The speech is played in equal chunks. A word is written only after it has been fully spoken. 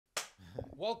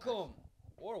Welcome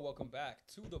back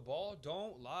to the Ball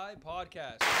Don't Lie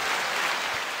podcast.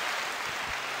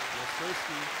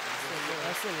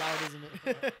 That's so loud, isn't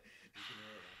it?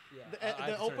 Yeah,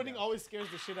 the opening always scares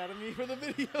the shit out of me for the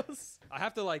videos. I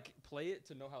have to play it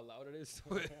to know how loud it is.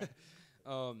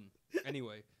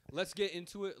 Anyway, let's get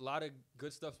into it. A lot of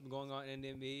good stuff's been going on in the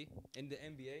NBA.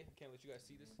 Can't let you guys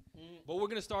see this. But we're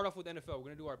gonna start off with NFL. We're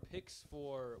gonna do our picks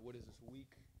for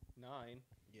week 9.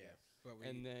 Yeah.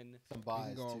 And then some buys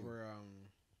we can go over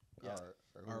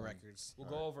our records. We'll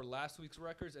go over last week's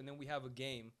records, and then we have a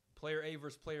game. Player A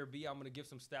versus Player B. I'm going to give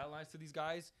some stat lines to these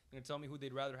guys. They're going to tell me who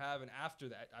they'd rather have, and after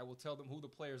that, I will tell them who the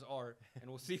players are, and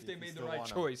we'll see if they made the right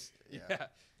choice. Yeah.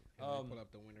 Pull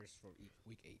up the winners for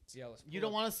week 8. Yeah, you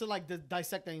don't want us to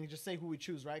dissect anything, just say who we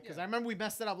choose, right? Because I remember we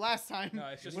messed it up last time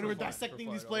when we were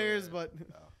dissecting these players, but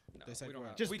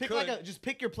just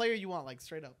pick your player you want,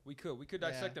 straight up. We could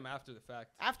dissect them after the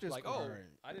fact. After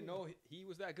I didn't know he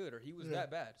was that good or he was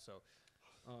that bad. So,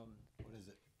 what is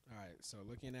it? All right, so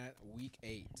looking at week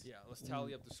 8. Yeah, let's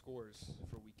tally up the scores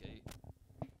for week 8.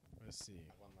 Let's see.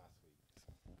 I won last week.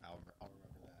 I'll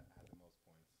remember that. I had the most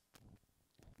points.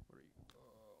 What are you?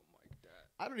 Oh my God.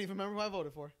 I don't even remember who I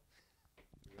voted for.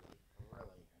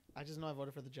 Really? I just know I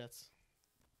voted for the Jets.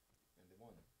 And they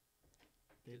won.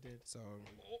 They did. So,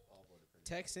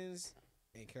 Texans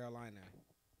and Carolina.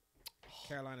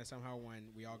 Carolina somehow won.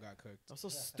 We all got cooked. That's so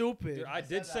stupid. Dude, I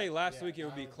did say last week it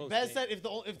would be close. Bez said if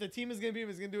the team is gonna beat him,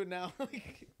 he's gonna do it now.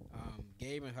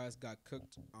 Gabe and Hus got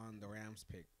cooked on the Rams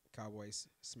pick. Cowboys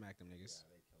smacked them niggas.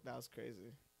 Yeah, that was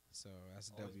crazy. So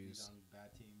that's Always W's. On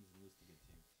bad teams, lose to good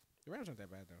teams. The Rams aren't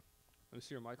that bad though. Let me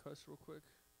see your mic huss real quick.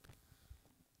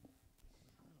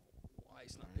 Why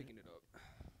it's not picking it up?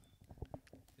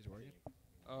 Is it working?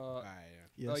 Right,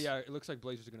 yeah. Yes. Oh yeah, it looks like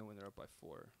Blazers are gonna win. They're up by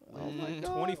 4. Oh my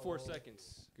God. 24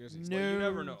 seconds. No. Well, you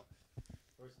never know.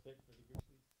 First pick for the group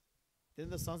league.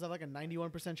 Didn't the Suns have a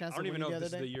 91% chance? I don't of even know winning if the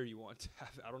this other is day? the year you want to have.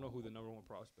 I don't know who the number 1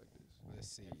 prospect is. Let's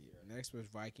see. Next was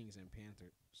Vikings and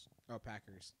Panthers. Oh,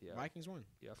 Packers. Yeah. Vikings won.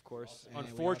 Yeah, of course. And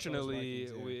Unfortunately,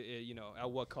 Vikings, we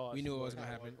at what cost? We knew what was gonna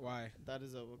happen. Why? That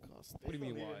is a what cost. What do you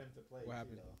mean why? What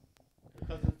happened?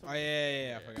 Because Oh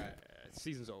yeah, I forgot.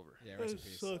 Season's over. Yeah, rest in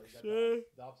peace. sucks.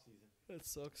 Dop season. That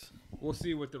sucks. We'll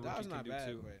see what the That rookie was can not do bad,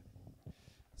 too. but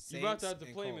You about to have to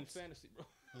Saints play and him in Colts. fantasy,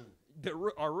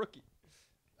 bro. Our rookie,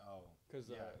 Oh. because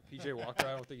Yeah. PJ Walker,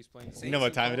 I don't think he's playing. Saints You know what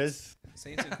and time it Colts. is?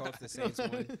 Saints and Colts. The Saints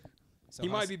won. So He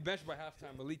might be benched by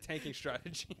halftime. Elite tanking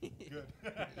strategy. Good.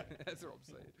 That's what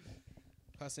I'm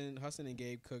saying. Hassan and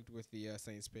Gabe cooked with the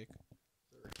Saints pick.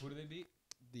 Who do they beat?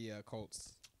 The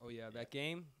Colts. Oh yeah, that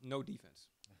game, no defense.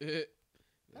 Let's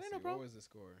ain't see, no problem. What was the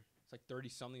score? It's like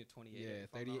 30-something to 28. Yeah, if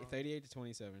I'm not wrong. 38 to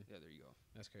 27. Yeah, there you go.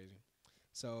 That's crazy.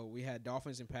 So we had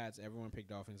Dolphins and Pats. Everyone picked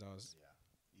Dolphins. That was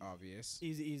obvious.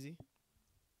 Easy.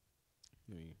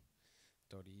 Let me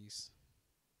throw these.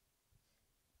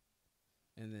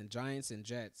 And then Giants and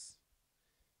Jets.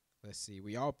 Let's see.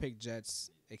 We all picked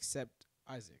Jets except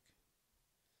Isaac.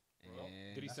 Well,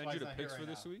 And Did he That's send why you he's the not here picks for right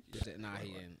this now. week? Nah,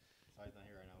 he didn't. So he's not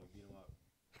here right now. We beat him up.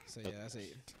 So yeah, that's a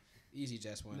easy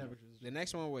Jets one. The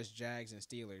next one was Jags and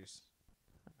Steelers.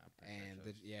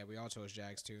 And we all chose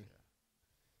Jags too.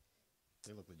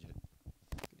 They look legit.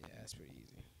 Yeah, that's pretty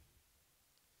easy.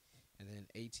 And then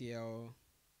ATL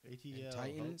and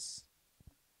Titans.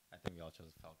 I think we all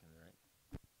chose Falcons,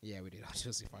 right? Yeah, we did all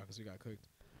Chelsea Falcons. We got cooked.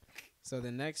 So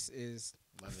the next is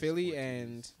Levis Philly 14s.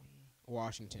 and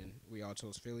Washington. We all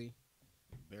chose Philly.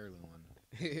 Barely won.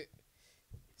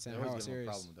 Sam, They how always give him a serious?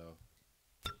 problem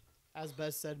though. As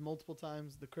Bez said multiple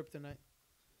times, the kryptonite.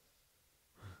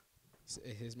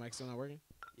 His mic still not working?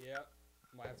 Yeah.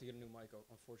 Might have to get a new mic,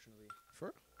 unfortunately.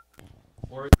 For?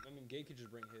 Or Gabe could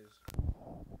just bring his.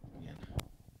 Again.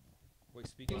 Wait,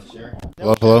 speaking. Sure.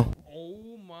 Hello.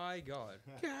 Oh my God.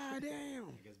 God damn.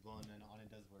 I guess blowing on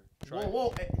it does work. Try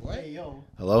Whoa. What? Hey, yo.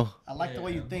 Hello. I like the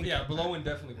way you think. Yeah, blowing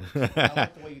definitely works. I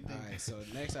like the way you think. All right, so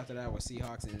next after that was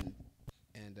Seahawks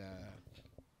and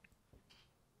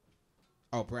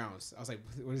Browns. I was like,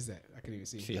 what is that? I couldn't even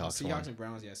see. Seahawks Seahawks won. and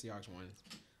Browns. Yeah, Seahawks won.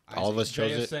 All of us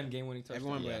chose it. JSN game-winning touchdown.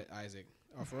 Everyone Yeah. but Isaac.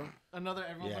 Oh, for real? Another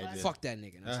everyone. Yeah, I but I- did. Fuck that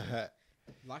nigga. No, sorry.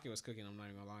 Lockett was cooking. I'm not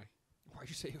even gonna lie. Why'd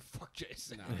you say fuck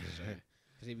Jason? Nah,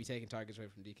 because he be taking targets away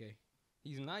from DK.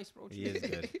 He's nice, bro. He is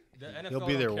good. The NFL He'll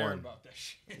be there don't care one. about that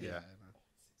shit. Yeah.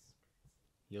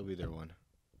 You'll be there one.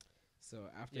 So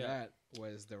after Yeah. that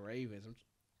was the Ravens.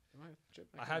 Am I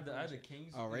tripping? I had the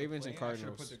Kings. Oh, in the Ravens and play-in. I should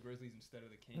have Cardinals. put the Grizzlies instead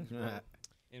of the Kings. Bro.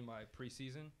 in my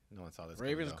preseason. No one saw this.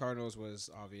 Ravens Cardinals was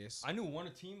obvious. I knew one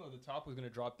team of the top was gonna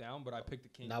drop down, but I picked the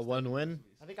Kings. Not one win.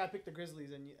 I think I picked the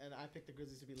Grizzlies, and I picked the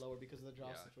Grizzlies to be lower because of the draw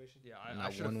situation. Yeah, I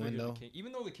should have win figured though. the Kings.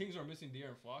 Even though the Kings are missing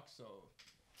De'Aaron Fox, so.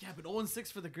 Yeah, but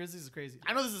 0-6 for the Grizzlies is crazy.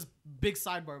 I know this is big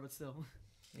sidebar, but still.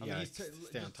 You gotta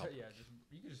stay on top.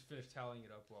 You can just finish tallying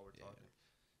it up while we're talking.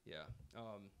 Yeah.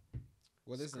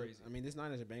 Well, this crazy. this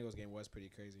Niners and Bengals game was pretty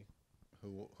crazy.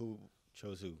 Who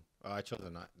chose who? I chose the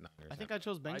Niners. I think I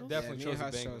chose Bengals. I definitely chose the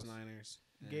Bengals. Chose Niners.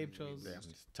 Gabe chose. Yeah,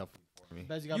 it's tough for me.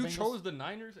 Bez, You Bengals? chose the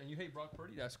Niners and you hate Brock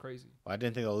Purdy? That's crazy. Well, I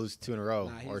didn't think they'll lose 2 in a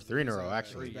row or 3 in a row.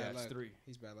 Actually, He's bad it's luck. 3.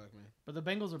 He's bad luck, man. But the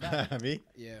Bengals are bad. Me?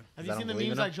 Yeah. Have you seen the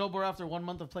memes like Joe Burrow after 1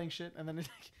 month of playing shit and then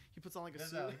he puts on like a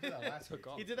suit?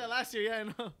 He did that last year, yeah, I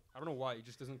know. I don't know why. He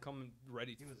just doesn't come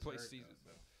ready to play season.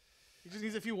 He just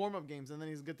needs a few warm-up games and then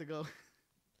he's good to go.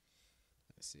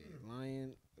 Let's see.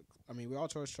 We all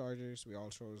chose Chargers. We all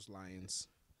chose Lions.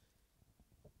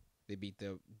 They beat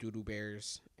the Doodoo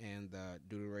Bears and the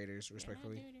Doodoo Raiders,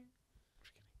 respectively.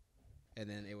 And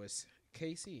then it was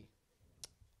KC.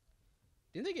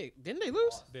 Didn't they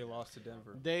lose? They lost to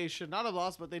Denver. They should not have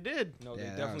lost, but they did. No, Yeah, they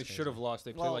that definitely was should have lost.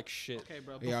 They played like shit. Okay,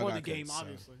 bro. Yeah, Before I the got game, good, so.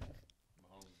 obviously.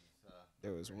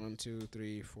 There was 1, 2,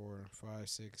 3, 4, 5,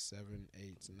 6, 7,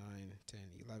 8, 9, 10,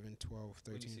 11, 12,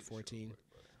 13, 14,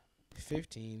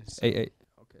 15. Hey.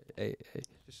 Okay. Hey.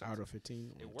 Just Out of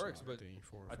 15. It 1, works, 2, but 3,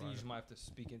 4, I think you 5. just might have to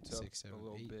speak into 6, 7, a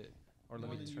little 8. bit. Or let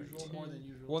More me than turn usual. More than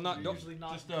usual. Well, don't usually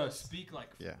not just close. speak like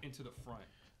into the front.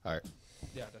 All right.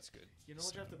 Yeah, that's good. You know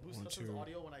what you have to boost 1, Hassan's 2,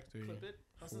 audio when I 3, clip it?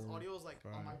 Hassan's 4, audio is like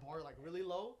on 5, my bar, like really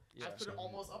low. Yeah. I put it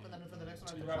almost up, and then for the next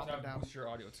one, I You have to have drop to it down. boost your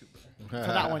audio too. For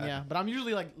that one, yeah. But I'm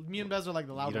usually like, me and Bez are like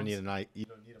the loud You don't ones. need a mic. You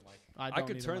don't need a mic. I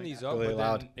could turn these up, Really but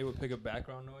loud. then it would pick up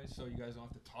background noise, so you guys don't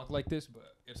have to talk like this. But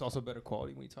it's also better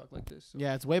quality when you talk like this. So.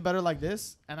 Yeah, it's way better like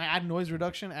this, and I add noise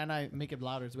reduction, and I make it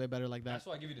louder. It's way better like that. That's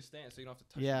why I give you the stand, so you don't have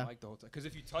to touch Yeah. the mic the whole time. Because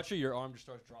if you touch it, your arm just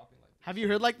starts dropping like this. Have you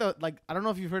heard like I don't know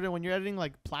if you've heard it when you're editing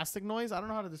like plastic noise. I don't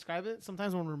know how to describe it.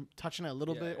 Sometimes when we're touching it a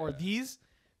little bit, or these,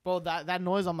 bro, that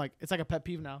noise, I'm like, it's like a pet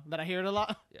peeve now that I hear it a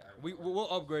lot. Yeah, we'll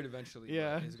upgrade eventually.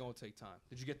 Yeah. But it's gonna take time.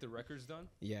 Did you get the records done?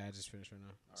 Yeah, I just finished right now.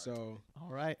 All right. So All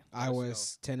right. I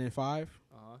was 10-5.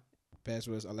 Bez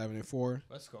was 11-4.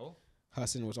 Let's go.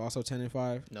 Hassan was also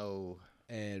 10-5, No.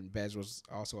 and Bez was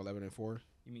also 11-4.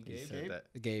 You mean He Gabe? said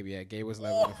that. Gabe was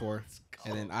 11-4,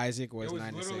 and then Isaac was It was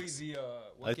literally 9-6. the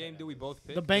what game did we both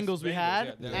pick? The Bengals we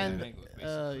had, yeah, and the Bengals,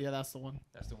 basically. yeah, that's the one.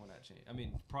 That's the one that changed. I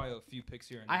mean, probably a few picks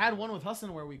here. And I there. had one with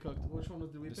Hassan where we cooked. Which one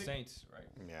did we The pick? Saints, right?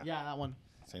 Yeah. Yeah, that one.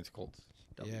 Saints Colts.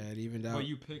 Yeah, it evened out. But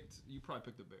you probably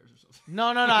picked the Bears or something. No.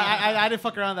 I didn't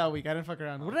fuck around that week. I didn't fuck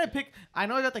around. What did I pick? I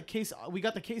know I got the case. We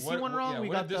got the KC one wrong. Yeah, we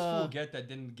what got did this fool the. get that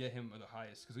didn't get him the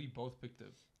highest? Because we both picked the.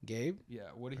 Gabe? Yeah,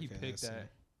 what did he Okay, pick let's see.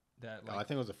 that I like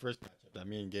think it was the first matchup that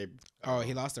me and Gabe. Oh,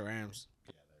 he lost the Rams.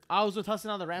 I was with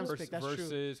Hassan on the Rams pick. That's true.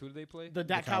 versus who did they play? The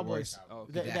Cowboys. Oh,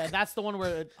 okay. That's the one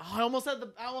where I almost had the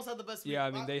best week. Yeah,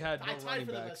 I mean they had I no tied running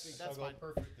for the backs. best week. That's fine.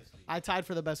 Perfect this week. I tied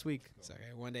for the best week. It's okay.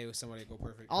 One day somebody go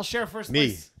perfect. I'll share first Me.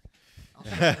 place.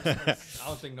 I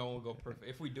don't think no one will go perfect.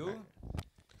 If we do,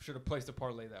 should have placed a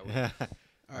parlay that way.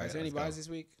 All right, is there any buys this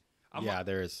week? Yeah,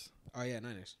 there is. Oh, yeah,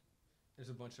 Niners. There's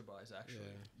a bunch of buys actually.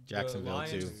 Yeah. Jacksonville,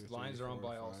 Lions, too. Lions are on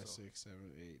buy 5, also. 6, 7,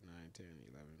 8, 9, 10,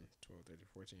 11, 12, 13,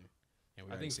 14. Yeah, we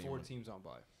I already think seen 4 one. teams on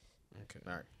buy. Okay.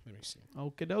 All right. Let me see.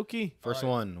 Okie dokie. First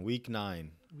one, week 9.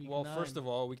 Well, first of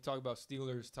all, we can talk about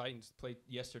Steelers Titans played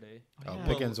yesterday. Oh, yeah.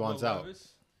 Pickens wants out.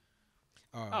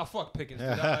 Oh fuck Pickens.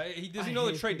 Dude. He does he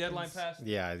know the trade deadline passed?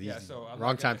 Yeah, so I'm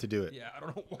wrong not time gonna- to do it. Yeah, I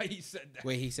don't know why he said that.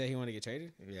 Wait, he said he wanted to get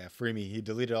traded? Yeah, free me. He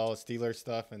deleted all Steelers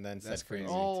stuff and then That's said free me.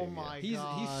 crazy. Oh too, my He's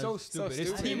god. so stupid. His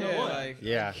stupid. team Yeah, won. like-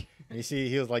 Yeah. And you see,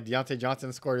 he was like, Deontay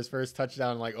Johnson scored his first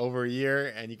touchdown in like over a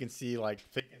year, and you can see like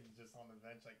Pickens just on the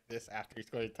bench like this after he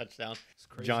scored a touchdown. It's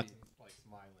crazy. Johnson's like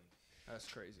smiling. That's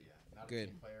crazy. Yeah, not Good.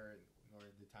 a team player nor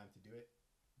the time to do it.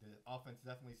 The offense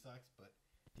definitely sucks, but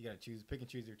you gotta pick and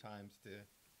choose your times to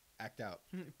act out.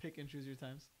 Pick and choose your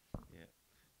times.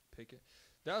 Pick it.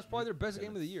 That was probably their best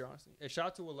game of the year, honestly. Hey, shout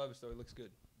out to Will Levis though. He looks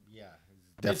good. Yeah,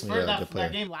 Definitely definitely a good player.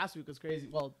 that game last week was crazy.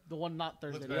 Well, the one not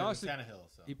Thursday. Looks be better honest, than Tannehill,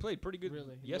 so. He played pretty good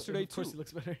Really. yesterday Of course too. he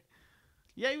looks better.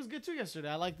 Yeah, he was good too yesterday.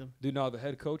 I liked him. Dude, no, the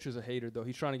head coach is a hater though.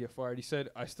 He's trying to get fired. He said,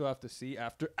 "I still have to see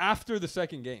after the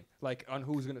second game, like on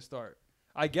who's gonna start."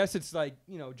 I guess it's like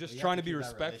just trying to be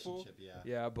respectful.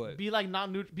 Yeah, but Be like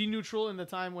be neutral in the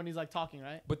time when he's like talking,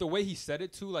 right? But the way he said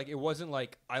it too, like it wasn't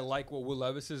like I like what Will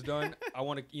Levis has done. I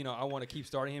want to keep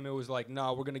starting him. It was like,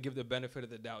 nah, we're gonna give the benefit of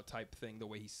the doubt type thing. The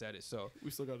way he said it, so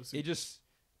We still got to see. it just.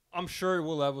 I'm sure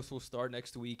Will Levis will start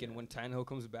next week, and when Tannehill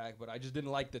comes back, but I just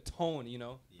didn't like the tone.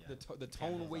 The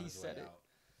tone way he said it.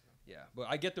 Yeah, but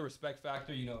I get the respect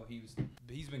factor. You know, he's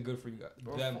been good for you guys.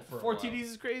 Bro, Them for 4 a while. TDs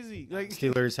is crazy. Like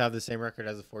Steelers have the same record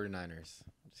as the 49ers.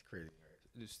 It's crazy.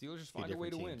 The Steelers just find a way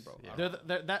to different win, teams,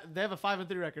 bro. yeah. they have a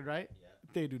 5-3 record, right? Yeah.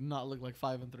 They do not look like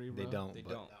 5-3, bro. They don't. They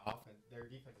but don't. Their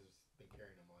defense has been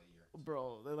carrying them all year.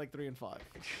 Bro, they're like 3-5.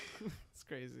 It's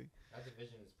crazy. That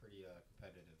division is pretty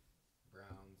competitive.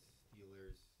 Browns,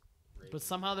 Steelers, Ravens. But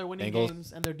somehow they're winning Bengals.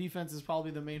 games, and their defense is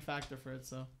probably the main factor for it.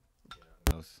 So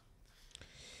Who knows?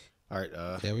 All right.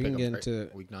 Yeah, we can get into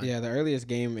week 9. Yeah, the earliest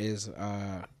game is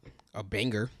a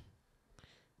banger.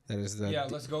 That is the Yeah,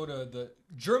 let's go to the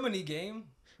Germany game.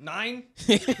 9.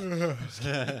 We got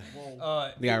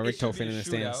It Rick should Toffin be a in the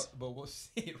stands. shootout, but we'll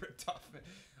see. Rick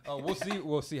Toffin.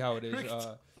 We'll see how it is.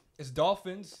 It's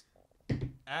Dolphins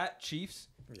at Chiefs.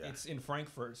 Yeah. It's in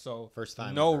Frankfurt, so First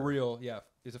time no ever. real. Yeah,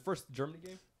 is it first Germany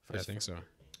game? I think so.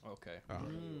 Okay.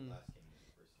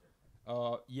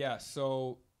 Oh. Yeah.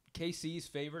 So KC's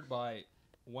favored by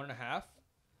 1.5.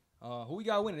 Who we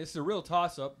got winning? This is a real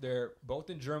toss-up. They're both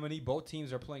in Germany. Both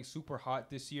teams are playing super hot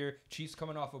this year. Chiefs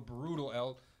coming off a brutal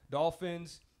L.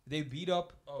 Dolphins, they beat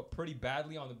up pretty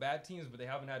badly on the bad teams, but they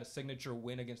haven't had a signature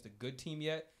win against a good team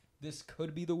yet. This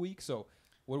could be the week. So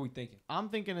what are we thinking? I'm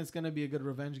thinking it's gonna be a good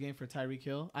revenge game for Tyreek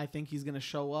Hill. I think he's gonna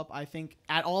show up. I think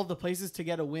at all of the places to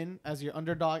get a win as your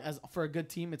underdog, as for a good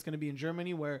team, it's gonna be in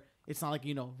Germany where it's not like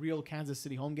real Kansas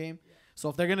City home game. Yeah. So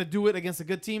if they're gonna do it against a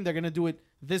good team, they're gonna do it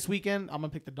this weekend. I'm gonna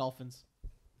pick the Dolphins.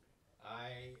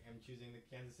 I am choosing the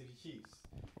Kansas City Chiefs.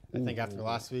 I think after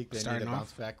last week, they Starting need a off.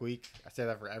 bounce back week. I say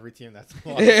that for every team. That's a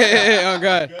lot. Oh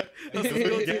God.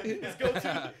 Let's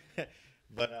go.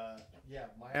 But yeah,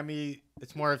 Miami.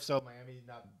 It's more of so Miami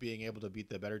not being able to beat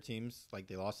the better teams. Like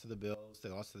they lost to the Bills, they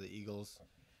lost to the Eagles.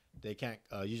 They can't.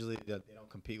 Usually they don't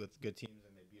compete with good teams,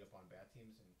 and they beat up on bad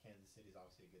teams. And Kansas City is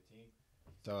obviously a good team.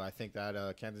 So I think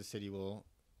that Kansas City will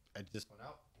edge this one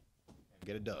out and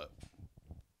get a dub.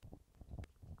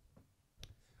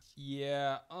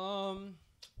 Yeah.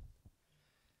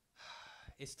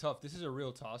 It's tough. This is a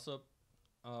real toss-up.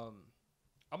 I'm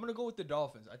gonna go with the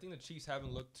Dolphins. I think the Chiefs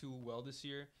haven't looked too well this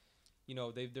year.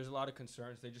 There's a lot of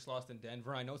concerns. They just lost in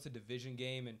Denver. I know it's a division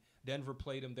game, and Denver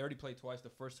played them. They already played twice. The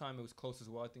first time it was close as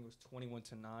well. I think it was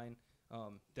 21-9.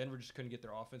 Denver just couldn't get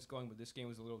their offense going, but this game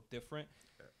was a little different.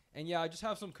 And yeah, I just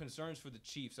have some concerns for the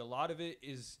Chiefs. A lot of it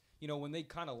is, when they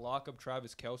kind of lock up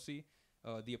Travis Kelce,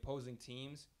 the opposing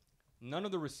teams, none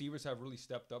of the receivers have really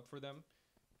stepped up for them.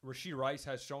 Rashee Rice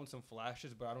has shown some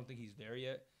flashes, but I don't think he's there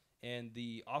yet. And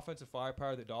the offensive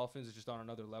firepower of the Dolphins is just on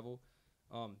another level.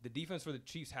 The defense for the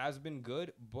Chiefs has been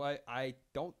good, but I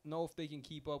don't know if they can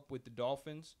keep up with the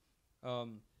Dolphins.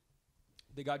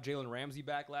 They got Jalen Ramsey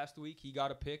back last week. He got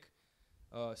a pick.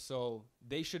 So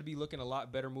they should be looking a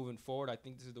lot better moving forward. I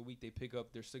think this is the week they pick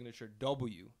up their signature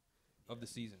W of the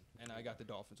season. And I got the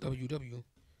Dolphins. WW.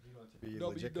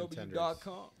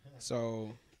 WW.com.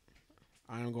 So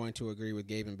I'm going to agree with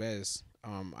Gabe and Bez.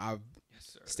 I've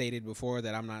stated before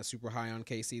that I'm not super high on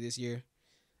KC this year.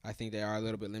 I think they are a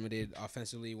little bit limited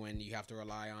offensively when you have to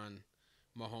rely on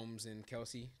Mahomes and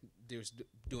Kelce. They're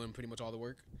doing pretty much all the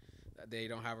work. They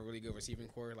don't have a really good receiving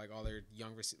core. Like all their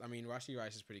young Rashee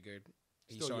Rice is pretty good.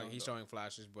 He's showing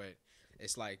flashes, but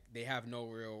it's like they have no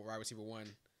real wide receiver one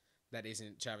that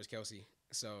isn't Travis Kelce.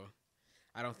 So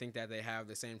I don't think that they have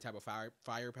the same type of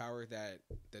firepower that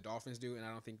the Dolphins do, and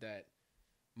I don't think that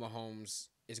Mahomes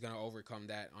is going to overcome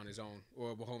that on his own,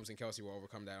 or Mahomes and Kelce will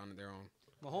overcome that on their own.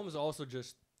 Mahomes also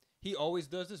he always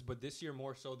does this, but this year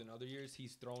more so than other years,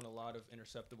 he's thrown a lot of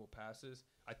interceptable passes.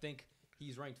 I think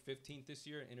he's ranked 15th this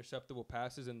year in interceptable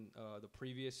passes, and the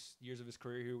previous years of his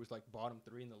career he was like bottom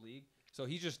 3 in the league. So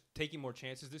he's just taking more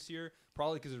chances this year,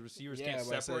 probably because his receivers can't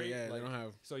separate. They don't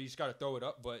have. So you just got to throw it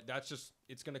up, but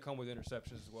it's going to come with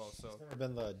interceptions as well. So He's never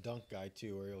been the dunk guy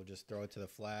too, where he'll just throw it to the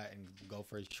flat and go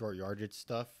for his short yardage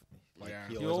stuff.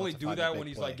 He'll only do that when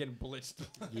he's like getting blitzed.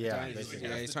 Yeah,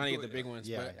 he's trying to get the big ones.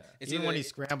 Yeah, but it's even when he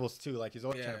scrambles too, like he's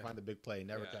always trying to find the big play.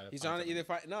 Never trying to. He's trying to either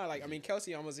find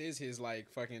Kelce almost is his like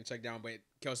fucking check down, but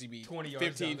Kelce be 20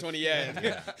 15, 20 yards.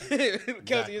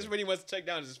 Kelce is pretty much check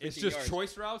down. It's just yards.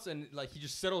 Choice routes, and like he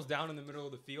just settles down in the middle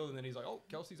of the field, and then he's like, "Oh,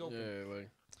 Kelce's open." Yeah,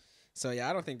 like. So yeah,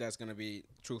 I don't think that's gonna be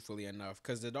truthfully enough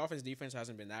because the Dolphins' defense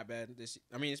hasn't been that bad this.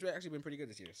 It's actually been pretty good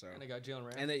this year. So and they got Jalen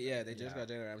Ramsey. And they just got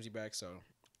Jalen Ramsey back. So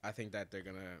I think that they're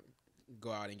gonna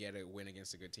go out and get a win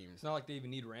against a good team. It's not like they even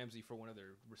need Ramsey for one of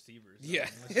their receivers. Yeah,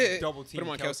 double team put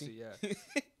him on Kelce. Yeah,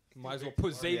 might as well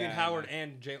put Xavier Howard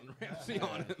and Jalen Ramsey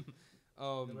on him.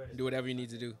 Do whatever you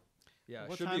need to do. Yeah,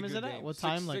 what should time be a is good it at? game. What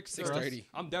time? 6:30.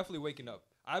 I'm definitely waking up.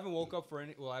 I haven't woke up for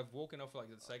any. Well, I've woken up for like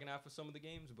the second half of some of the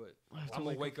games, but I'm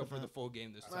gonna wake up for the full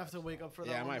game this I time. have to wake up for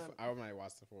that. Yeah, one then. I might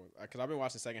watch the full because I've been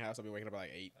watching the second half. So I'll be waking up at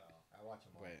like 8. I watch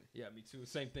them all. But Yeah, me too.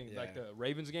 Same thing. Yeah. Like the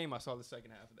Ravens game, I saw the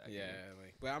second half of that. yeah, game.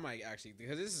 like, but I might actually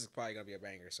because this is probably gonna be a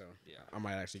banger. So Yeah. I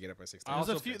might actually get up at 6. I There's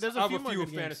a also- few- there's a I have few a more few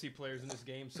good games. fantasy players in this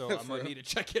game, so I For might real? need to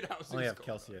check it out. see I only what's have going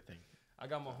Kelsey, on. I think. I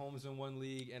got Mahomes in one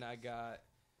league, and I got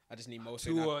I just need Mostert.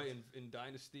 Tua in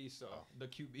Dynasty, so the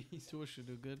QBs. Tua should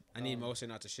do good. I need Mostert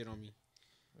not to shit on me.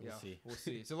 We'll see. We'll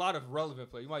see. It's a lot of relevant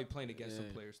players. You might be playing against some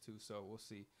Yeah. players too, so we'll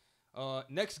see.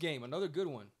 Next game, another good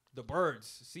one. The Birds,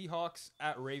 Seahawks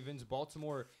at Ravens.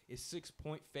 Baltimore is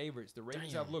 6-point favorites. The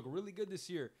Ravens have looked really good this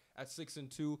year at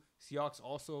 6-2. Seahawks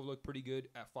also have looked pretty good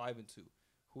at 5-2.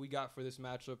 Who we got for this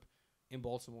matchup in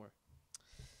Baltimore?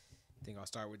 I think I'll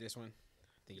start with this one.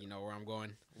 I think you know where I'm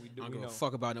going. We I do. don't We give know. a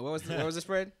fuck about it. What was the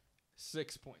spread?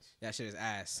 6 points. That shit is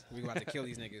ass. We about to kill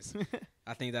these niggas.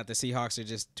 I think that the Seahawks are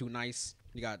just too nice.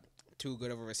 You got too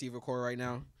good of a receiver core right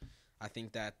now. I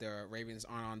think that the Ravens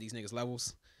aren't on these niggas'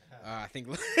 levels. I think.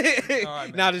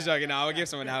 right, Nah, just joking. Nah, I'll give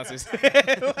some analysis.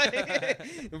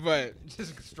 But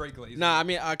Just straight glaze. nah, I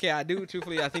mean, okay, I do.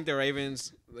 Truthfully, I think the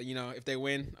Ravens. You know, if they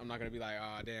win, I'm not gonna be like,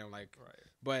 oh damn, like. Right.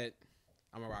 But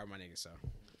I'm gonna ride with my niggas, so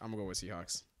I'm gonna go with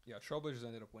Seahawks. Yeah, Trailblazers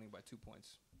ended up winning by 2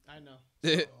 points. I know.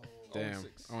 Damn,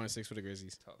 6. I want 6 for the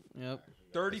Grizzlies. Tough. Yep.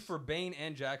 30 for Bane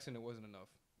and Jackson. It wasn't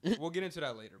enough. We'll get into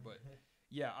that later, but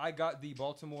yeah, I got the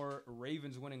Baltimore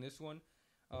Ravens winning this one.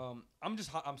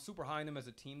 I'm super high on them as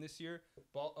a team this year.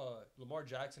 Lamar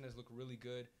Jackson has looked really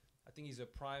good. I think he's a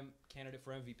prime candidate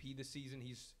for MVP this season.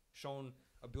 He's shown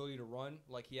ability to run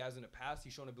like he has in the past.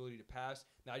 He's shown ability to pass.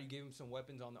 Now you gave him some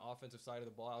weapons on the offensive side of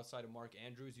the ball outside of Mark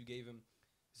Andrews. You gave him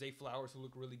Zay Flowers, who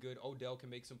looked really good. Odell can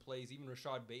make some plays. Even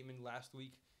Rashad Bateman last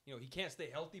week. You know, he can't stay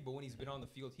healthy, but when he's been on the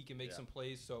field, he can make some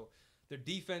plays. So their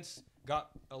defense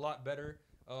got a lot better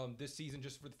this season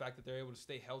just for the fact that they're able to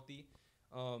stay healthy.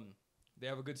 They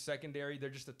have a good secondary.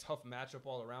 They're just a tough matchup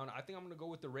all around. I think I'm going to go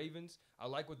with the Ravens. I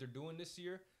like what they're doing this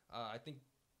year. I think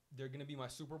they're going to be my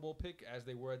Super Bowl pick as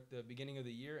they were at the beginning of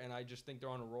the year, and I just think they're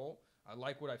on a roll. I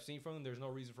like what I've seen from them. There's no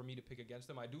reason for me to pick against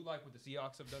them. I do like what the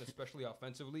Seahawks have done, especially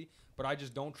offensively, but I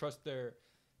just don't trust their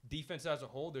defense as a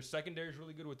whole. Their secondary is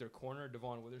really good with their corner,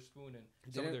 Devon Witherspoon,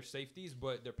 and some of their safeties,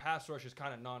 but their pass rush is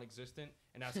kind of non-existent,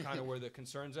 and that's kind of where the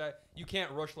concern's at. You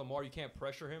can't rush Lamar. You can't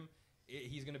pressure him.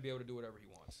 He's going to be able to do whatever he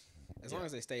wants. As long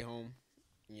as they stay home,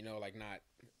 you know, like not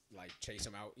like chase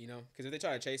him out, you know, because if they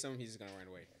try to chase him, he's just gonna run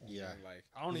away. Yeah. Like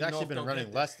I don't He's even know actually if been they'll running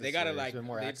get less. they this gotta year. like He's been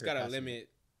more they just accurate gotta passing. limit.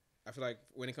 I feel like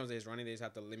when it comes to his running, they just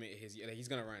have to limit his. He's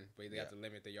gonna run, but they have to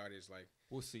limit the yardage. Like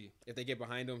We'll see. if they get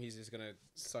behind him, he's just gonna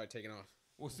start taking off.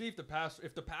 We'll see if the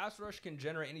pass rush can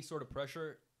generate any sort of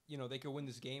pressure. You know, they could win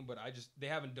this game, but they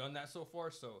haven't done that so far.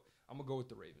 So I'm gonna go with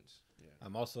the Ravens.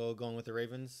 I'm also going with the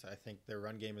Ravens. I think their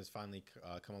run game has finally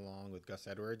come along with Gus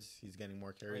Edwards. He's getting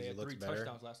more carries. He looks 3 better.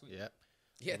 touchdowns last week. Yeah.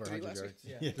 Yeah, Over 3 100 last week.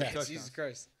 yards. Yeah. Yeah, touchdowns. Jesus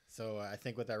Christ. So I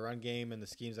think with that run game and the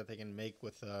schemes that they can make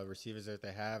with receivers that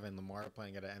they have and Lamar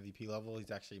playing at an MVP level,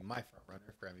 he's actually my front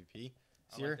runner for MVP this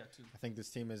I year. like that too. I think this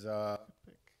team is the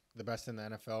best in the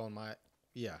NFL.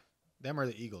 Them are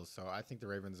the Eagles. So I think the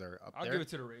Ravens are up I'll there. give it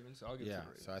to the Ravens. I'll give it to the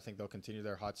Ravens. So I think they'll continue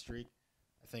their hot streak.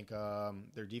 I think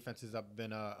their defense has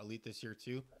been elite this year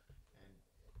too, and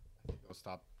I think they'll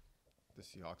stop the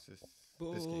Seahawks this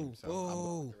game. So I'm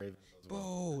going with the Ravens as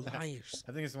well. Liars.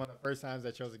 I think it's one of the first times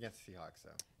I chose against the Seahawks. So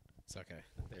It's okay.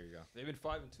 there you go. They've been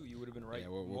 5-2. You would have been right Yeah,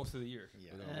 we'll- most of the year.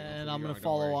 Yeah. And We're I'm gonna don't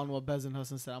follow worry. on what Bez and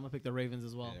Hassan said. I'm gonna pick the Ravens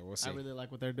as well. Yeah, we'll see. I really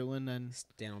like what they're doing, and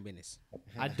Stand on business.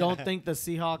 I don't think the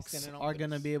Seahawks Standing on are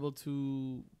gonna business. be able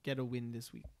to get a win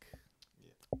this week.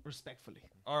 Respectfully.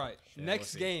 All right. Yeah,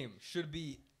 Next we'll see. game should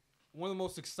be one of the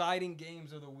most exciting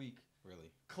games of the week.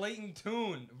 Really. Clayton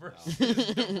Tune versus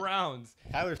the Browns.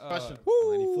 Tyler's Uh,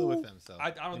 questionable, and he flew with them, so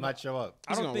I don't he know. might show up.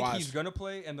 I He's don't gonna think watch. he's going to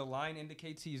play, and the line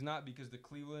indicates he's not because the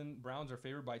Cleveland Browns are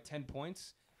favored by 10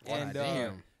 points. God And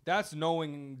damn. that's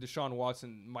knowing Deshaun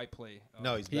Watson might play.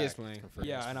 No, he's He back. is playing. Confirmed.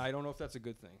 Yeah, and I don't know if that's a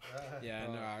good thing. Yeah,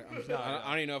 no, no, I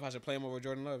don't even know if I should play him over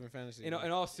Jordan Love in fantasy. In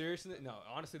all seriousness, no,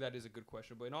 honestly, that is a good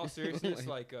question. But in all seriousness,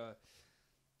 like, You know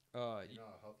how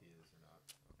healthy he is or not.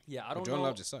 yeah, I don't Jordan know.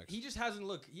 Love just sucks. He just hasn't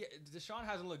looked. Yeah, Deshaun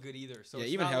hasn't looked good either. So yeah,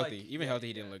 it's even not healthy, like- even yeah, healthy,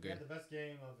 he didn't look He good. had the best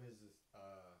game of his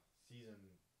season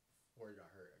before he got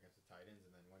hurt against the Titans,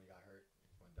 and then when he got hurt,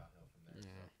 it went downhill from there.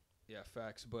 Yeah. Yeah,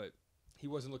 facts. But he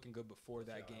wasn't looking good before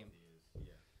So that see how game. healthy he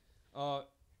is.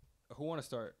 Yeah. Who want to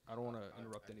start? I don't want to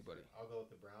interrupt anybody. I'll go with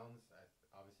the Browns.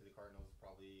 Obviously, the Cardinals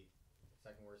probably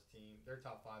second worst team. They're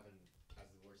top 5 and as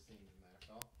the worst team in the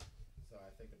NFL. So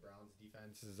I think the Browns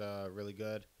defense is really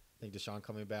good. I think Deshaun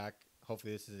coming back.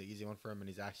 Hopefully, this is an easy one for him, and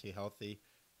he's actually healthy.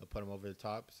 will put them over the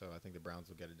top. So I think the Browns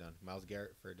will get it done. Myles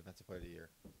Garrett for Defensive Player of the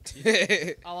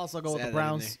Year. I'll also go with the Sad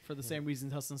Browns ending. for the same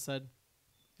reasons Hassan said.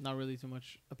 Not really too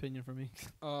much opinion for me.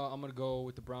 I'm gonna go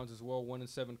with the Browns as well.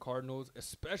 1-7 Cardinals,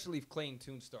 especially if Clayton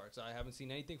Tune starts. I haven't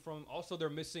seen anything from him. Also, they're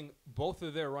missing both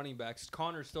of their running backs.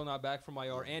 Connor's still not back from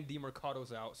IR, and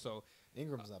DeMarcado's out. So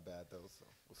Ingram's not bad though, so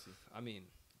we'll see. I mean,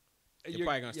 They're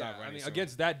probably gonna stop I running mean, soon.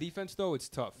 against that defense though, it's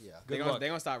tough. Yeah. Good They're luck.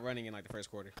 gonna stop running in like the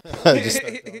first quarter. Just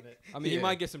start throwing it. I mean, he Yeah.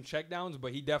 might get some checkdowns,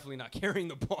 but he definitely not carrying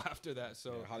the ball after that.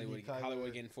 So Yeah,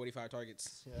 Hollywood getting 45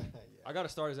 targets. Yeah. I got to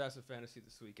start his ass in fantasy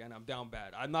this week, and I'm down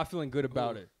bad. I'm not feeling good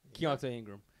about it. Keontae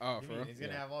Ingram. Oh, You for mean real? he's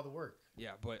gonna have all the work.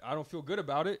 Yeah, but I don't feel good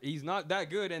about it. He's not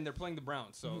that good, and they're playing the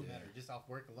Browns. So Yeah, just off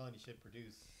work alone, he should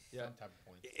produce Yeah. some type of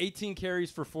points. 18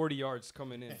 carries for 40 yards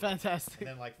coming in. Fantastic. And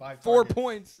then like 5 4 targets.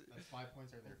 points. That's 5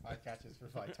 points right there. 5 catches for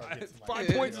 5 targets. and, like, 5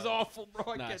 Yeah. points is awful,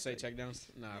 bro. I Nah, can't say say-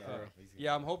 checkdowns. Nah, Yeah, for real. he's gonna-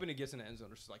 Yeah, I'm hoping it gets in the end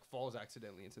zone or just like falls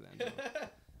accidentally into the end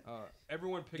zone.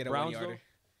 Everyone picked Get a Browns 1 though. yarder.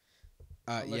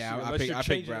 Unless Yeah, you- I unless picked you're I picked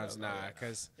changing it Browns. up. Nah, Oh, yeah.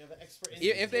 because You have an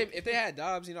expert if they had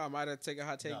Dobbs, you know, I might have taken a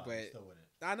hot take, No, but still wouldn't.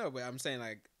 I know, but I'm saying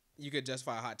like you could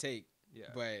justify a hot take, Yeah.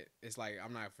 but it's like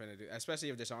I'm not finna do. Especially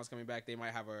if Deshaun's coming back, they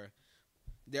might have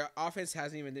their offense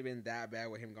hasn't even been that bad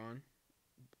with him gone.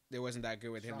 They wasn't that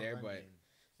good with him Strong there, run but game.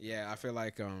 yeah, I feel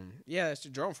like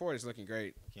Jerome Ford is looking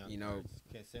great. Keontae You know, Harris.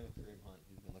 Can't say with Kareem Hunt.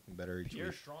 He's been looking better each Pierre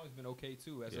week. Strong's been okay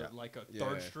too as Yeah. a Yeah.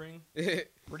 third string.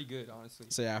 Pretty good, honestly.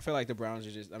 so yeah, I feel like the Browns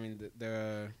are just. I mean,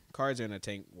 the Cards are in a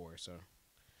tank war, so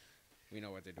we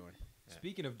know what they're doing. Yeah.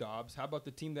 Speaking of Dobbs, how about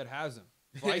the team that has him?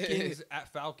 Vikings at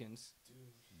Falcons.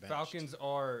 Benched. Falcons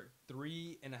are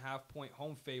 3.5-point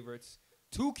home favorites.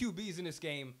 2 QBs in this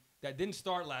game that didn't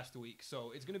start last week,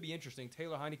 so it's going to be interesting.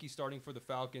 Taylor Heineke starting for the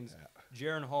Falcons.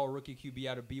 Jaron Hall, rookie QB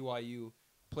out of BYU,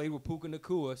 played with Puka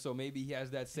Nakua, so maybe he has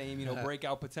that same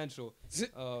breakout potential.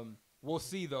 We'll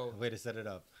see though. Way to set it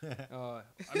up. I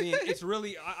mean, it's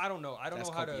really I don't know. I don't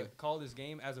That's know how to copy. call this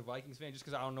game as a Vikings fan just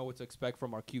because I don't know what to expect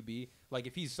from our QB. Like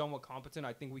if he's somewhat competent,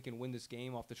 I think we can win this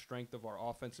game off the strength of our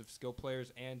offensive skill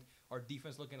players and our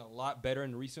defense looking a lot better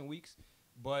in recent weeks.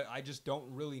 But I just don't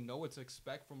really know what to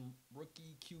expect from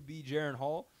rookie QB Jaron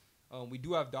Hall. We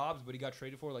do have Dobbs, but he got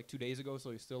traded for like 2 days ago,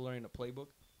 so he's still learning the playbook.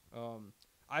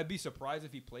 I'd be surprised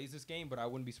if he plays this game, but I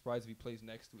wouldn't be surprised if he plays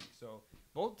next week. So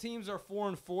both teams are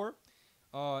 4-4.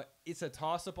 It's a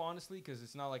toss-up, honestly, because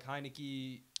it's not like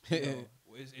Heineke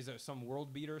is some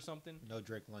world beater or something. No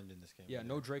Drake London this game. Yeah, either.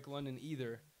 no Drake London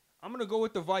either. I'm going to go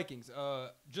with the Vikings.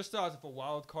 Just as a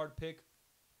wild card pick,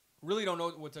 really don't know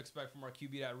what to expect from our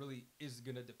QB. That really is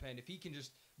going to depend. If he can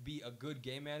just be a good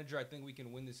game manager, I think we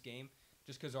can win this game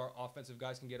just because our offensive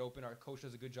guys can get open. Our coach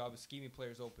does a good job of scheming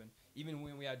players open. Even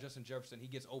when we had Justin Jefferson, he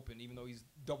gets open, even though he's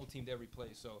double-teamed every play.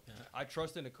 So I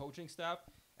trust in the coaching staff.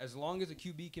 As long as a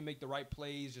QB can make the right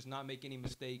plays, just not make any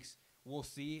mistakes, we'll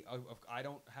see. I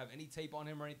don't have any tape on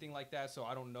him or anything like that, so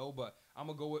I don't know. But I'm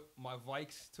going to go with my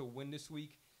Vikes to win this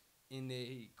week in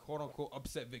a quote-unquote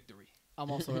upset victory. I'm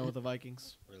also going with the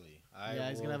Vikings. Really? Yeah,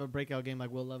 he's going to have a breakout game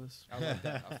like Will Levis. I like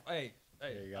that. Hey,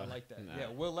 There you go. I like that. Nah, Yeah,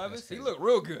 Will Levis, that's he crazy. looked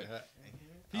real good.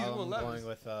 He's I'm Will Levis. going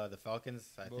with the Falcons.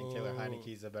 I think Taylor Boo.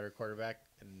 Heineke's a better quarterback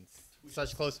and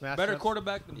such close matchups. Better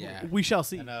quarterback than who? Yeah. We shall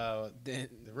see. And Then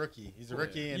the rookie. He's a Yeah.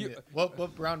 rookie. And You-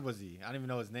 what round was he? I don't even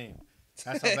know his name.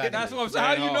 That's how bad That's he what I'm is. saying.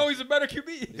 How do you Jaron know Hall. he's a better QB?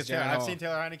 It's Because Jaron I've Hall. seen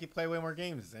Taylor Heineke play way more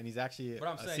games, and he's actually But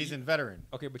I'm a saying seasoned veteran.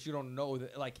 Okay, but you don't know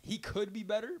that. Like he could be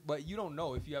better, but you don't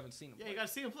know if you haven't seen him. Yeah, play. you got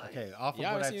to see him play. Okay, off of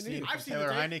Yeah, what I've I've seen seen it. from I've seen the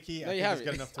Taylor tape. Heineke, No, I you think he's haven't.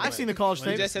 good enough to I've win. seen the college you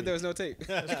tape. just said there was no tape.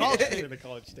 college tape. The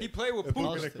college He tape. played with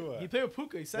Puka Puka. Nakua. He played with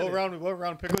Puka. He said What it.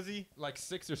 round pick was he? Like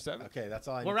 6 or 7. Okay, that's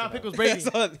all I What need round to pick know. was Brady?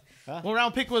 That's all- Huh? What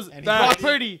round pick was And Brock he-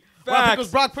 Purdy? Round pick was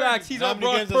Brock Purdy. Facts. He's How on many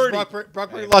Brock games has Purdy. Brock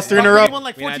Purdy Hey, lost 3 in a Brock row? Purdy won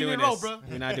like We're not 14 in doing a row, this. bro.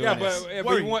 We're not doing Yeah, this.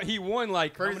 but Word. he won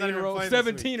like how Purdy's many in not a even row? playing this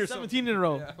 17 or 17 something. in a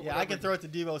row. Yeah, Yeah, I can throw it to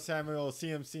Debo Samuel,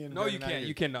 CMC, and No, you Brandon can't. Ayuk.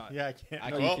 You cannot. Yeah, I can. I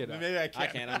can't. Well, You cannot. maybe I I can.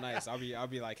 can't. I'm nice. I'll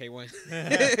be like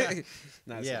K1.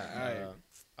 Nah, Yeah, all right.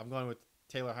 I'm going with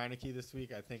Taylor Heineke this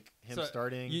week. I think him So,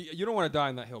 starting. You don't want to die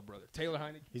on that hill, brother. Taylor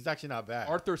Heineke, He's actually not bad.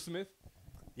 Arthur Smith.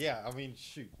 Yeah, I mean,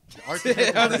 shoot. Arthur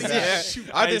Smith Arthur isn't Smith, bad.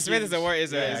 yeah. Arthur Smith is a Yeah,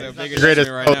 is a he's not bigger the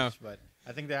greatest right coach, now. but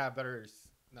I think they have better.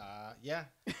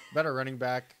 Better running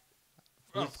back.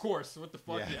 Of course. What the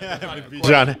fuck? Yeah. Yeah, that's not even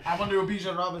Bijan. close. I wonder who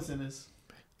Bijan Robinson is.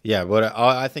 Yeah, but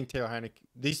I think Taylor Heineke.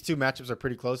 These two matchups are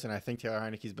pretty close, and I think Taylor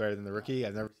Heineke's better than the rookie.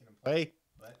 I've never seen him play,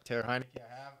 but Taylor Heineke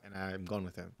I have, and I'm going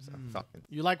with him. So Falcons.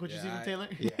 You like what you Yeah, see from I- Taylor?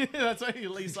 Yeah. That's why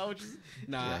you saw what you see.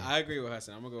 Nah, Yeah. I agree with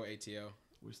Hassan. I'm gonna go ATO.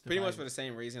 Pretty much for the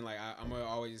same reason. Like I'm gonna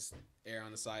always err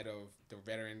on the side of the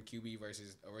veteran QB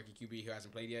versus a rookie QB who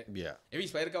hasn't played yet. Yeah. If he's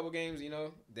played a couple games,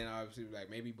 then I'll be like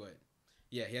maybe. But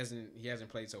Yeah, he hasn't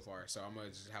played so far, so I'm gonna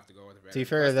just have to go with the veteran. To be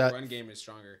fair, Plus, that the run game is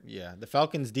stronger. Yeah, the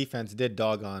Falcons defense did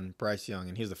dog on Bryce Young,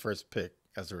 and he was the first pick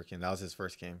as a rookie. And that was his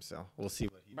first game, so we'll see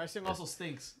what he. Bryce Young also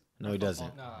stinks. No, he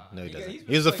doesn't. Nah, No, he he- doesn't. he's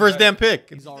He was been the first playing damn pick.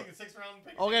 He's all, 6th-round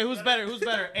pick. okay, who's better? Who's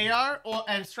better? AR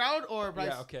and Stroud or Bryce?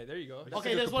 Yeah, okay, there you go. That's a Okay,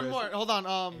 good there's one more. comparison. Hold on.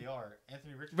 AR,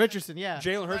 Anthony Richardson. Richardson, yeah.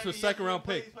 Jalen Hurts was second round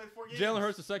pick. Jalen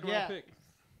Hurts was second round Yeah. pick.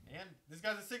 And this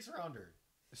guy's a 6th-rounder.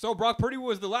 So Brock Purdy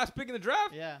was the last pick in the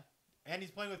draft. Yeah. And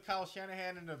he's playing with Kyle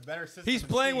Shanahan in a better system. He's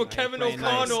and playing scheme. with Kevin playing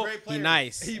O'Connell. nice. He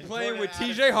nice. He And playing Jordan with Addison.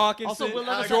 T.J. Hawkinson, Also, Will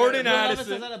Levis, Jordan Will Levis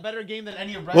Addison. has had a better game than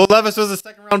any of Will Bryce. Levis was a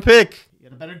 2nd-round pick. He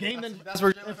had a better game than. That's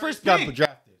where the Jalen first Hurts got pick.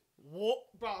 drafted. Whoa,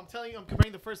 bro, I'm telling you, I'm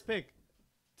comparing the first pick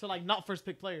to like not first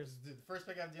pick players. Did the first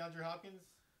pick have DeAndre Hopkins?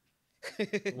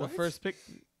 The first pick,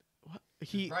 what?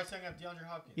 He Bryce Young have DeAndre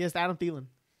Hopkins. has Adam Thielen.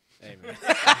 Hey man.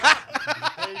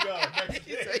 There you go.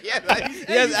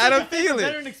 Yes, Adam Veteran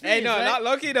Thielen. experience, Hey, no, right? not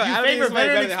Loki though. You Adam favor Thielen's playing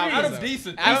veteran better than experience.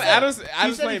 Hopkins. Adam's though. decent.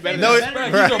 Adam's said he playing better. favored No, than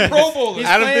veteran Hopkins. He's a Pro Bowler. He's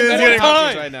Adam playing Thielen's better getting- than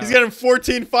Hopkins right now. He's getting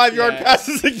 14 5-yard Yeah.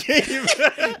 passes a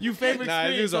game. You favor Nah,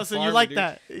 he was experience, a Justin. You farmer, like dude.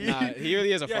 that? Nah, he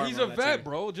really is a Yeah, farmer. he's a on that vet, team.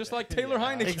 bro, just like Taylor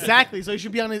Heineken. Exactly. So you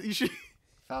should be on it. You should.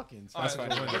 Falcons. All That's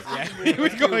right, fine. let's- Yeah, we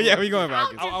going. Yeah, we going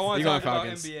Falcons. I want We to going talk about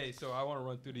Falcons. NBA, so I want to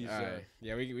run through these. All right.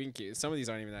 Yeah, we can keep. Some of these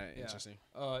aren't even that Yeah. interesting.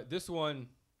 This one,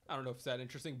 I don't know if it's that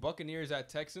interesting. Buccaneers at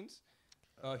Texans.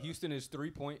 Houston is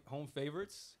 3-point home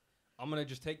favorites. I'm gonna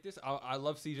just take this. I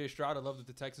love C.J. Stroud. I love what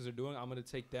the Texans are doing. I'm gonna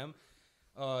take them.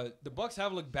 The Bucs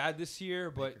have looked bad this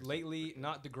year, but lately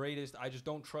not the greatest. I just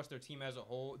don't trust their team as a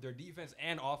whole. Their defense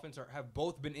and offense have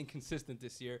both been inconsistent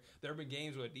this year. There have been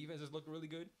games where the defense has looked really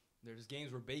good. There's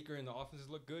games where Baker and the offenses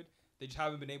look good. They just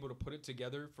haven't been able to put it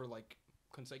together for like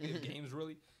consecutive games,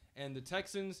 really. And the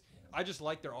Texans, I just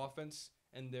like their offense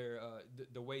and their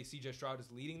the way C.J. Stroud is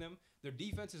leading them. Their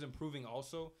defense is improving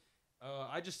also.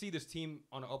 I just see this team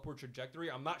on an upward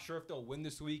trajectory. I'm not sure if they'll win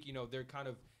this week. You know, they're kind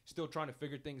of still trying to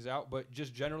figure things out. But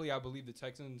just generally, I believe the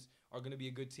Texans are going to be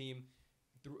a good team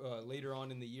later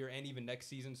on in the year and even next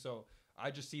season. So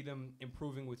I just see them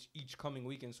improving with each coming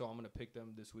weekend. So I'm going to pick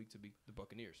them this week to be the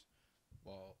Buccaneers.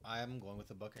 Well, I am going with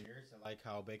the Buccaneers. I like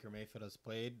how Baker Mayfield has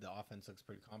played. The offense looks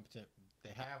pretty competent.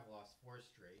 They have lost 4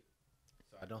 straight,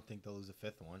 so I don't think they'll lose a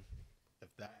 5th one. If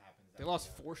that happens, They lost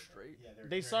 4 straight. Yeah,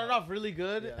 They started off really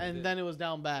good, Yeah, they and did. then it was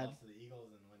down bad. Lost to the Eagles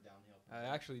and went downhill.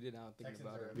 I actually did not think Texans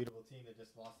about are a it. beatable team. They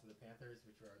just lost to the Panthers,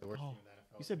 which are the worst Oh, team in the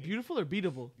NFL. You said beautiful or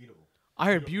beatable? Beatable. I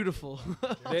heard beautiful.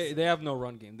 They have no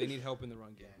run game. They need help in the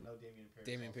run game. Yeah, no Damian Pierce.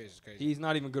 Damian also. Pierce is crazy. He's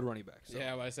not even good running back. So.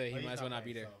 Yeah, I say he But he's might as well not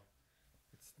be playing, there.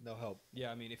 so it's no help.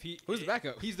 Yeah, I mean, if he Who's the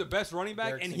backup? He's the best running back,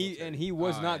 Derek and Singletary. he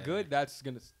was Oh, not yeah. good. That's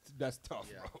tough,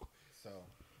 Yeah. bro. So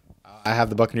I have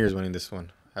the Buccaneers winning this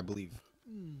one. I believe.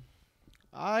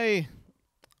 I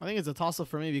think it's a toss up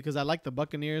for me because I like the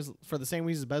Buccaneers for the same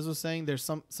reasons Bez was saying. There's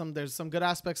some good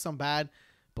aspects, some bad,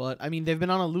 but I mean they've been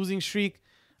on a losing streak.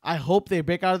 I hope they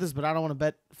break out of this, but I don't want to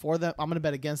bet for them. I'm gonna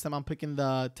bet against them. I'm picking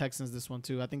the Texans this one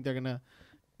too. I think they're gonna,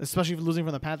 especially if losing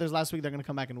from the Panthers last week, they're gonna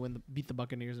come back and beat the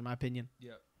Buccaneers in my opinion.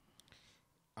 Yeah.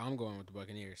 I'm going with the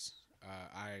Buccaneers.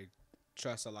 I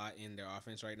trust a lot in their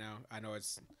offense right now. I know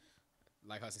it's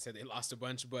like Hassan said, they lost a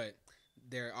bunch, but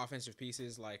their offensive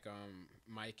pieces like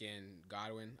Mike and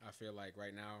Godwin, I feel like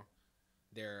right now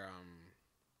they're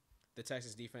the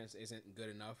Texas defense isn't good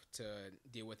enough to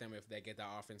deal with them if they get that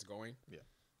offense going. Yeah.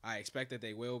 I expect that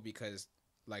they will because,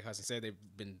 like Hassan said, they've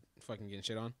been fucking getting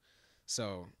shit on.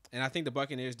 So, and I think the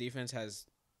Buccaneers defense has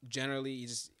generally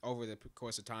just over the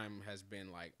course of time has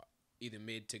been like either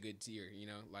mid to good tier, you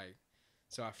know, like,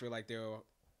 so I feel like they'll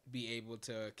be able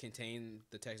to contain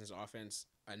the Texans offense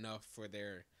enough for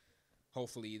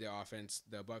hopefully their offense,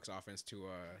 the Bucs offense to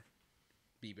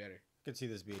be better. Could see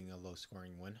this being a low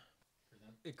scoring win.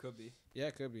 It could be. Yeah,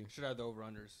 it could be Should have the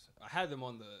over-unders. I had them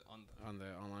on the on the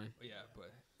online. yeah,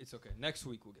 but it's okay. Next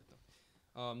week we'll get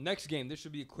them. Next game, this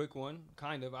should be a quick one,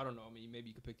 kind of. I don't know. I mean, maybe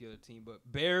you could pick the other team, but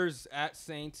Bears at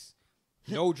Saints.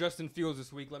 No Justin Fields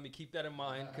this week. Let me keep that in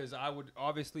mind because I would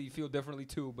obviously feel differently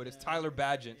too. But it's Tyler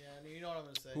Badgett Yeah, you know what I'm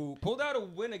gonna say. who pulled out a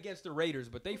win against the Raiders,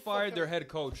 but they fired their head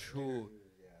coach who,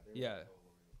 yeah.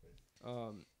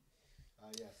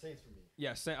 Yeah, Saints for me.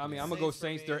 Yeah, I mean, I'm going to go Saints for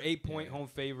Saints. me. They're 8-point home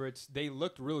favorites. They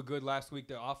looked really good last week.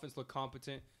 Their offense looked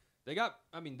competent. They got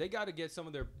to get some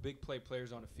of their big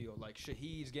players on the field. Like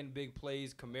Shaheed's getting big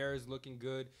plays. Kamara's looking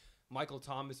good. Michael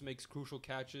Thomas makes crucial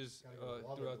catches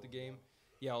throughout the game.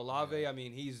 Yeah, Olave, I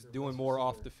mean, he's doing more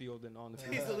off the field than on the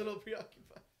field. He's a little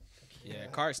preoccupied. Yeah,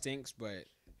 Carr stinks, but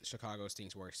Chicago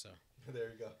stinks worse. So There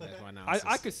you go. that's my analysis.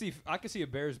 I could see a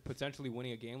Bears potentially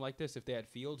winning a game like this if they had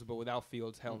Fields, but without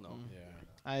Fields, hell no. Yeah.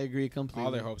 I agree completely.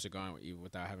 All their hopes are gone even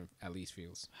without having at least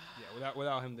Fields. Yeah,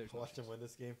 without him, there's Watch them win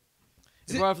this game.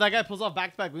 Bro, if that guy pulls off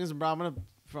back-to-back wins, bro, I'm gonna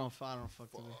I don't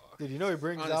fuck to me. Dude, you know he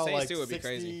brings On the out Saints like too, it'd be 60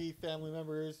 crazy. family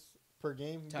members per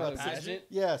game. Tyler Bro, Paget?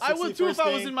 Yeah, I would too if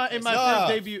I was in my first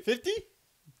debut. 50?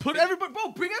 Put everybody,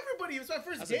 bro. Bring everybody. It's my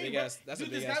first That's a game, big bro. ass- that's a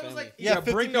Dude, big this ass guy was family. like, Yeah,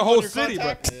 50 bring the people whole in your city, bro.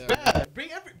 contacts? yeah,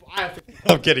 bring every.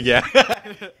 I'm kidding, yeah.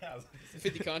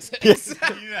 50 contacts.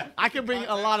 I can bring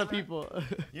a lot of people.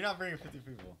 You're not bringing 50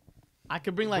 people. I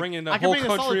could bring like bringing the I could whole bring a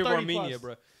solid country of 30 Armenia, plus.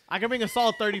 bro. I can bring a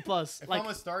solid 30 plus. If Like, I'm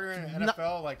a starter in no-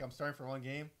 NFL, like I'm starting for one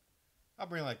game, I'll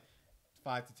bring like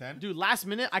 5 to 10. dude, last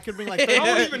minute I could bring like. 30 I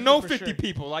don't even know for 50 sure.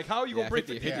 people. Like, how are you Yeah, gonna bring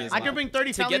 50 50? is I a could lot. bring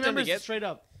 30 To family get them to members get- straight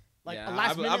up. Like Yeah,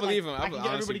 last minute, I believe like, him. I I can get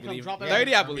honestly everybody come believe drop him. everything.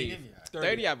 30, I believe. 30.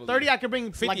 30, I believe. 30 I could bring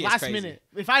 50 like is last crazy. minute.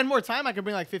 If I had more time, I could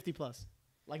bring like 50 plus.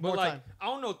 Like But more like, time. I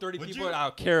don't know 30 Would people you- that I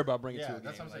would care about bringing Yeah, to a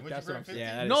that's game. what I'm saying. Like, Would you that's what bring I'm 50? saying.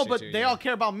 Yeah, that is No, true but too, they yeah. all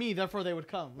care about me, therefore they would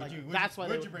come. Like Would you- that's why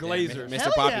they would you would. bring Glazers. Mr.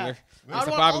 Hell Popular. yeah. Mr. I would want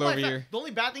Popular all my over fa- here. The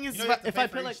only bad thing is You know you have to if pay I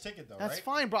for pay each like ticket, though, that's right?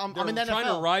 fine, bro. I'm They're in the trying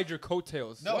to NFL. ride your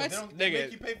coattails. No, What? they don't Nigga,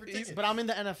 make you pay for he's- tickets. But I'm in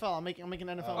the NFL. I'm making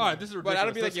NFL. All right, this is ridiculous. But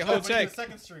that'll be like Let's your go. whole But he's a check.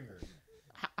 second stringer.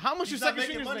 How much He's your not second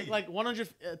making stringers money. make? Like 100,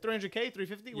 300K,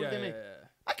 350? What Yeah, do they yeah, make? yeah.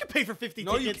 I could pay for 50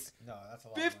 No, you tickets. No, that's a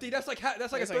lot. 50. Of money. That's like a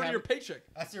That's third like of your half- paycheck.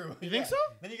 That's your. You think so?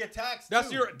 Then you get taxed. That's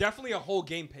too. your definitely a whole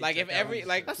game paycheck. Like if that every one.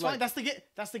 like That's like, fine.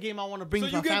 That's the game I want to bring So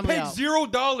my you get family paid out.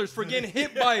 $0 for getting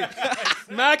hit by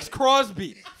Max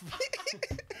Crosby.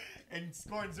 and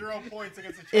scoring 0 points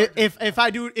against the Chargers.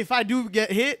 If I do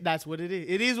get hit, that's what it is.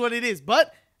 It is what it is.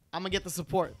 But I'm gonna get the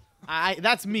support.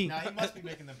 That's me. Now he must be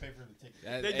making them pay for the ticket.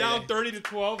 that- They hey, down that-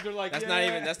 30-12. They're like, That's yeah. not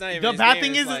even. That's not even. The his bad game.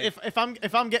 thing It's is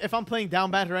like, if I'm playing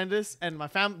down bad horrendous and my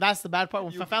that's the bad part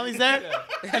when my family's there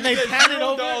Yeah. and they You get pan it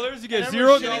over. $0. You get and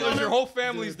everyone's shitting on $0. Your him. whole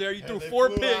family's there. You And threw they 4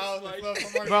 flew picks. out, they Like, flew out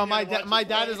from Bro, Argentina to my watch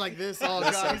dad you is play. like this. Oh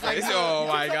god, he's like, Oh,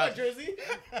 my "He throws God." that jersey.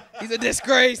 he's a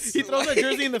disgrace. He throws that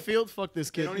jersey in the field. Fuck this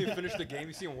they kid. don't even finish the game.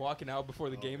 You see him walking out before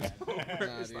the game is over.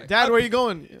 It's dude. like, Dad, where you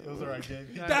going? It was alright,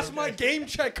 Gabe. that's my game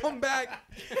check. Come back.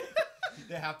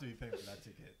 They have to be paying for that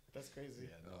ticket. That's crazy.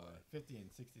 Yeah, no, 50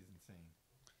 and 60 is insane.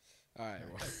 All right.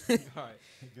 Well. All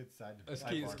right. Good side. Let's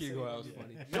sidebar. keep going. That was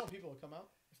funny. You know people would come out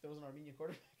if there was an Armenian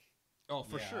quarterback. Oh,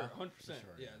 for Yeah, sure. 100%. for sure,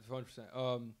 Yeah, yeah. it's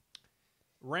 100%.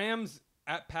 Rams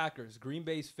at Packers. Green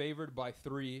Bay's favored by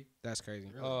 3. That's crazy.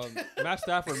 Matt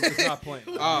Stafford is not playing.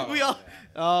 Oh. We all.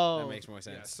 That Oh. makes more Yeah,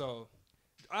 sense. so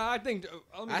I think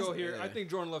let me That's- go here. I yeah. think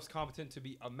Jordan Love's competent to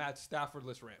be a Matt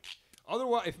Staffordless Ram.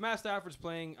 Otherwise, if Matt Stafford's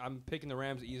playing, I'm picking the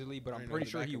Rams easily, but I I'm don't know pretty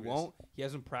who sure the he backup is. won't. He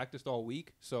hasn't practiced all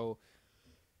week, so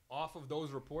off of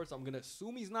those reports, I'm gonna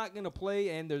assume he's not gonna play.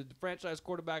 And the franchise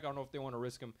quarterback, I don't know if they want to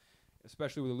risk him,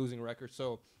 especially with a losing record.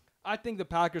 So I think the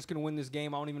Packers can win this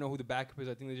game. I don't even know who the backup is.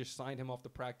 I think they just signed him off the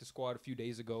practice squad a few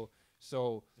days ago.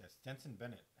 So Yeah, Stenson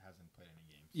Bennett hasn't played any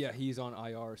games. yeah, he's on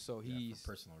IR. So Yeah, he's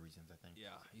for personal reasons, I think. yeah,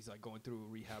 he's like going through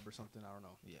rehab or something. I don't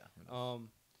know. Yeah.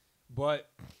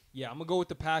 But yeah, I'm gonna go with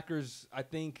the Packers. I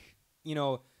think,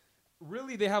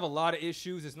 really they have a lot of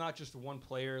issues. It's not just one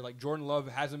player. Like Jordan Love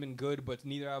hasn't been good, but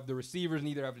neither have the receivers,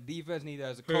 neither have the defense, neither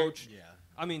has a coach. Yeah.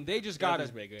 I mean, they just Yeah, gotta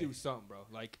he's big, do something, bro.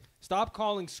 Like, stop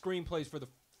calling screenplays for the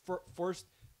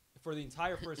for the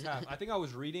entire first half. I think I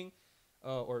was reading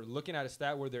or looking at a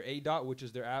stat where their ADOT, which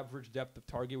is their average depth of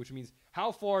target, which means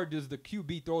how far does the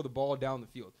QB throw the ball down the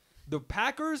field. The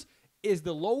Packers is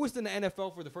the lowest in the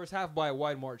NFL for the first half by a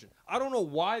wide margin. I don't know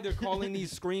why they're calling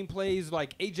these screenplays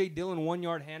like A.J. Dillon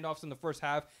 1-yard handoffs in the first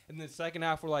half, and then the second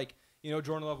half we're like,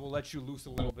 Jordan Love will let you loose a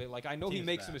little bit. Like, I know he Team's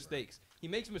makes bad, mistakes. He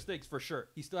makes mistakes for sure.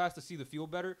 He still has to see the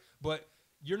field better, but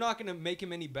you're not going to make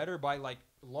him any better by, like,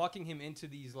 locking him into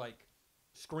these, like,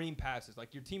 screen passes.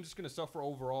 Like, your team's just going to suffer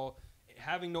overall.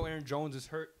 Having no Aaron Jones is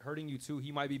hurting you, too.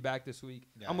 He might be back this week.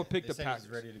 Yeah, I'm going to pick the they say Packers.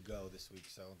 He's ready to go this week,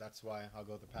 so that's why I'll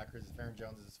go with the Packers. If Aaron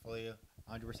Jones is fully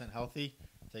 100% healthy,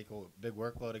 take a big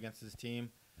workload against his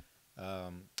team.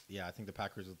 Yeah, I think the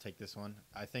Packers will take this one.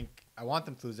 I want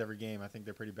them to lose every game. I think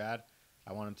they're pretty bad.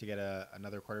 I want them to get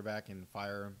another quarterback and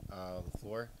fire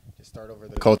LaFleur to start over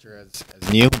the culture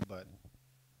as new, but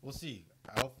we'll see.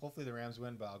 Hopefully the Rams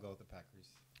win, but I'll go with the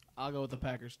Packers. I'll go with the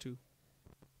Packers too.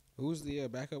 Who's the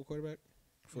backup quarterback?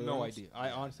 For the No Rams? idea. I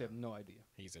honestly have no idea.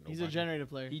 He's He's a generator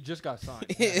player. He just got signed.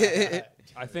 a.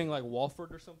 I think, like,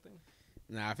 Walford or something.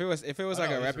 Nah, if it was Oh, like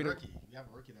no, a he's reputable, rookie. You have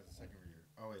a rookie that's a second year.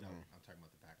 Oh, wait, no. I'm talking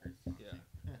about the Packers.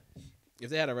 Yeah. if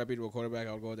they had a reputable quarterback,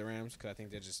 I would go with the Rams because I think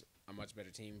they're just a much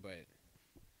better team. But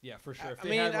Yeah, for sure. If I they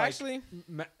mean, had, like, actually,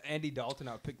 Andy Dalton,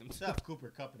 I would pick them too. Steph Cooper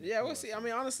Cup. in the yeah, we'll playoffs, see. I so-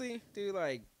 mean, honestly, dude,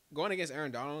 like going against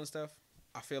Aaron Donald and stuff,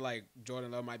 I feel like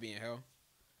Jordan Love might be in hell.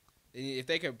 And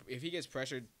if he gets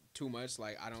pressured too much.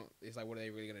 Like I don't. It's like what are they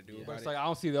really gonna do But about it's it? like I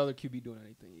don't see the other QB doing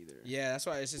anything either. Yeah, that's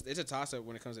why it's a toss up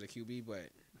when it comes to the QB. But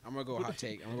I'm gonna go hot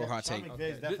take. I'm gonna go hot Sean take.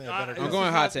 McVay's definitely a I- better. this I'm is going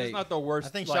not- hot this is take. not the worst. I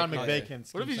think like, Sean McVay can.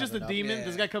 What if he's just a enough. demon? Yeah.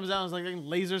 This guy comes out and is like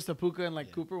lasers to Puka and like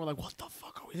Yeah. Cooper. We're like, what the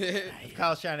fuck are we doing? If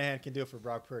Kyle Shanahan can do it for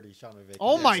Brock Purdy, Sean McVay.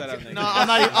 Oh can my shut up, god! nigga. No,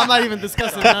 I'm not even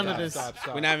discussing none of this. Stop.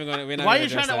 We're not even gonna. We're not Why are gonna you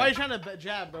trying address to? that. Why are you trying to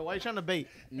jab, bro? Why are you trying to bait?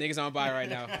 Niggas on bye right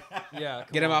now. Yeah, come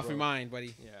Get him on, off bro. your mind,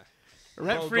 buddy. Yeah.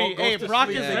 Rent Go- free. go Hey, to Brock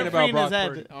sleep is thinking rent about free in his Brock head.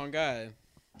 Purdy. Oh God.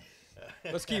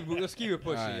 Let's keep it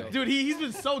pushing, Alright. yo. Dude, he's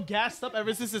been so gassed up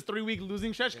ever since his 3-week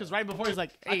losing stretch. Because right before he's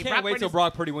like, hey, I can't Brock wait till Purdy's-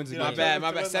 Brock Purdy wins the Dude, My game. bad. to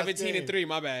win last 17-3.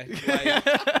 My bad.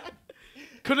 Like,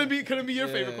 couldn't be your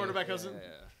favorite Yeah. quarterback, Yeah, Hassan.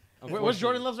 yeah. What's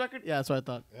Jordan Love's record? Yeah, that's what I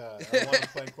thought. Yeah, I want him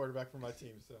playing quarterback for my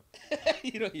team. So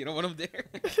you don't want him there.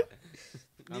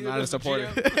 I'm Neither not a does the supporter.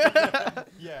 GM.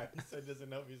 yeah, he said doesn't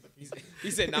know he's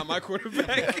He said, "Not my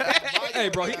quarterback." Hey,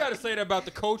 bro, he got to say that about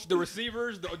the coach, the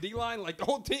receivers, the D line. Like the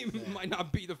whole team might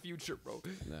not be the future, bro.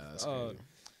 No, that's Uh, crazy.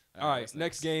 All right, what's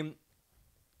next game.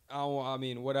 I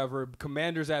mean, whatever.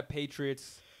 Commanders at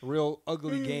Patriots. Real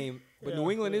ugly game. But New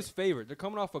England is favored. They're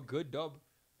coming off a good dub.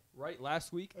 Right?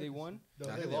 Last week they won.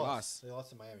 I think they lost. They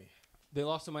lost to Miami. They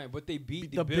lost to Miami, but they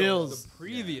beat The the Bills. Bills. The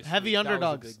previous Heavy week. That was a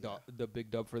underdogs. the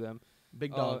big dub for them.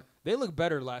 Big dog. They look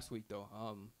better last week though.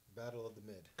 Battle of the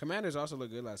mid. Commanders also look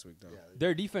good last week, though. Yeah,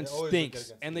 Their defense They always look good stinks,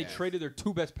 against and the they Bills. traded their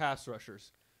two best pass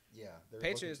rushers. yeah. they're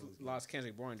Patriots looking to lose lost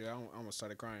Kendrick Bourne, dude. I almost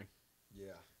started crying. games.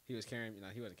 Yeah. He was carrying me. No,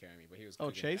 he wasn't carrying me, but he was. Oh,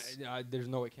 cooking. Chase? There's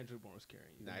no way Kendrick Bourne was carrying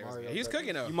you. Nah, Mario he was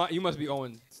cooking though. You must be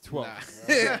 0-12.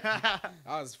 Nah.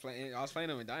 I was playing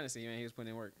him in Dynasty, man. He was putting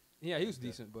in work. Yeah, he was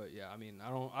decent, but yeah, I mean,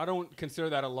 I don't consider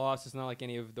that a loss. It's not like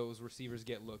any of those receivers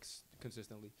get looks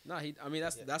consistently. No, I mean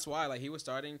that's why like he was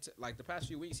starting to like the past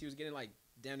few weeks he was getting like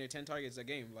damn near 10 targets a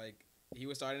game. Like he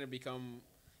was starting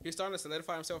to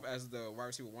solidify himself as the wide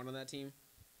receiver one on that team,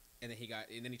 and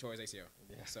then he tore his ACL.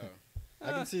 Yeah. So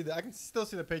I can still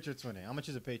see the Patriots winning. I'm gonna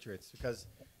choose the Patriots because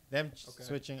them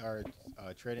switching or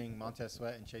trading Montez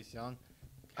Sweat and Chase Young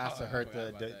has to I hurt forgot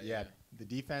about that, the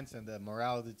defense and the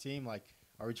morale of the team. Like,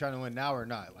 are we trying to win now or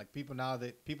not? Like people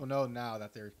know now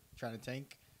that they're trying to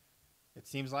tank. It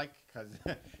seems like because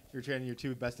if you're trading your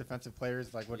two best defensive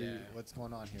players, like what's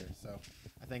going on here? So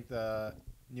I think the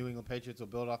New England Patriots will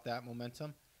build off that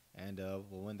momentum and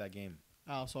will win that game.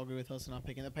 I also agree with Hassan on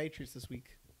picking the Patriots this week.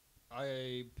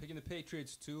 I picking the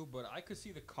Patriots too, but I could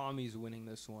see the Commies winning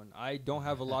this one. I don't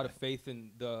have a lot of faith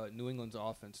in the New England's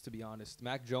offense, to be honest.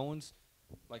 Mac Jones,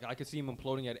 like I could see him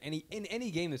imploding at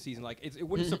any game this season. Like it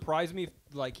wouldn't surprise me if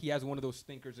like he has one of those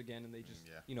stinkers again and they just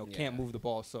can't move the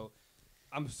ball. So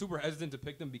I'm super hesitant to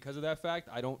pick them because of that fact.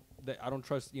 I don't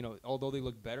trust, although they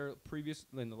look better previous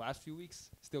than the last few weeks,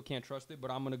 still can't trust it. But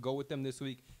I'm gonna go with them this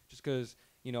week just because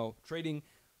trading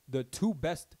the two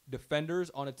best defenders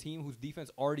on a team whose defense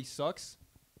already sucks.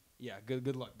 Yeah,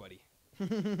 good luck, buddy. Who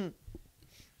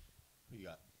you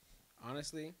got?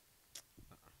 honestly,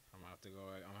 I'm gonna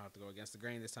have to go against the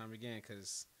grain this time again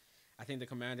because I think the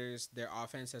Commanders, their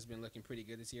offense has been looking pretty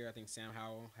good this year. I think Sam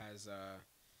Howell has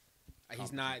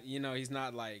he's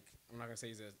not like, I'm not gonna say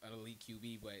he's an elite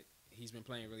QB, but he's been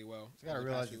playing really well. You gotta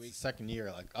realize it's the second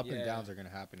year. Like up and downs are gonna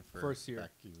happen for First year.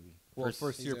 that QB. Well,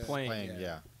 first year he's playing.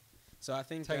 Yeah. So I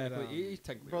think Technically, that, he's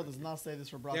technically Bro right. does not say this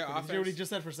for Brock. Their Did you hear what he offense- just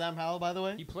said for Sam Howell, by the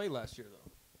way? He played last year though.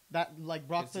 That like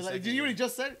Brock It's the played. Like, second did you hear what he year.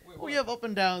 just said? Wait, We what? have up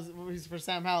and downs for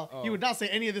Sam Howell. Oh. He would not say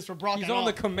any of this for Brock. He's at on all.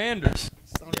 the Commanders.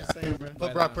 I'm just saying, bro.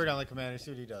 Put Brock Purdy on the Commander.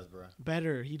 See what he does, bro.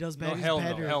 Better. He does better. No, He's hell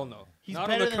better. no, hell no. He's Not on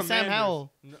better the than Sam Commanders.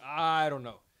 Howell. I don't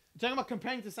know. You're talking about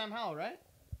comparing to Sam Howell, right?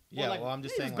 Yeah. like, Well, I'm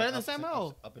just he was saying. better like, than Sam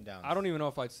Howell. Up and downs. I don't even know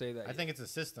if I'd say that. I think it's a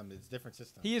system. It's a different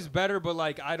system. he is better, but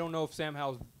like I don't know if Sam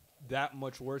Howell's that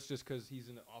much worse just because he's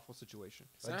in an awful situation.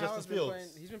 Sam Like Howell's Justin been Fields. playing,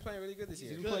 he's been playing really good this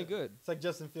year. He's been playing good. It's like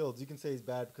Justin Fields. You can say he's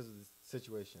bad because of the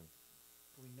situation.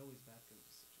 We know he's bad because of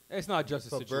the situation. It's not just a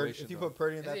Put Bird- situation. if you though. put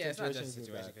Purdy in that Yeah, it's not situation, just a he's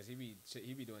gonna be situation bad. because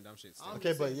he be doing dumb shit. Still. I'm Okay,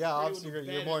 just but saying yeah, Purdy obviously would be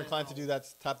you're better more than inclined to do Howell.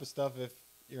 that type of stuff if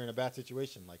you're in a bad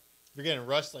situation. Like if you're getting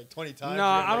rushed like 20 times.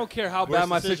 Nah, you're I don't care how worse bad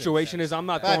my decisions. situation is. I'm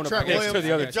not Bad throwing a Trent pitch to Williams,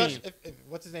 the other if Josh- team. If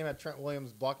what's his name at Trent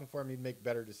Williams blocking for him, he'd make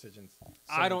better decisions.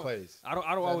 I certain don't. Plays. I don't Is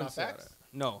that always not say facts? that.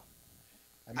 No.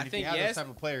 I mean, I if think he had yes. those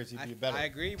type of players, he'd be better. I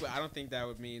agree, but I don't think that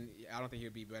would mean. I don't think he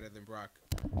would be better than Brock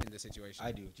in this situation.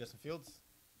 I do. Justin Fields,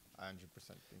 100%.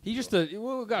 think He he just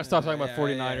will. we gotta stop talking about Yeah,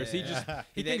 49ers. yeah, He yeah. just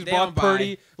he They- thinks they Brock on bye.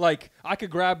 Purdy like I could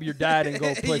grab your dad and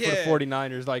go play for the Yeah.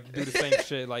 49ers, like do the same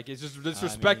shit. Like it's just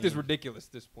disrespect is mean- ridiculous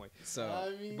at this point. So,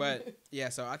 I mean- but yeah,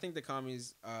 so I think the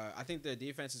commies. I think the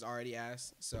defense is already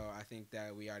ass. So I think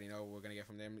that we already know what we're gonna get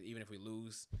from them. Even if we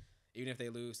lose, even if they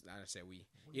lose, I said we.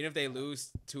 Even if they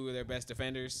lose two of their best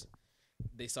defenders,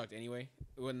 they sucked anyway.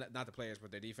 Well, not the players,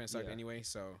 but their defense sucked anyway.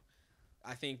 So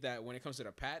I think that when it comes to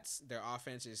the Pats, their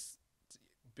offense has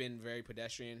been very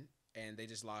pedestrian, and they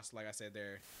just lost, like I said,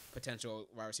 their potential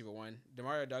wide receiver one.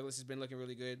 Demario Douglas has been looking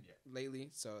really good lately,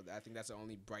 so I think that's the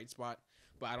only bright spot.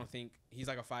 But I don't think he's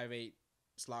like a 5'8"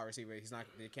 slot receiver. He's not.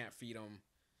 They can't feed him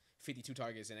 52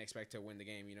 targets and expect to win the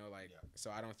game.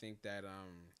 So I don't think that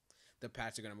the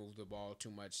Pats are gonna move the ball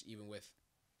too much, even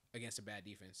against a bad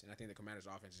defense. And I think the Commanders'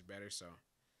 offense is better, so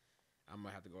I'm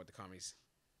gonna have to go with the Commies.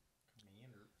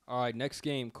 All right, next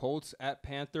game, Colts at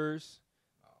Panthers.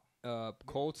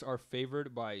 Colts are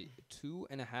favored by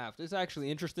 2.5. This is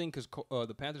actually interesting because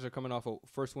the Panthers are coming off a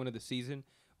first win of the season.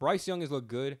 Bryce Young has looked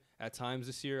good at times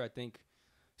this year. I think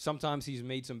sometimes he's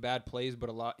made some bad plays, but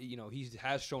a lot, he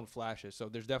has shown flashes. So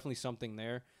there's definitely something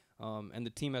there. And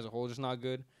the team as a whole is just not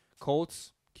good.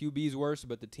 Colts, QB's worse,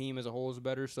 but the team as a whole is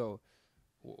better. So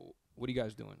what are you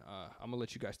guys doing? I'm going to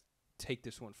let you guys take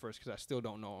this one first because I still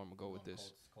don't know where I'm going to go with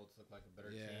this. Colts look like a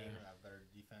better team, have better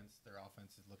defense. Their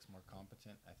offense looks more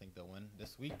competent. I think they'll win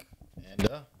this week. And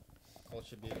Colts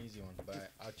should be an easy one.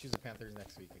 But I'll choose the Panthers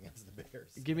next week against the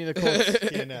Bears. Give me the Colts.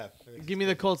 TNF. Give me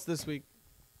the Colts this week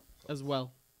as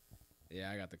well.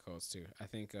 Yeah, I got the Colts too. I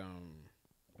think,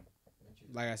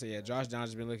 like I said, Josh Downs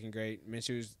has been looking great.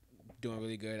 Minshew's doing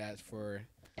really good for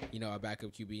a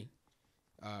backup QB.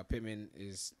 Pittman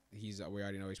we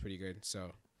already know he's pretty good.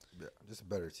 So yeah, just a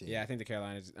better team. Yeah, I think the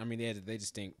Carolinas. I mean, they just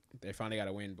stink. They finally got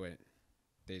a win, but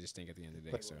they just stink at the end of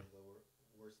the day. So One of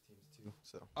the worst teams too.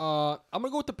 So I'm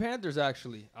gonna go with the Panthers.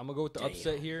 Actually, I'm gonna go with the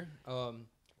upset here.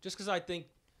 Just because I think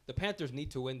the Panthers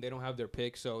need to win. They don't have their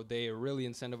pick, so they are really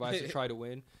incentivized to try to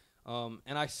win.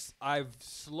 And I've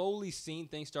slowly seen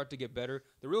things start to get better.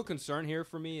 The real concern here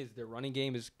for me is their running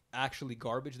game is actually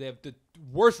garbage. They have the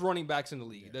worst running backs in the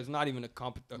league. There's not even a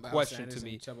question to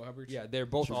me. Yeah, they're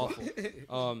both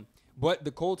awful. But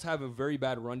the Colts have a very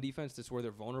bad run defense. That's where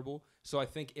they're vulnerable. So I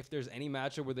think if there's any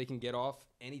matchup where they can get off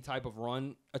any type of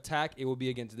run attack, it will be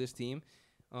against this team.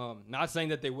 Not saying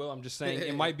that they will. I'm just saying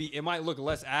it might look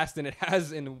less ass than it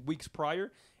has in weeks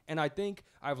prior. And I think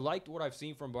I've liked what I've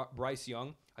seen from Bryce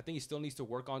Young. I think he still needs to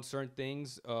work on certain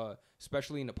things,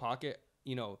 especially in the pocket.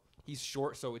 He's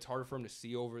short, so it's harder for him to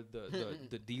see over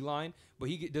the D-line. But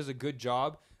he does a good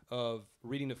job of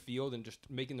reading the field and just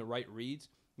making the right reads.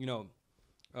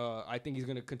 I think he's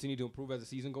going to continue to improve as the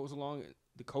season goes along.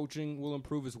 The coaching will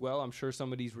improve as well. I'm sure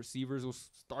some of these receivers will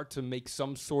start to make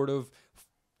some sort of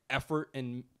effort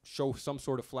and show some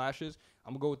sort of flashes.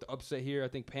 I'm going to go with the upset here. I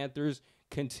think Panthers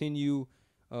continue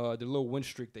the little win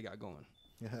streak they got going.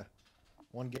 yeah,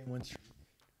 1 game win streak.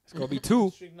 It's going to be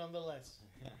 2. Streak nonetheless.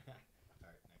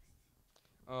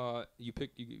 You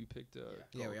picked.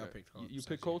 Yeah, we all picked Colts. You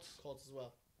picked Colts. Colts as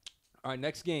well. All right,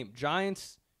 next game: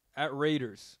 Giants at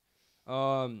Raiders.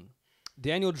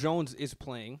 Daniel Jones is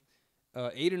playing.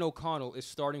 Aiden O'Connell is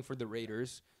starting for the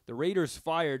Raiders. The Raiders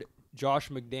fired Josh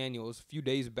McDaniels a few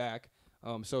days back.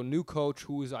 So new coach,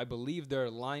 who is I believe their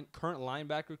current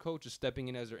linebacker coach, is stepping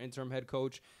in as their interim head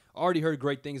coach. Already heard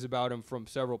great things about him from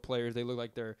several players. They look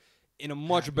like they're in a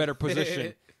much better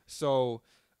position. So.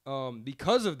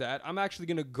 Because of that, I'm actually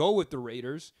going to go with the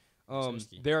Raiders.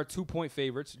 They are 2-point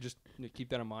favorites. Just keep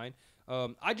that in mind.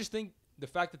 I just think the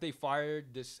fact that they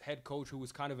fired this head coach who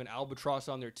was kind of an albatross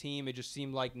on their team, it just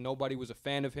seemed like nobody was a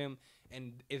fan of him.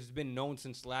 And it's been known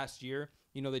since last year.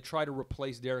 They try to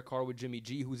replace Derek Carr with Jimmy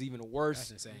G, who's even worse.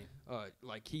 That's insane.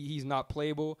 He's not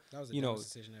playable. That was the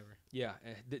dumbest decision ever. Yeah,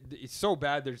 it's so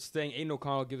bad. They're saying Aiden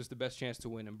O'Connell gives us the best chance to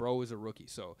win, and bro is a rookie.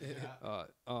 So,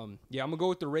 I'm gonna go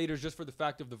with the Raiders just for the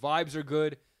fact of the vibes are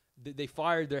good. They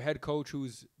fired their head coach,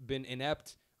 who's been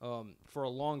inept for a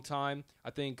long time.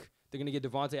 I think they're gonna get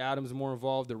Devontae Adams more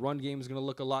involved. The run game is gonna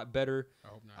look a lot better. I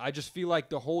hope not. I just feel like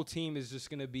the whole team is just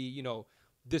gonna be,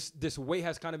 this weight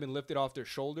has kind of been lifted off their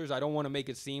shoulders. I don't want to make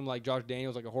it seem like Josh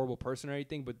Daniels like a horrible person or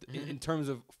anything, but in terms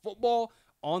of football,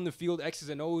 on the field, X's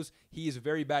and O's, he is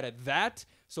very bad at that.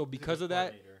 So because of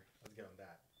that, let's get on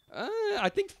that. I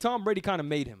think Tom Brady kind of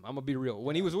made him. I'm gonna be real.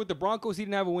 When he was with the Broncos, he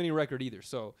didn't have a winning record either.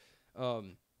 So,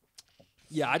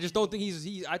 I just don't think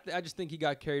I just think he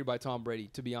got carried by Tom Brady,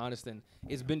 to be honest. And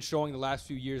it's been showing the last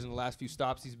few years and the last few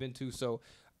stops he's been to. So,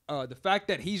 the fact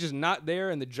that he's just not there,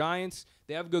 and the Giants,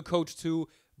 they have a good coach too,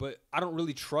 but I don't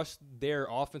really trust their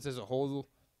offense as a whole.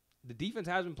 The defense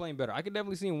has been playing better. I could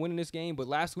definitely see them winning this game, but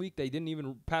last week they didn't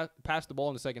even pass the ball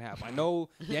in the second half. I know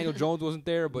Daniel Jones wasn't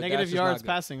there, but negative that's just yards not good.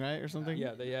 passing, right, or something?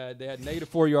 Yeah, they had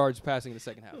 -4 yards passing in the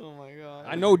second half. Oh my god.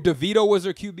 I know DeVito was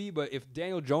their QB, but if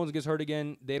Daniel Jones gets hurt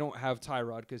again, they don't have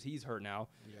Tyrod because he's hurt now.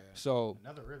 Yeah. So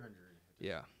Another rib injury.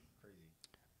 yeah, Crazy.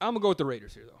 I'm gonna go with the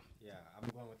Raiders here though. Yeah, I'm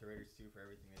going with the Raiders too for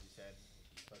everything that you said.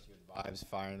 especially with Vibes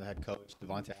firing the head coach.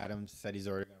 Devontae Adams said he's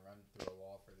already going to run through a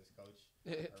wall for this coach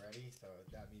already, so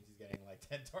that means he's getting like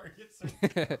 10 targets or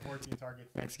 14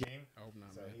 targets next game. I hope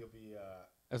not. So man. he'll be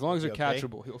As long as they're okay.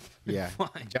 catchable, he'll be yeah.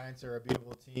 fine. Giants are a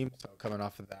beatable team, so coming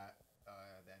off of that,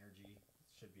 the energy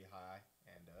should be high,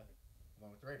 and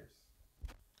going with the Raiders.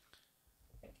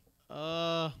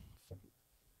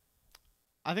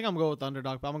 I think I'm going with the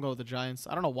underdog, but I'm gonna go with the Giants.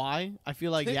 I don't know why. I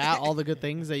feel like all the good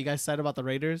things that you guys said about the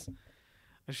Raiders,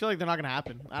 I feel like they're not gonna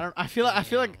happen. I feel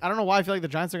like I don't know why. I feel like the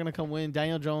Giants are gonna come win.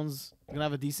 Daniel Jones gonna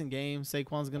have a decent game.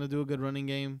 Saquon's gonna do a good running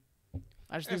game.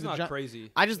 I just It's think not crazy.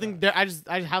 I just think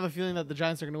I have a feeling that the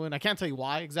Giants are gonna win. I can't tell you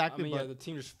why I exactly. mean, but yeah, the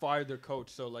team just fired their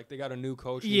coach, so like they got a new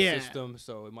coach, new Yeah. system,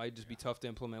 so it might just be tough to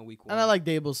implement week 1. and I like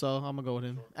Dable, so I'm gonna go with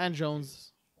him and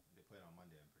Jones. They played on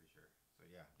Monday, I'm pretty sure. So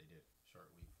yeah, they did. Short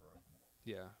week for us.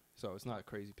 Yeah, so it's not a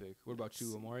crazy pick. What about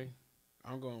you, Omari?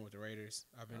 I'm going with the Raiders.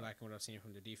 I've been liking what I've seen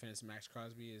from the defense. Max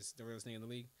Crosby is the realest thing in the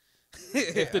league.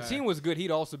 If the team was good,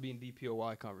 he'd also be in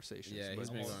DPOY conversations. Yeah, but he's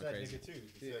been going crazy.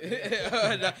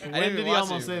 When did he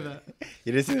almost say that?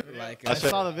 You didn't see it? Like, I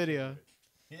saw the video.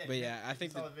 But yeah, I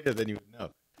think saw the video, then you would know.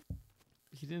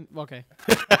 He didn't. Okay.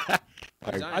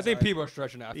 I think people are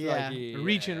stretching out. I feel Yeah. like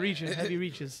Reaching. Heavy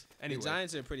reaches. Anyway, The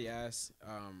Giants are pretty ass.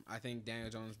 I think Daniel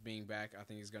Jones being back, I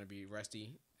think he's going to be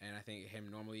rusty. And I think him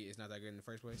normally is not that good in the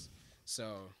first place.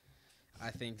 So I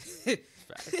think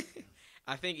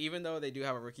I think even though they do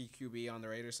have a rookie QB on the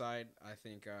Raiders side, I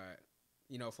think,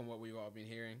 from what we've all been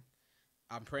hearing,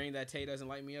 I'm praying that Tay doesn't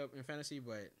light me up in fantasy.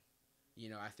 But,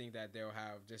 I think that they'll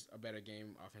have just a better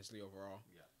game offensively overall.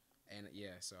 Yeah. And,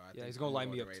 so I think he's going to I'm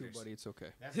light me with up the too, Raiders. buddy. It's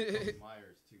okay. That's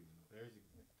Myers, too.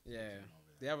 Yeah.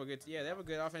 They have a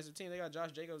good offensive team. They got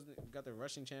Josh Jacobs, got the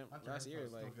rushing champ last year.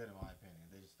 Still Like, good in my opinion.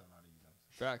 They just don't know how to use them.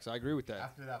 Facts. I agree with that.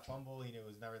 After that fumble, it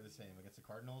was never the same against the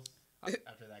Cardinals.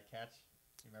 After that catch,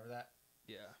 you remember that?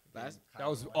 Yeah. That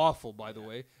was awful, by the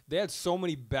way. They had so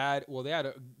many bad. Well, they had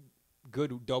a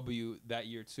good W that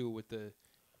year too with the.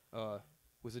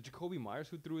 Was it Jacoby Myers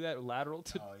who threw that lateral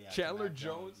to Chandler Matt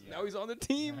Jones? Yeah. Now he's on the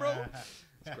team, bro.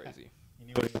 It's crazy. He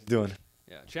knew what he was doing.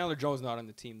 Yeah, Chandler Jones not on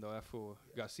the team though. That fool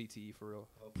got CTE for real.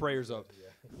 Prayers up.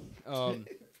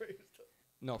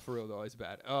 No, for real though, it's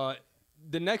bad.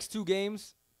 The next 2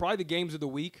 games, probably the games of the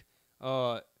week.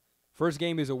 First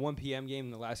game is a 1 p.m. game,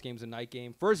 and the last game is a night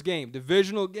game. First game,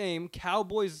 divisional game,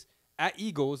 Cowboys at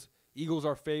Eagles. Eagles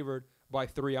are favored by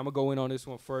 3. I'm gonna go in on this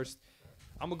one first.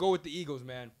 I'm gonna go with the Eagles,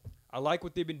 man. I like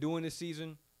what they've been doing this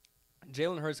season.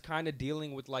 Jalen Hurts kind of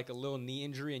dealing with like a little knee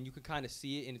injury, and you can kind of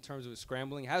see it in terms of his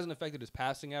scrambling. It hasn't affected his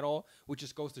passing at all, which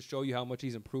just goes to show you how much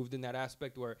he's improved in that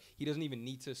aspect where he doesn't even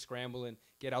need to scramble and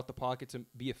get out the pocket to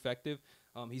be effective.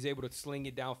 He's able to sling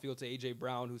it downfield to A.J.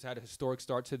 Brown, who's had a historic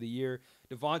start to the year.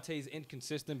 Devontae's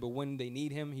inconsistent, but when they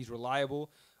need him, he's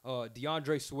reliable.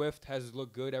 DeAndre Swift has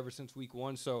looked good ever since week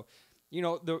 1. So,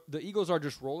 the Eagles are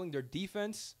just rolling. Their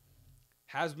defense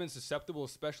has been susceptible,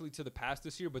 especially to the pass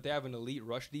this year, but they have an elite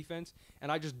rush defense,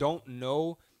 and I just don't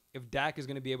know if Dak is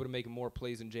going to be able to make more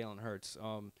plays than Jalen Hurts.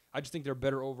 I just think they're a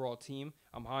better overall team.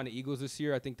 I'm high on the Eagles this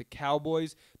year. I think the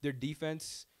Cowboys, their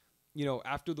defense,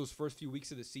 after those first few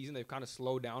weeks of the season, they've kind of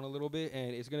slowed down a little bit,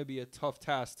 and it's going to be a tough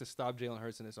task to stop Jalen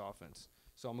Hurts in this offense.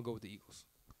 So I'm going to go with the Eagles.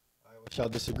 I wish I'll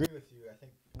disagree with you. I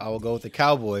think I will go with the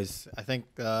Cowboys. I think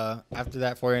after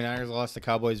that 49ers loss, the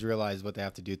Cowboys realized what they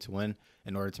have to do to win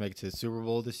in order to make it to the Super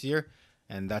Bowl this year,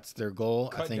 and that's their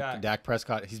goal. I think Dak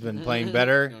Prescott, he's been playing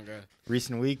better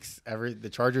recent weeks. The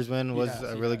Chargers win was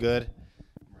really good.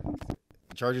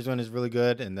 The Chargers win is really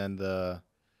good, and then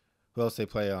who else they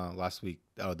play last week?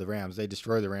 Oh, the Rams. They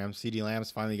destroy the Rams. CeeDee Lamb's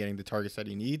finally getting the targets that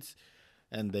he needs,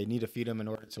 and they need to feed him in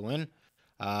order to win.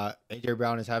 A.J.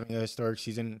 Brown is having a historic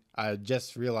season. I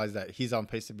just realized that he's on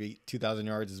pace to beat 2,000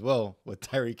 yards as well with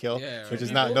Tyreek Hill, which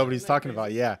is nobody's talking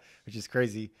about. Yeah, which is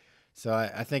crazy. So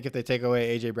I think if they take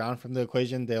away A.J. Brown from the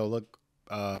equation, they'll look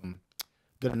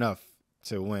good enough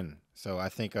to win. So I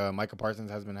think Micah Parsons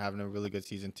has been having a really good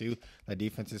season too. That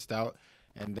defense is stout,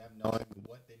 and them knowing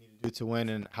what they need to do to win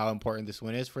and how important this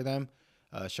win is for them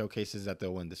showcases that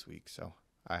they'll win this week. So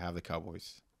I have the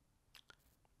Cowboys.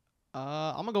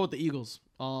 I'm gonna go with the Eagles.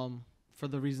 For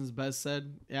the reasons Bez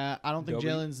said. Yeah, I don't think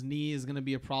Jalen's knee is gonna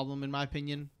be a problem in my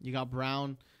opinion. You got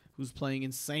Brown, who's playing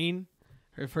insane.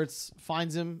 If Hurts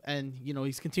finds him, and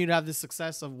he's continued to have this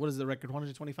success of what is the record,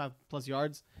 125 plus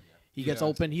yards. He gets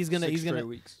open. He's gonna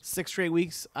 6 straight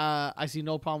weeks. I see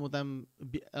no problem with them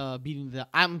beating the.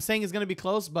 I'm saying it's gonna be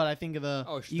close, but I think the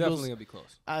it's Eagles definitely gonna be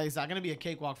close. It's not gonna be a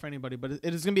cakewalk for anybody, but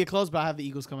it is gonna be a close. But I have the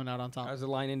Eagles coming out on top. As the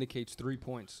line indicates, 3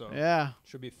 points. So yeah,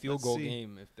 should be a field goal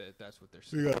game if that's what they're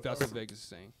saying. If that's what Vegas is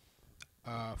saying.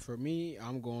 For me,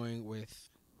 I'm going with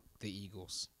the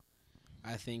Eagles.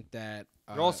 I think that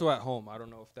They're also at home. I don't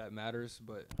know if that matters,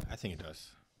 but I think it does.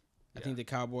 I think the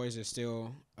Cowboys are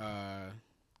still,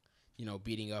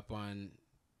 beating up on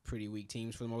pretty weak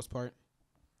teams for the most part.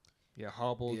 yeah,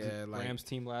 hobbled Yeah, the like- Rams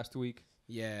team last week.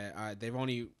 Yeah, they've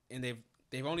only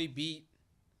beat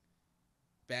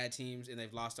bad teams and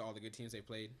they've lost to all the good teams they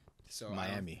played. So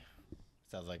Miami.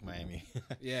 Sounds like Miami.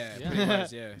 Yeah, Yeah. pretty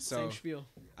much. Yeah. So Same spiel.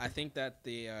 I think that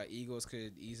the Eagles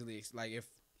could easily if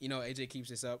AJ keeps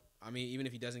this up. I mean, even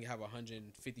if he doesn't have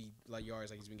 150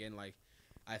 yards like he's been getting,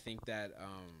 I think that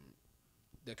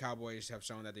the Cowboys have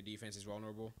shown that their defense is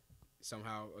vulnerable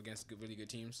somehow against really good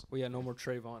teams. Well, yeah, no more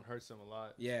Trayvon hurts them a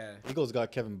lot. Yeah. Eagles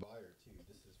got Kevin Byard too.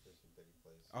 This is his first week that he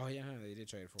plays. Oh yeah, they did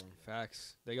trade for him.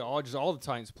 Facts. They got all the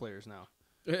Titans players now.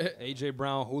 AJ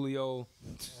Brown, Julio.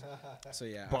 So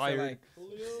yeah, Byard.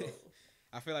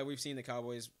 I feel like we've seen the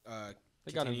Cowboys They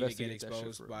got to continue to get investigate that shit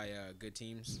exposed for by good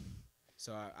teams.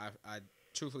 So I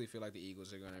truthfully feel like the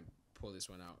Eagles are going to pull this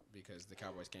one out because the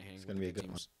Cowboys can't hang It's with gonna the be a good good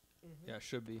teams. Yeah, it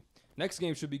should be. Next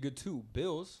game should be good too.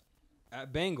 Bills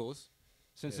at Bengals.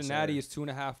 Cincinnati is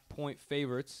 2.5-point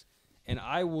favorites, and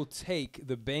I will take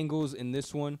the Bengals in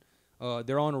this one.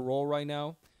 They're on a roll right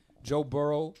now. Joe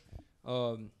Burrow,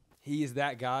 he is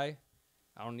that guy.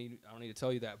 I don't need to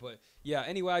tell you that, but yeah.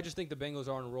 Anyway, I just think the Bengals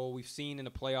are on a roll. We've seen in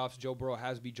the playoffs, Joe Burrow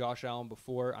has beat Josh Allen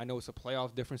before. I know it's a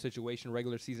playoff different situation,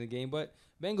 regular season game, but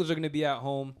Bengals are going to be at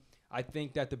home. I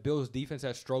think that the Bills' defense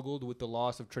has struggled with the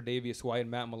loss of Tre'Davious White and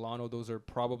Matt Milano. Those are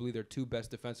probably their two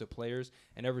best defensive players,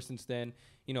 and ever since then,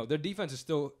 their defense is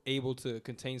still able to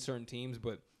contain certain teams,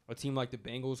 but a team like the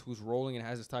Bengals, who's rolling and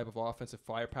has this type of offensive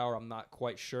firepower, I'm not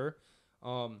quite sure.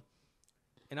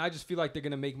 And I just feel like they're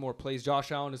going to make more plays.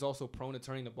 Josh Allen is also prone to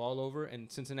turning the ball over,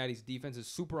 and Cincinnati's defense is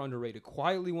super underrated.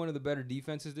 Quietly one of the better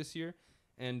defenses this year.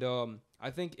 And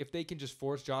I think if they can just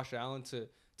force Josh Allen to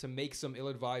make some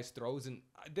ill-advised throws, and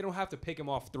they don't have to pick him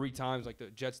off 3 times like the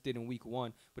Jets did in week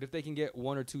 1, but if they can get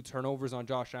 1 or 2 turnovers on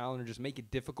Josh Allen or just make it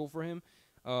difficult for him,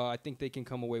 I think they can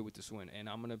come away with this win, and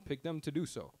I'm going to pick them to do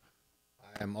so.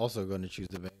 I am also going to choose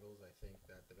the Bengals. I think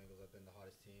that the Bengals have been the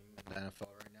hottest team in the NFL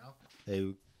right now. They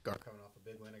are coming off a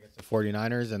big win against the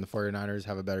 49ers, and the 49ers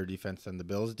have a better defense than the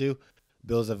Bills do.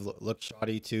 Bills have looked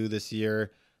shoddy too this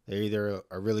year. They either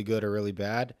are really good or really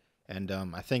bad, and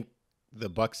I think the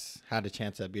Bucks had a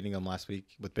chance at beating them last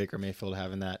week with Baker Mayfield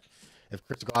having that. If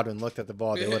Chris Godwin looked at the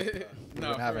ball, they would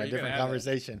have having a different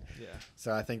conversation. Yeah.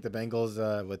 So I think the Bengals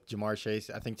with Jamar Chase,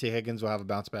 I think T. Higgins will have a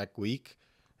bounce back week.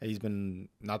 He's been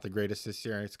not the greatest this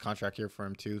year. It's a contract year for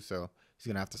him too, so he's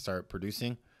gonna have to start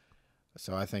producing.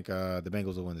 So I think the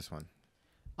Bengals will win this one.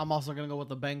 I'm also going to go with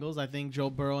the Bengals. I think Joe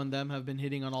Burrow and them have been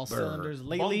hitting on all cylinders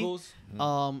lately.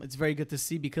 Bengals. It's very good to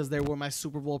see because they were my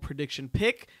Super Bowl prediction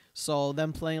pick. So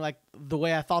them playing like the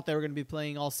way I thought they were going to be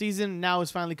playing all season now is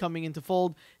finally coming into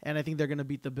fold, and I think they're going to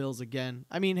beat the Bills again.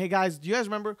 I mean, hey guys, do you guys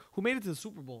remember who made it to the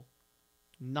Super Bowl?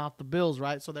 Not the Bills,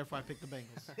 right? So therefore I picked the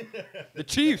Bengals. The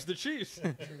Chiefs.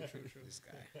 This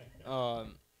guy.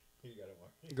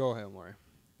 Go ahead, Omari.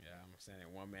 Yeah, I'm saying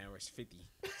one man versus 50.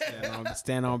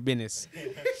 Stand on business.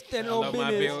 Stand I on love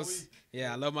my business. Bills.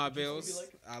 Yeah, I love my Bills.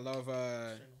 I love.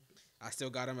 I still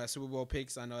got them as Super Bowl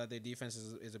picks. I know that their defense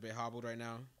is a bit hobbled right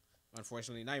now.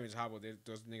 Unfortunately, not even just hobbled.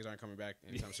 Those niggas aren't coming back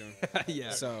anytime soon.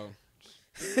 Yeah. So,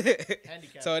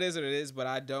 so it is what it is. But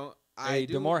I don't. Hey,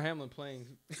 DeMar Hamlin playing.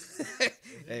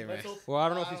 Hey man. Well, I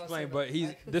don't know if he's playing, but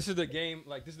this is the game.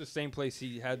 Like, this is the same place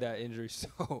he had that injury.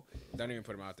 So Don't even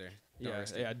put him out there.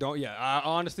 I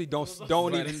honestly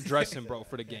don't even dress him, bro,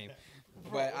 for the game.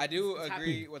 But I do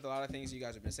agree with a lot of things you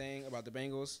guys have been saying about the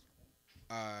Bengals.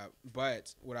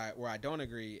 But where I don't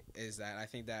agree is that I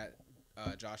think that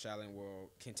Josh Allen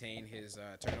will contain his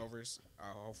turnovers.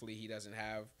 Hopefully he doesn't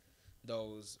have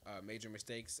those major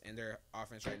mistakes. And their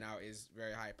offense right now is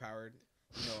very high powered.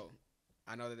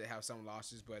 I know that they have some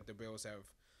losses, but the Bills have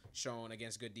shown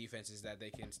against good defenses that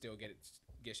they can still get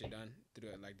shit done through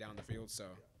down the field. So.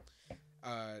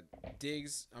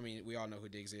 Diggs, I mean, we all know who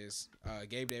Diggs is.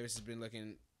 Gabe Davis has been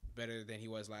looking better than he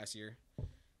was last year.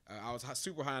 I was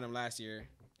super high on him last year,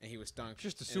 and he was stunk.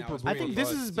 Just a And super I think this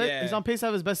is his best. Yeah. He's on pace to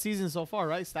have his best season so far,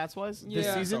 right? Stats wise, this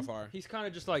Yeah. season. so far. He's kind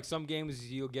of just like some games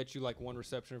he'll get you like 1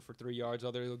 reception for 3 yards.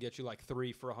 Other he'll get you like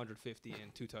 3 for 150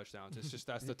 and 2 touchdowns. It's just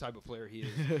that's the type of player he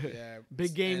is. Yeah,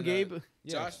 Big game, and, Gabe.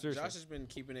 Yeah, Josh seriously. has been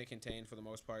keeping it contained for the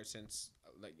most part since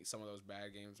some of those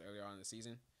bad games earlier on in the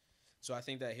season. So I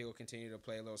think that he will continue to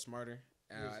play a little smarter.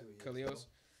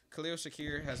 Khalil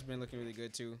Shakir has been looking really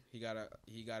good too. He got a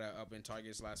up in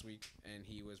targets last week, and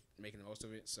he was making the most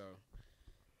of it. So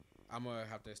I'm gonna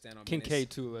have to stand on Kincaid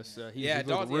business. too. Let's. Yeah,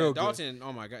 Dalton. Real good. Dalton.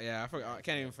 Oh my god, yeah, I forgot. I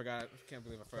can't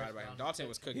believe I forgot about him. Dalton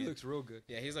was cooking. He looks real good.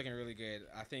 Yeah, he's looking really good.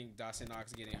 I think Dawson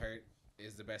Knox getting hurt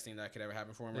is the best thing that could ever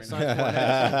happen for him It's right not-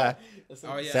 now.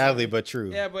 Oh yeah. Sadly, but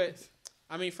true. Yeah, but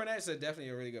I mean, Fournette's definitely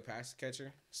a really good pass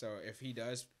catcher. So if he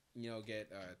does,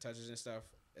 get touches and stuff,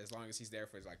 as long as he's there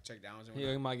for his like check downs and He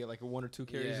whatnot, might get like 1 or 2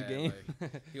 carries a game.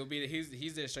 like, he'll be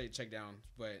he's there straight check down.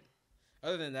 But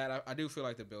other than that, I do feel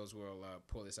like the Bills will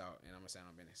pull this out, and I'm gonna stand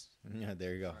on business. Yeah,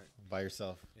 there you go. By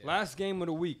yourself. Yeah. Last game of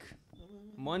the week,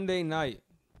 Monday night.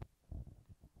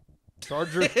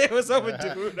 Chargers. What's up with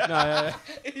dude? Nah,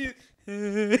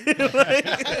 I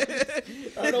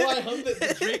don't know why I hummed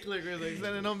the Drake liquor. Like,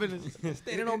 standing on business.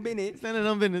 Standing on business. Standing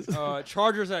on business.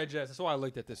 Chargers at Jets. That's why I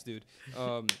looked at this dude.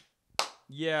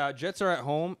 Yeah, Jets are at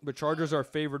home, but Chargers are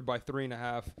favored by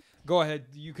 3.5. Go ahead.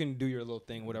 You can do your little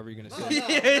thing, whatever you're gonna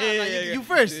say. You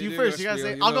first. Dude, You do first. a You gotta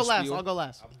spiel, say. you I'll go little last. spiel. I'll go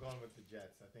last. I'm going with the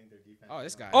Jets. I think their defense. Oh,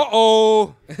 this guy.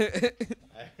 Uh-oh.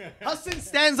 Hassan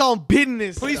stands on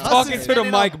business. Please Hassan talking to the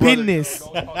standing on mic, brother. business.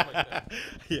 Don't talk like that.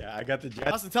 Yeah, I got the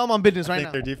Jets. Hassan, tell him I'm business I right think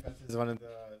now. their defense is one of the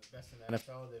best in the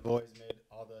NFL. They've always made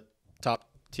all the top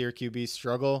tier QBs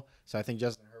struggle. So I think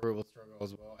Justin Herbert will struggle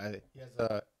as well. He has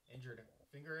a injured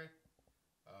finger.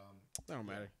 Don't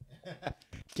matter.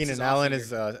 Keenan Allen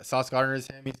is Sauce Gardner is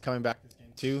him. He's coming back this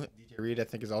game too. DJ Reed I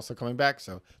think is also coming back.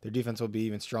 So their defense will be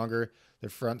even stronger. Their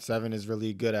front seven is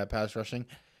really good at pass rushing.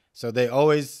 So they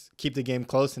always keep the game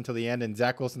close until the end. And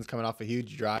Zach Wilson's coming off a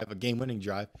huge drive, a game-winning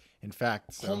drive. In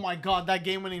fact, so. Oh my God, that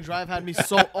game-winning drive had me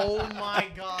so. Oh my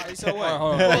God. So what?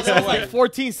 Hold on. Bro, there was like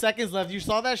 14 seconds left. You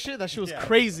saw that shit? That shit was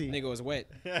crazy. Nigga was wet.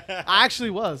 I actually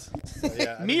was.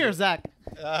 Yeah, I Me think or Zach?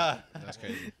 That's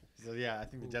crazy. So yeah, I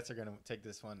think the Jets are going to take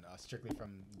this one strictly from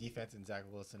defense and Zach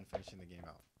Wilson finishing the game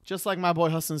out. Just like my boy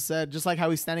Hassan said, just like how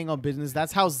he's standing on business,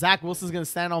 that's how Zach Wilson's going to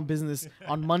stand on business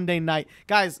on Monday night.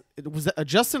 Guys,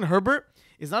 Justin Herbert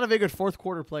is not a very good fourth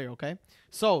quarter player, okay?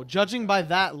 So, judging by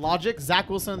that logic, Zach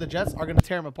Wilson and the Jets are going to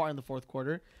tear him apart in the fourth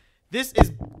quarter. This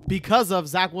is because of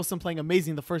Zach Wilson playing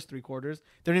amazing the first 3 quarters.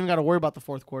 They don't even got to worry about the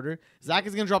fourth quarter. Zach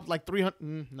is going to drop like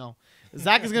 300. No.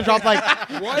 Zach is going to drop like.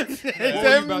 What? What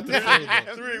were you about to say,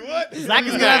 bro? What? Zach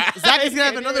is gonna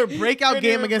have another breakout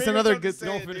game against another good.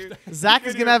 Zach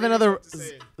is gonna have another.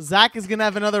 Zach is gonna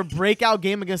have another breakout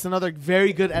game against another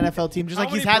very good NFL team, just like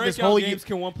he's had this whole year. games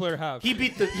can one player have? He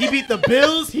beat the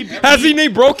Bills. Has he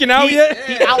ain't broken out yet?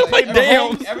 He outplayed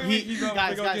Damn. Mahomes. Every week he's on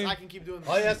Guys, breakout guys, game. I can keep doing this.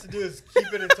 All he has to do is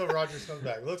keep it until Rodgers comes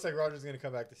back. It looks like Rodgers is going to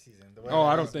come back this season. The way Oh,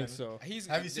 I don't Rodgers think is so.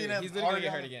 Have you seen him He's literally already gonna get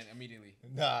on- hurt again immediately.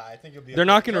 Nah, I think he'll be. They're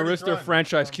not going to going risk their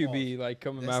franchise QB like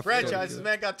coming This after. franchise, this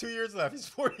man got 2 years left. He's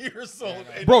 40 years old.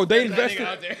 Ain't Bro, no they franchise invested.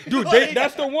 out there. Dude,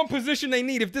 that's the one position they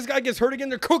need. If this guy gets hurt again,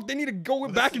 they're cooked. They need to go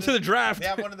back into the draft. They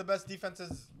have one of the best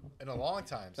defenses in a long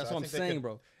time. So That's I what I'm think they saying, could-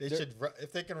 bro. They They're- should,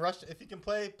 if they can rush, if he can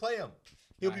play him.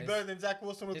 He'll be Nice. better than Zach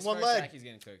Wilson with His one first leg. sack, he's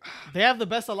getting cooked. They have the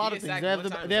best of a lot He of gets things. sacked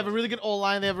one time, They have a though. really good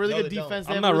O-line. They have a really No, good they don't. defense.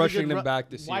 They I'm have not a really rushing good them back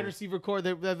this wide year. receiver core. They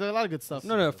have a lot of good stuff.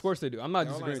 No, of course they do. I'm not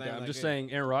Their disagreeing with O-line's that. not I'm just good.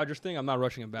 saying Aaron Rodgers thing. I'm not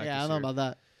rushing him back. Yeah, I this know year. about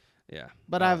that. Yeah,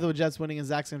 But I have the Jets winning, and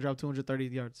Zach's gonna drop 230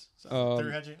 yards.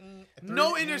 300.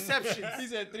 No interceptions. He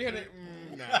said 300.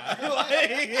 Nah.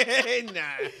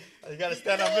 You gotta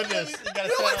stand on business. You gotta You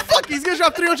know stand what? on Fuck, he's gonna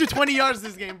drop 320 yards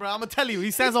this game, bro. I'm gonna tell you,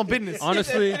 he stands on business.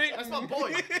 honestly, That's my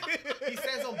boy. He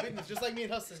stands on business, just like me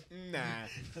and Hassan. Nah.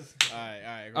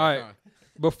 All all right.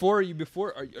 Before are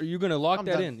you gonna lock I'm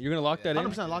that done. in? You're gonna lock that in.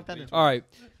 100% lock that in. All right.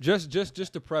 Just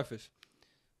to preface,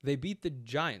 they beat the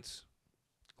Giants,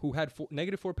 who had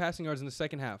 -4 passing yards in the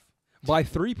second half, by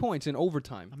 3 points in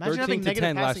overtime. Imagine 13 having to negative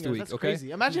 10 passing last yards. week. That's Okay.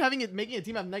 crazy. Imagine making a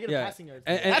team have negative Yeah. passing yards.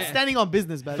 And- That's standing on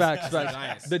business, Bez. Facts.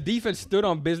 Nice. The defense stood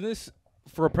on business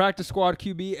for a practice squad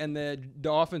QB, and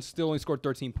the offense still only scored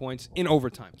 13 points in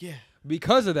overtime. Yeah.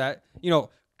 Because of that,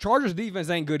 Chargers defense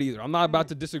ain't good either. I'm not about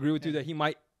to disagree with you that he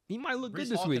might look good Brees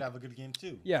this Hall week. could have a good game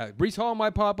too. Yeah, Brees Hall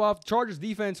might pop off. Chargers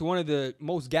defense, one of the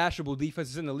most gashable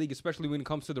defenses in the league, especially when it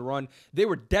comes to the run. They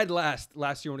were dead last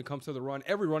year when it comes to the run.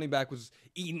 Every running back was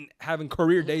having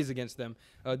career days against them.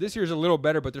 This year's a little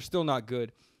better, but they're still not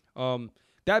good.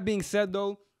 That being said,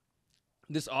 though,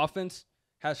 this offense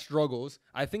has struggles.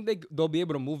 I think they'll be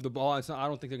able to move the ball. I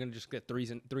don't think they're going to just get three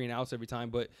and outs every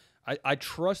time, but I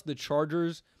trust the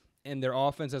Chargers and their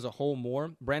offense as a whole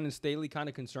more. Brandon Staley kind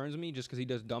of concerns me just because he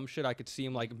does dumb shit. I could see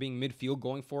him like being midfield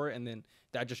going for it, and then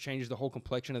that just changes the whole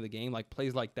complexion of the game. Like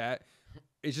plays like that,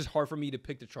 it's just hard for me to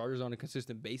pick the Chargers on a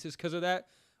consistent basis because of that.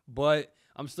 But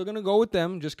I'm still gonna go with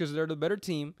them just because they're the better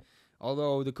team.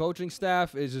 Although the coaching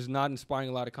staff is just not inspiring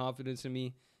a lot of confidence in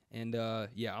me. And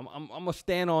yeah, I'm gonna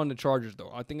stand on the Chargers though.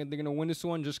 I think they're gonna win this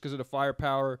one just because of the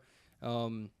firepower.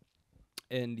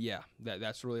 And yeah,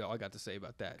 that's really all I got to say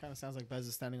about that. Kind of sounds like Bez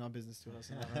is standing on business too.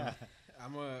 Hassan. I don't know.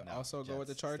 I'm gonna No, also go with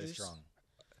the Jets, stay Chargers. strong.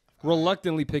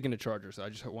 Reluctantly picking the Chargers. I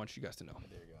just want you guys to know.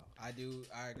 There you go.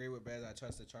 I agree with Bez. I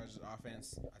trust the Chargers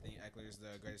offense. I think Eckler is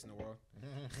the greatest in the world.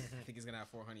 I think he's gonna have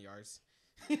 400 yards.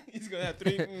 He's gonna have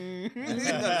 3. I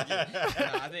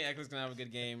think Eckler's gonna have a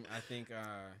good game. I think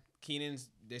Keenan's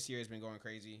this year has been going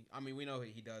crazy. I mean, we know what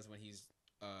he does when he's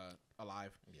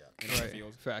alive Yeah. in the Right.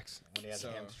 field. Facts. When he has So-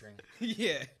 a hamstring.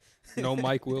 Yeah. No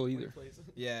Mike will either.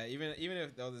 Yeah, even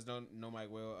if there's no Mike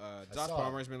Will, Josh saw-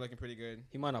 Palmer's been looking pretty good.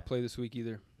 He might not play this week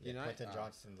either. You know, Quentin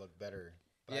Johnson looked better.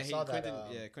 But Yeah, I saw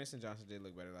that Quentin Johnson did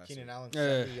look better last Keenan year. Allen's Yeah.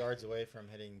 70 yards away from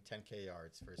hitting 10K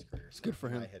yards for his career. It's good for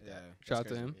he him. might hit Yeah, that. that's Shout out to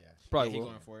crazy. him. Yeah. Probably Yeah, he's will.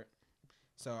 going for it.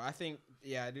 So I think,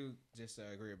 I do just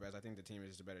agree with Bez. I think the team is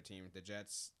just a better team. The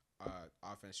Jets'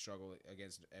 offense struggled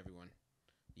against everyone,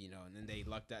 and then they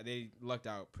lucked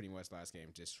out pretty much last game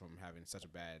just from having such a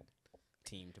bad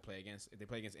team to play against. If they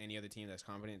play against any other team that's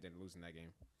competent, they're losing that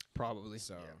game. Probably.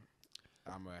 So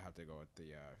I'm gonna have to go with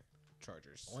the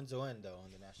Chargers. Wins a win, though,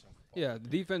 in the National Football. Yeah, the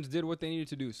defense did what they needed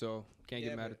to do, so can't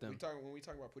get mad but at them. when we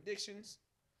talk about predictions,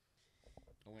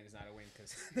 a win is not a win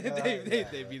because yeah.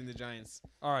 they beaten the Giants.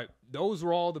 All right, those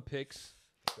were all the picks.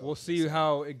 We'll see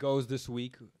how it goes this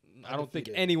week. I don't think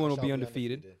Undefeated. anyone I will shall be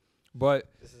undefeated,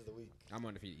 but This is the week. I'm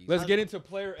undefeated. let's get into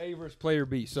player A versus player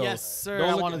B. So yes, sir. don't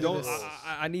I look- want to do don't- this.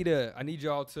 I need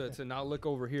y'all to not look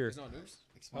over here. There's no news.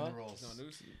 Explain the Huh? rules. There's no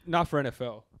news. Not for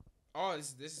NFL. Oh,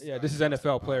 this is Yeah, this is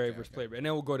NFL player A okay, versus okay. player B, and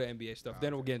then we'll go to NBA stuff.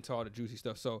 Then we'll Okay. get into all the juicy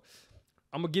stuff. So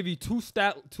I'm gonna give you two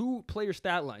player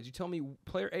stat lines. You tell me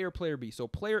player A or player B. So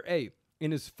player A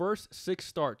in his first 6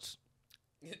 starts,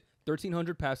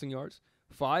 1,300 passing yards,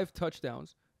 5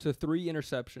 touchdowns to 3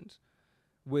 interceptions,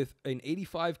 with an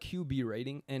 85 QB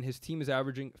rating, and his team is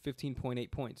averaging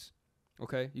 15.8 points.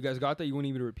 Okay, you guys got that? You wouldn't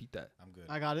even repeat that. I'm good.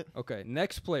 I got it. Okay,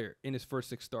 next player in his first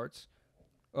 6 starts,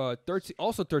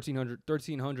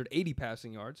 1,380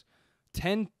 passing yards,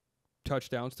 10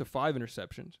 touchdowns to 5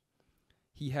 interceptions.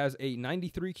 He has a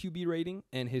 93 QB rating,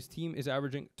 and his team is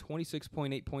averaging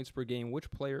 26.8 points per game. Which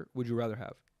player would you rather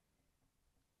have?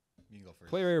 You can go first.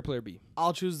 Player A or player B?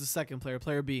 I'll choose the second player,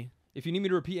 player B. If you need me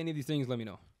to repeat any of these things, let me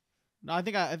know. No, I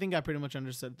think I pretty much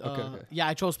understood. Okay. Yeah,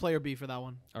 I chose player B for that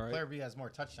one. All right. Player B has more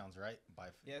touchdowns, right? By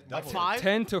Yeah, double. by 5?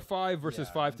 10 to 5 versus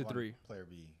Yeah, 5 to one 3. Player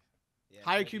B. Yeah,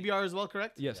 Higher maybe. QBR as well,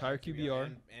 correct? Yes, Yeah, higher QBR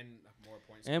and more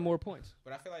points. and more points.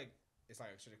 But I feel like it's like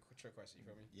a trick question. You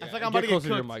feel me? Yeah. I feel like Get I'm about to get closer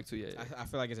to your cooked. mic too. Yeah. I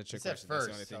feel like it's a He trick said question. That's the only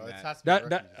first, thing so it that. has to be That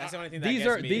rookies. That's the only thing that these gets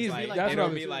are me. these. It's like, like- That's they what don't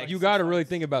I'm- be like you got to really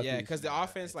think about Yeah, these. because the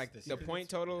offense, like This the year. point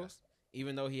totals,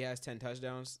 even though he has 10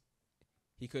 touchdowns,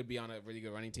 he could be on a really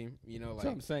good running team. That's what Like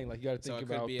I'm saying. Like you got to so think it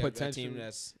could about be a potential. team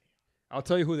that's. I'll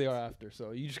tell you who they are after.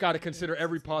 So you just got to consider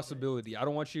every possibility. I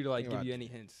don't want you to like Think give about you it. any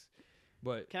hints.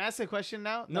 But Can I ask a question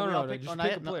now? No, That we no, all no, picked? just not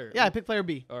pick yet? a No. player. Yeah, I picked player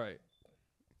B. all right,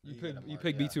 you You pick get him you right,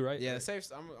 pick B yeah. too, right? Yeah, the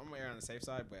safe. I'm gonna err on the safe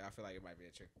side, but I feel like it might be a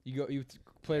trick.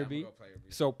 Player Yeah, I'm B. gonna go player B.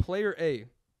 So player A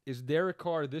is Derek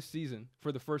Carr this season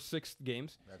for the first 6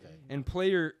 games, Okay. and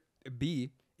player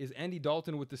B is Andy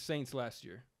Dalton with the Saints last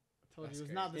year. Told That's you it was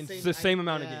crazy. not the In same. the same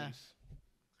amount of yeah. games.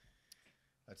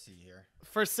 Let's see here.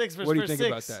 First 6 versus What do you first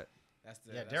think about 6. that? That's the.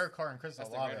 Yeah, that's- Derek Carr and Chris that's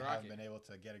the Olave Red have Rocket. been able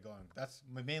to get it going. That's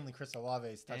mainly Chris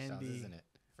Olave's touchdowns, Andy. isn't it?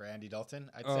 For Andy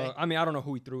Dalton, I'd say. I mean, I don't know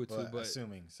who he threw it to, But but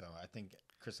assuming so, I think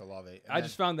Chris Olave. And I then-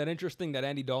 just found that interesting that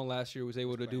Andy Dalton last year was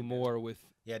able to do playing good. more with.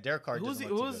 yeah, Derek Carr. Who was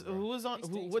doesn't he, look too good, bro. who was on He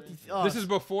who stinks, what man. This is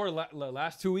before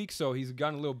last 2 weeks, so he's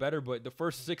gotten a little better. But the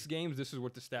first 6 games, this is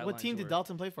what the stat what lines team did were.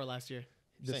 Dalton play for last year?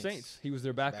 The Saints. Saints. He was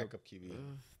their backup. backup QB.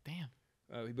 Damn.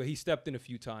 But he stepped in a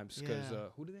few times because Yeah.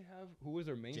 Who do they have? Who was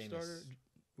their main Jameis. starter?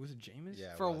 Was it Jameis?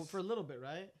 Yeah, it For was. a little bit,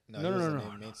 right? no, No, he was no, the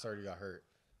no, main starter got hurt.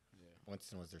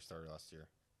 Winston was their starter last year.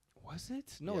 Was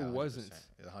it? No, Yeah, it wasn't.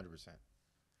 100%.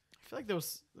 I feel like there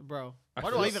was, bro. I Why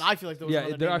feel do I like- even? I feel like there was. Yeah,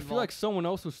 another there, name I feel like involved. someone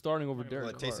else was starting over What, Derek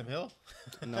What, Carr. Taysom Hill?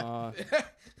 Nah.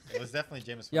 It was definitely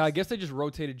Jameis. Yeah, I Winston. guess they just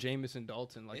rotated Jameis and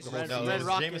Dalton like It's the whole Red- No, season. Red it was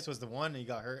Rocket. Jameis was the one, and he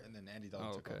got hurt, and then Andy Dalton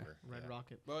Oh, took okay. over. Red Yeah.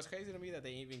 Rocket. But it's crazy to me that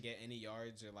they even get any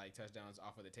yards or like touchdowns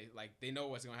off of the Taysom. Like they know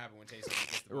what's gonna happen when Taysom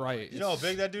gets the ball. Right. Like, You know how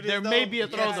big that dude There is. may though? be a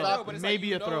You throw, can't though. stop but him. it's Maybe like,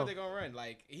 you a know throw. they're gonna run.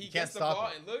 Like he can't gets the stop ball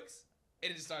it. and looks,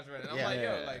 and it just starts running. I'm Yeah, like, yeah,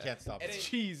 yo, yeah. like You can't stop and it. it-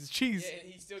 Cheese, cheese. Yeah, and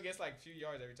he still gets like a few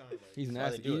yards every time. Like, He's That's why they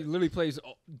nasty. do He it. literally plays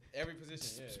every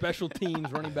position. Yeah. special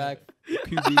teams, running back,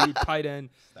 QB, tight end.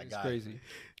 That It's guy. crazy.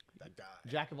 That guy.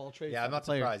 Jack of all trades. Yeah, I'm not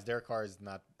player. surprised. Derek Carr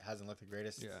hasn't looked the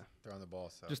greatest Yeah. throwing the ball.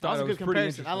 So Just That thought was it a was good pretty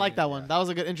comparison. I interesting. like that one. Yeah. That was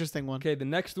a good, interesting one. Okay, the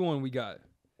next one we got.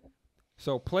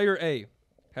 So player A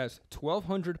has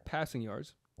 1,200 passing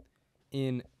yards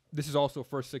in. This is also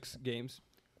first 6 games.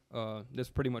 That's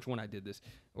pretty much when I did this,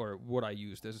 or what I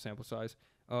used as a sample size.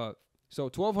 So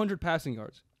 1,200 passing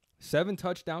yards, 7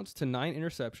 touchdowns to 9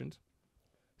 interceptions,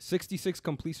 66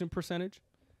 completion percentage,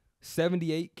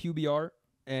 78 QBR,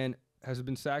 and has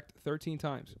been sacked 13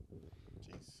 times.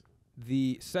 Jeez.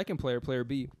 The second player, player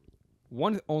B,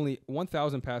 only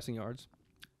 1,000 passing yards,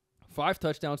 5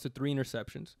 touchdowns to 3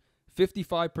 interceptions,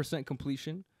 55%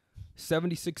 completion,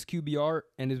 76 QBR,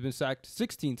 and has been sacked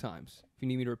 16 times. If you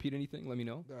need me to repeat anything, let me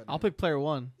know. I'll pick player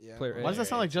 1. Yeah. Player A. Why does that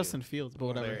sound like too. Justin Fields? But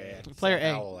whatever. Player Player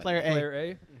A. A. Player A. Player A.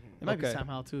 It might be Okay. Sam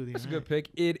Howell too. That's a good pick.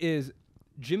 It is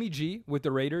Jimmy G with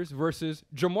the Raiders versus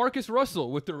Jamarcus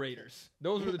Russell with the Raiders.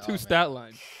 Those were the two man. stat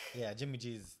lines. Yeah, Jimmy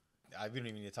G's. We don't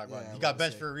even need to talk about Yeah, it. I He got was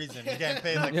benched gonna for a reason. He's getting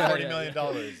paid like Yeah, $40 yeah, million.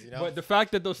 You know. But the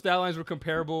fact that those stat lines were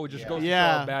comparable just Yeah. goes to show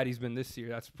Yeah. how bad he's been this year.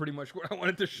 That's pretty much what I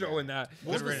wanted to show in that.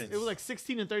 What was Good this? riddance. It was like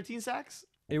 16 and 13 sacks.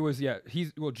 It was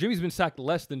Jimmy's been sacked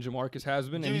less than Jamarcus has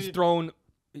been, and Jimmy he's did- thrown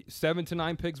 7 to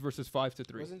 9 picks versus 5 to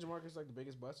 3. Wasn't Jamarcus like the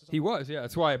biggest bust? Or something? He was, yeah.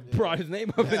 That's why I brought his name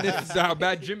up, and this is how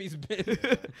bad Jimmy's been.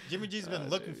 Jimmy G's been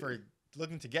looking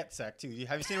to get sacked too.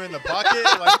 Have you seen him in the pocket?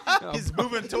 Like he's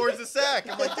moving towards the sack.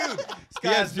 I'm like, dude, this guy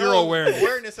has has zero no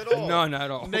awareness. at all. No, not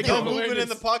at all. Negative No movement in awareness.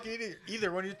 the pocket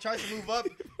either. When he tries to move up,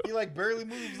 he like barely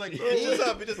moves. Like inches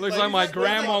up. He just Looks like my he's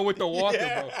grandma with the walker,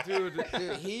 Yeah. bro. Dude.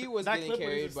 Dude, he was That getting clip where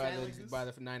he carried was by standing like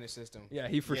this? the Niners system. Yeah,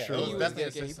 he for Yeah, sure. it He was was. was definitely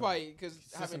getting a carried. He system. probably because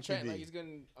System having Trent, QB. like he's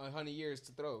getting 100 years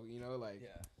to throw. You know, like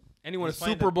And he won a He's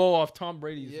playing Super the- Bowl off Tom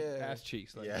Brady's Yeah. ass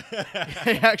cheeks. Like, Yeah.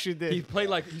 He actually did. He played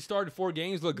like he started 4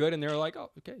 games, looked good, and they were like, "Oh,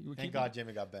 okay, you Thank God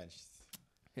Jimmy got benched.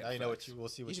 Yeah, Now you know facts. we'll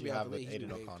see He what should you be out have the with league. He should Aiden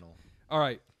be waived. O'Connell. All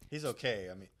right, He's okay.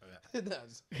 I mean,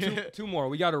 that's- two more.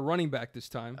 We got a running back this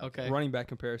time. Okay. Running back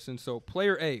comparison. So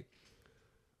player A,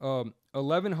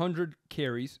 1,100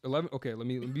 carries. 11. Okay, let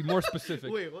me be more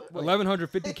specific. Wait, what?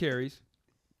 1,150 carries.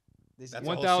 this That's is-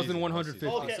 a whole 1,150. season,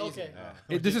 whole Okay, season. okay.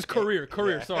 Yeah. This is career.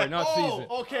 Yeah. Sorry, not season.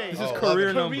 okay. This is Oh, career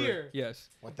 11. number. Career. Yes.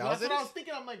 That's what I 1,000? was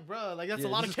thinking. I'm like, bro, like that's Yeah,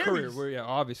 a lot this of is carries. career. We're, yeah,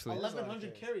 obviously.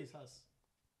 1,100 carries, Huss.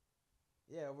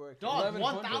 Yeah, we're Dog,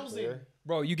 1,100 1,000.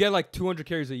 Bro, you get like 200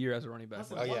 carries a year as a running back. That's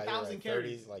bro. like Oh yeah, 1,000 right.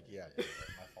 carries. 30s, like yeah, my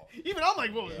fault. Even I'm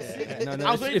like, whoa. Yeah. No, no,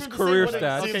 I was it's waiting for him to say career what it-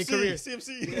 stats. Okay, career.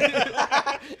 CMC.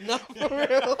 no, for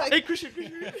real. Like, Hey, Christian.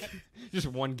 Just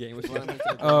one game. Was Well, I mean,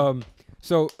 for the-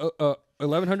 So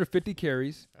 1,150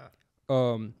 carries,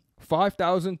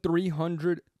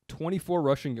 5,324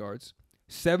 rushing yards,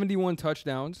 71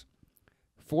 touchdowns,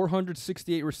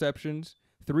 468 receptions,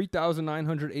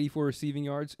 3,984 receiving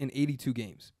yards in 82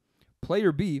 games.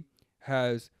 Player B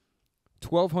has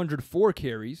 1,204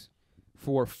 carries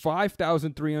for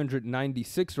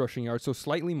 5,396 rushing yards, so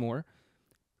slightly more.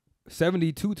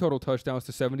 72 total touchdowns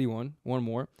to 71, one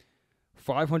more.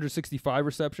 565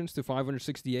 receptions to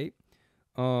 568.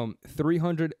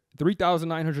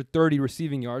 3,930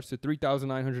 receiving yards to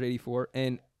 3,984,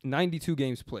 and 92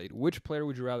 games played. Which player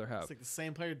would you rather have? It's like the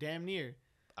same player, damn near.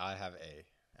 I'd have A.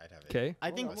 Okay.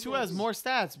 I think I'm two going has B. more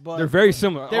stats, but They're very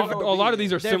similar. they're A lot of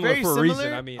these are they're similar very for a reason.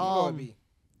 similar. I mean, I'll go Um, B.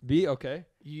 B, okay.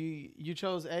 you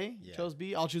chose A, Yeah. chose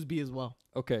B. I'll choose B as well.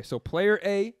 Okay, so player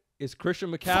A is Christian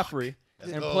McCaffrey,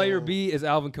 Let's and go. player B is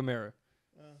Alvin Kamara.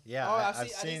 Yeah, Oh, I've I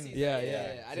didn't seen. see Yeah, that.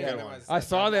 yeah. I Good didn't one. realize I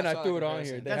saw that and I saw threw that it on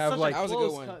comparison. here. They That's have such like That was a good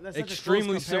close one. co- that's such a close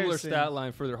extremely similar comparison. stat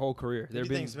line for their whole career. Who They've do you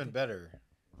been think's been better?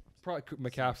 probably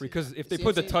McCaffrey because if they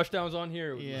put the CMC? touchdowns on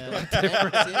here, it would Yeah. look a lot And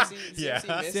different. Yeah.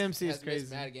 CMC is has missed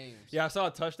crazy. mad games. Yeah, I saw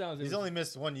touchdowns. It He's was- only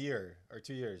missed 1 year or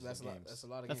 2 years. That's of a lot. games. That's a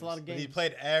lot of That's games. a lot of But games. he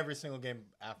played every single game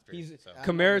after. He's so.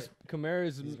 Kamara's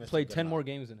He's missed a played good 10 more amount.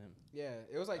 games than him. Yeah,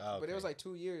 it was like, Oh, but it was okay. like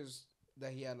 2 years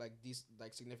that he had like these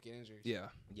like significant injuries. Yeah,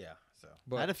 Yeah. So. I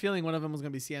had but a feeling one of them was gonna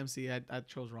be CMC. I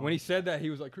chose wrong. when he said that, he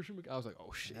was like Christian. I was like,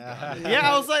 oh shit. yeah,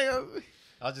 I was like,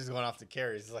 I was just going off the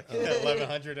carries. Like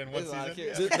 1,100 in one There's a lot of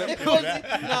season. kids.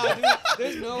 Yeah. Nah, dude,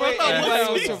 there's no way thought anybody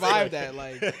one would season. survive that.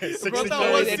 Like, 60 bro, that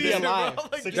carries, was they'd be season, alive. bro.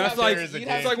 Like, Six That's like carries a you'd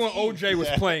that's have like when to eat. OJ was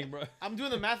Yeah. playing, bro. I'm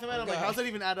doing the math in my head. I'm like, God. how's that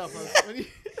even add up? When you-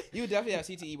 you would definitely have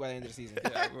CTE by the end of the season.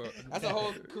 Yeah, bro. That's a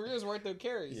whole career's worth of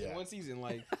carries in Yeah. one season.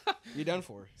 Like, you're done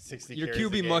for. 60 Your carries a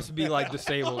QB game. must be like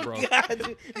disabled, bro.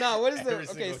 No, what is the Every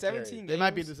single 17 carry. they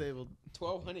might be games, disabled.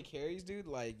 1,200 carries, dude.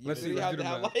 Like, you Let's see, really let's have do to the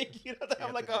have math. like you have to have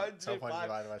Yeah, like the 105,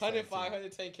 105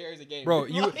 110 carries a game, Bro,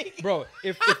 dude. you Like- bro,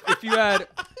 if you had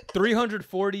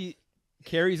 340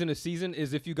 carries in a season,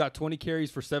 is if you got 20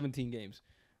 carries for 17 games.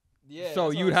 Yeah, So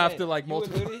that's you what would I'm have saying. to like You would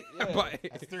multiply. literally- yeah. by- That's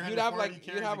You'd have 340 like you'd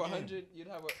carries have a game. 100. You'd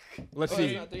have a. Let's oh, see.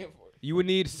 it's not 3 and 4. You would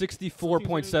need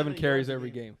 64.7 yards carries a every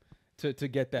game. game to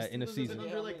get that in a Steelers season. is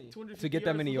Yeah, under, how many? 250 To get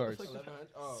that many yards. yards. 1100.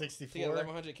 Oh, 64? To get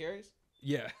 1,100 carries.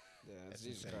 Yeah. Yeah, that's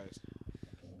Jesus insane. Christ.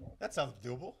 That sounds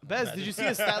doable. Bez, did you see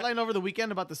a stat line over the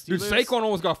weekend about the Dude, Steelers? Saquon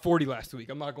almost got 40 last week.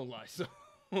 I'm not gonna lie. So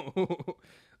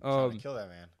Trying to kill that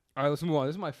man. All right, let's move on.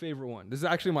 This is my favorite one. This is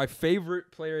actually my favorite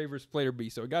player A versus player B.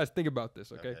 So, guys, think about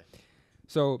this, okay?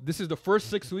 So, this is the first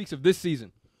 6 weeks of this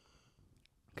season.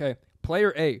 Okay,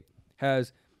 player A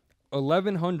has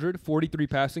 1,143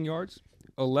 passing yards,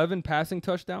 11 passing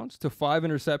touchdowns to 5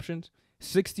 interceptions,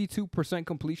 62%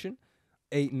 completion,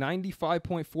 a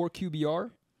 95.4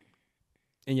 QBR,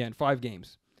 and in 5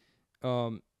 games.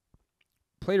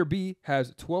 Player B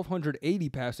has 1,280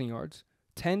 passing yards,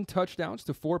 10 touchdowns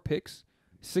to 4 picks,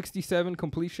 67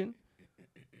 completion,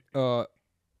 also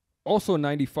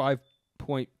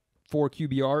 95.4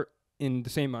 QBR in the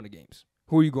same amount of games.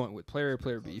 Who are you going with, player A or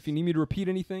player B? If you need me to repeat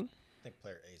anything, I think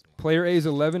player A is more. player A is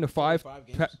 11 to 5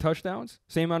 games. touchdowns,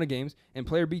 same amount of games, and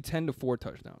player B 10 to 4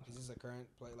 touchdowns. Is this a current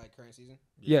season?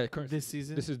 Yeah, current This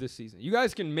season? This is this season. You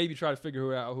guys can maybe try to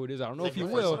figure out who it is. I don't know if you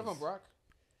Is will. one of them Brock?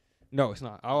 No, it's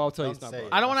not. I'll tell you Don't it's not say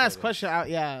Brock. it. I don't Don't want to say ask this. question out.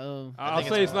 Yeah. I'll think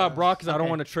say it's it's not Brock because I don't Okay.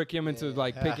 want to trick him into Yeah.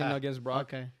 like picking against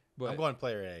Brock. Okay. But I'm going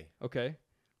player A. okay,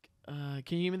 Can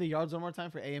you give me the yards one more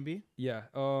time for A and B? yeah.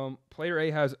 Player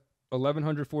A has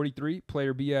 1,143.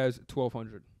 Player B has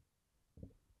 1,200.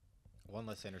 One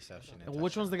less interception. And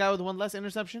which one's the guy with one less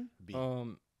interception? B.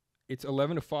 It's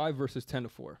 11 to 5 versus 10 to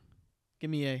 4. Give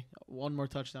me A. One more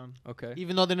touchdown. Okay.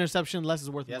 Even though the interception less is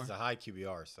worth He more. has a high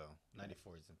QBR, so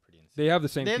 94 is pretty insane. They have the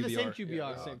same They QBR. have the same Yeah, QBR. they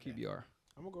have the Oh, same okay. QBR.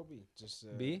 I'm gonna go B. Just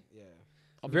B? Yeah.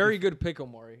 Very good pick,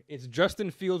 Omari. It's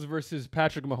Justin Fields versus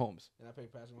Patrick Mahomes. And I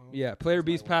picked Patrick Mahomes. Yeah, player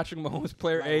B is That's my one. Patrick Mahomes.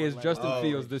 Player My A one, is my Justin one.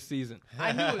 Fields this season.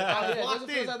 I knew it. I was Yeah, locked Justin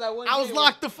Fields in. had that one I was game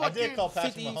locked the I fuck did in. call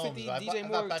Patrick 50, Mahomes. 50 but I DJ thought- I thought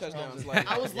Moore Patrick touchdowns, Mahomes- like-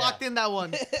 I was Yeah. locked in that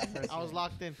one. I was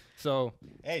locked in. So,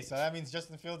 Hey, so that means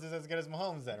Justin Fields is as good as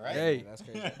Mahomes then, right? hey, Yeah, that's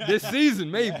crazy. this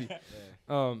season maybe.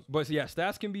 Yeah. But yeah,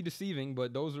 stats can be deceiving,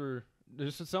 but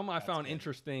there's some I That's found good.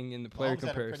 interesting in the player Mahomes had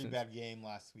a pretty comparisons. bad game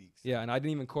last week. So. Yeah, and I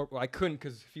didn't even I couldn't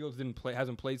because Fields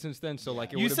hasn't played since then. So Yeah. like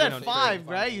it You would have said been unfair. 5, Five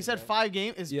right? You games, said right? 5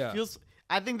 games. It's Yeah. Fields.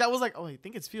 I think that was like, I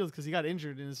think it's Fields because he got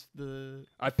injured in the.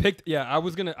 I picked. Yeah,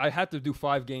 I had to do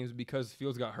 5 games because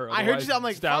Fields got hurt. I heard Otherwise, you. I'm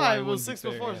like stat line 5 was wouldn't be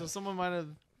 6 before, fair. so someone might have.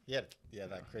 Yeah,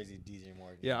 that crazy DJ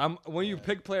Moore. Yeah, when you Yeah.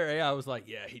 pick player A, I was like,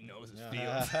 yeah, he knows his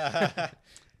Fields. I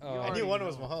already knew one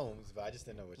was know. Mahomes, but I just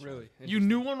didn't know which one. Really? You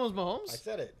knew one was Mahomes. I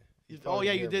said it. You Oh probably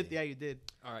yeah, didn't you hear did. me. Yeah, you did.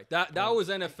 All right, that was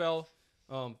NFL.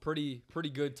 Pretty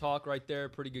good talk right there.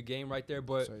 Pretty good game right there.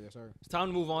 But Sorry, yes, sir. it's time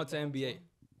to move on to NBA.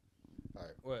 All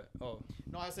right. What? Oh,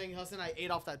 No, I was saying Hassan. I ate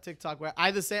off that TikTok where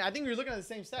I think we were looking at the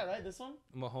same stat, right? This one.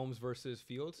 Mahomes versus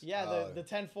Fields. Yeah, the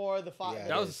 10-4, the 5. Yeah,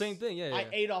 That was is. the same thing. Yeah, I yeah.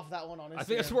 ate off that one on Instagram. I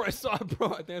think that's where I saw it, bro.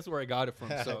 I think that's where I got it from.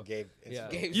 So Gabe. it's yeah,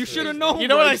 Gabe's you should have crazy. known. You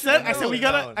know bro. what I You said? shoulda I said known. we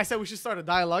gotta. I said we should start a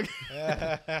dialogue.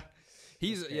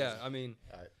 He's That's yeah. crazy. I mean,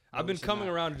 All right. I've been should coming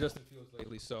not. around to Justin Fields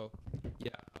lately. So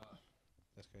yeah,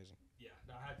 That's crazy. yeah.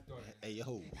 No, I had to throw it. Hey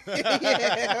yo.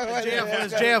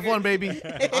 It's JF1, baby.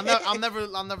 I'll never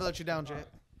let you down, Jay.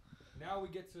 Now we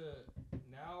get to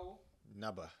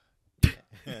Nubba.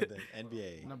 The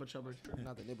NBA. No, but Chubber.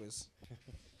 Not the nibbers.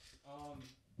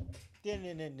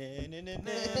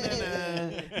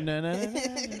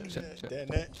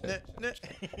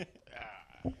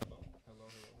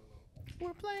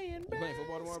 We're playing. You playing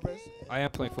football tomorrow, Brez? I am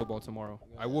playing football tomorrow.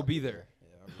 I will be there.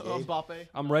 Mbappe.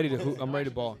 I'm ready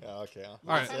to ball. Oh, okay. All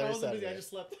right. I wasn't busy. I just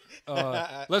slept.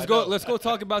 Let's I go. know. Let's go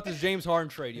talk about this James Harden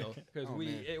trade, yo, because Oh,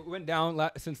 man. it went down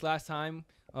since last time.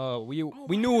 We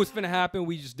knew it was gonna happen.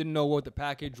 We just didn't know what the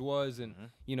package was, and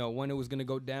when it was gonna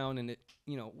go down. And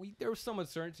there was some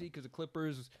uncertainty because the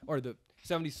Clippers or the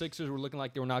 76ers were looking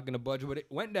like they were not gonna budge, but it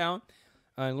went down.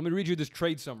 And let me read you this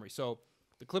trade summary. So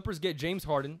the Clippers get James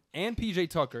Harden and PJ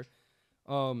Tucker.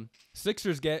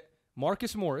 Sixers get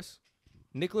Marcus Morris,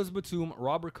 Nicholas Batum,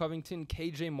 Robert Covington,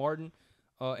 KJ Martin,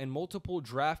 and multiple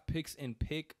draft picks and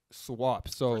pick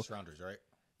swaps. So First rounders, right?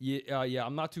 yeah,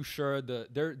 I'm not too sure.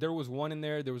 There was one in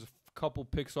there. There was a couple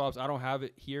pick swaps. I don't have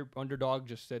it here. Underdog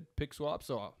just said pick swap,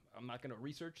 so I'm not gonna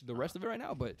research the rest of it right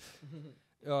now. But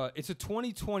it's a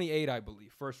 2028, I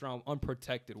believe, first round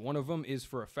unprotected. One of them is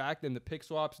for a fact, and the pick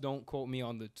swaps. Don't quote me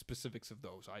on the specifics of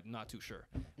those. I'm not too sure.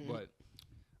 But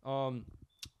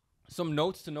some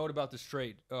notes to note about this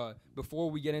trade.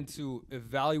 Before we get into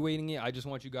evaluating it, I just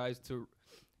want you guys to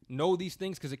know these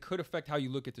things because it could affect how you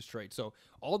look at this trade. So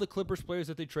all the Clippers players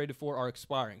that they traded for are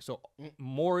expiring. So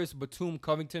Morris, Batum,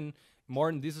 Covington,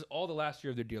 Martin, this is all the last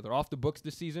year of their deal. They're off the books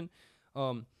this season.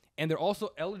 And they're also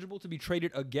eligible to be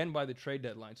traded again by the trade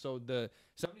deadline. So the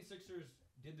 76ers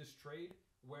did this trade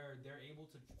where they're able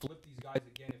to flip these guys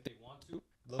again if they want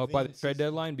to by the trade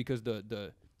deadline because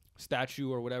the statute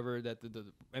or whatever that the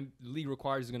league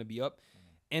requires is going to be up.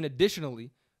 And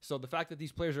additionally, so the fact that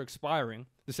these players are expiring,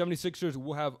 the 76ers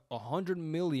will have $100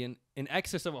 million, in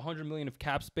excess of $100 million of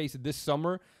cap space this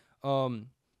summer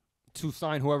to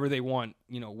sign whoever they want,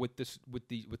 with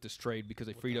this trade because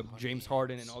they freed up James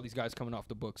Harden and all these guys coming off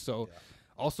the books. So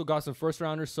also got some first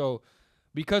rounders. So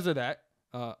because of that,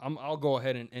 I'll go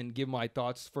ahead and give my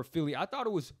thoughts for Philly. I thought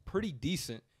it was pretty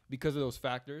decent because of those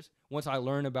factors once I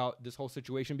learned about this whole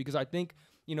situation, because I think,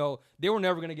 they were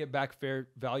never going to get back fair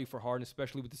value for Harden,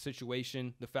 especially with the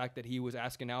situation, the fact that he was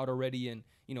asking out already and,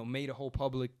 made a whole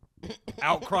public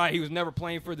outcry. He was never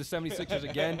playing for the 76ers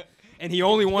again, and he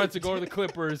only wanted to go to the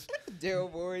Clippers.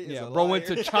 Daryl Morey is a bro liar. went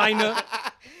to China.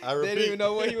 I They didn't even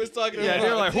know what he was talking about. Yeah, they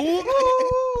were like, who?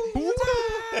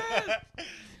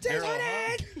 James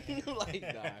Harden! Like,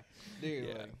 nah. Dude,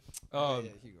 Yeah.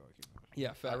 keep going.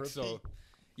 Yeah, facts.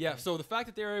 So the fact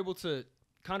that they were able to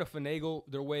kind of finagle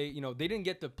their way, they didn't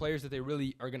get the players that they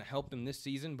really are going to help them this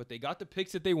season, but they got the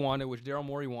picks that they wanted, which Daryl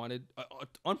Morey wanted.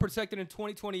 Unprotected in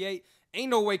 2028. Ain't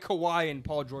no way Kawhi and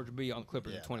Paul George will be on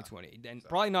Clippers in 2020. And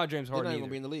probably not James They're Harden not either. even going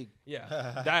to be in the league.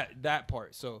 Yeah, that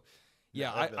part. So,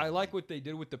 I like what they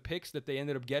did with the picks that they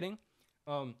ended up getting.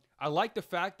 I like the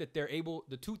fact that they're able,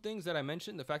 the two things that I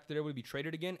mentioned, the fact that they're able to be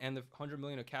traded again and the $100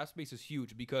 million of cap space is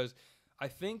huge, because I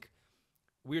think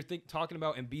we're talking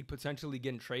about Embiid potentially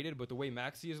getting traded, but the way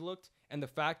Maxey has looked and the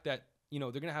fact that, they're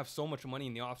going to have so much money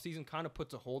in the offseason kind of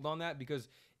puts a hold on that, because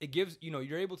it gives,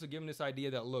 you're able to give them this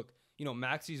idea that, look,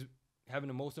 Maxey's having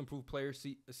the most improved player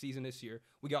season this year.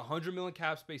 We got $100 million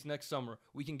cap space next summer.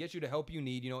 We can get you the help you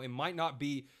need. It might not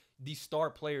be these star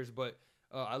players, but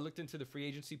I looked into the free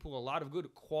agency pool. A lot of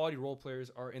good quality role players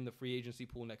are in the free agency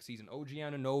pool next season. OG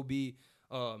Anunoby,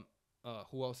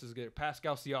 who else is good?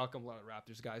 Pascal Siakam, a lot of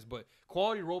Raptors guys. But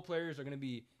quality role players are going to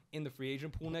be in the free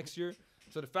agent pool next year.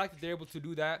 So the fact that they're able to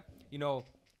do that,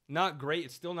 not great.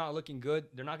 It's still not looking good.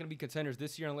 They're not going to be contenders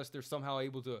this year unless they're somehow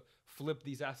able to flip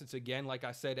these assets again. Like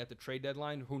I said, at the trade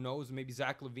deadline, who knows? Maybe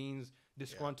Zach LaVine's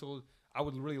disgruntled. I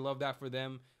would really love that for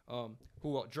them.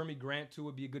 Jeremy Grant, too,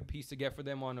 would be a good piece to get for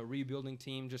them on a rebuilding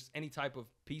team. Just any type of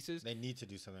pieces. They need to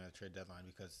do something at the trade deadline,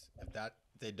 because if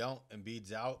they don't,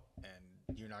 Embiid's out,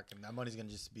 and you're not gonna. That money's gonna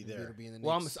just be there.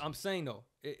 Well, I'm saying though,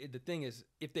 the thing is,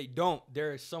 if they don't,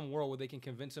 there is some world where they can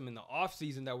convince them in the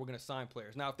offseason that we're gonna sign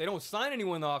players. Now, if they don't sign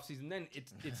anyone in the offseason, then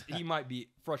it's he might be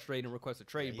frustrated and request a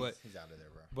trade. Yeah, but he's out of there,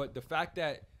 bro. But the fact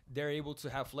that they're able to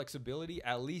have flexibility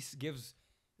at least gives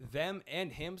them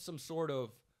and him some sort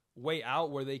of way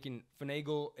out where they can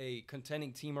finagle a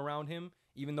contending team around him,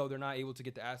 even though they're not able to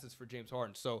get the assets for James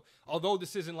Harden. So although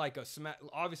this isn't like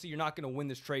obviously you're not going to win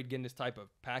this trade getting this type of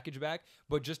package back,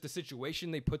 but just the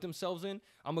situation they put themselves in,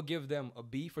 I'm going to give them a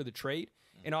B for the trade.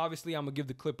 And obviously I'm going to give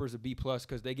the Clippers a B+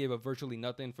 because they gave up virtually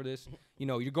nothing for this.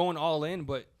 You're going all in,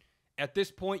 but at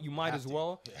this point you might as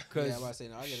well. Yeah, I'm about to say,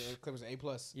 no, I get the Clippers an A+.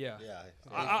 Yeah. Yeah.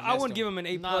 I wouldn't give them an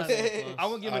A+. I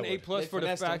wouldn't give them an A+ for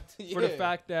the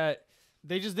fact that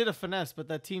They just did a finesse, but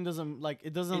that team doesn't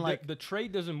the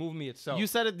trade doesn't move me itself. You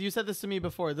said it. You said this to me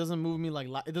before. It doesn't move me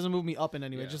it doesn't move me up in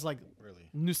any way. Yeah. It just like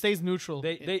Really. stays neutral.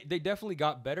 They definitely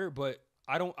got better, but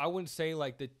I wouldn't say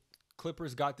like the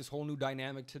Clippers got this whole new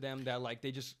dynamic to them that like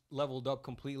they just leveled up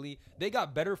completely. They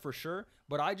got better for sure,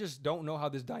 but I just don't know how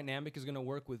this dynamic is gonna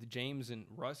work with James and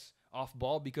Russ off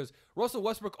ball, because Russell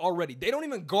Westbrook already, they don't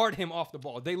even guard him off the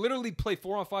ball. They literally play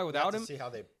 4-on-5 without him. See how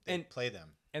they and play them.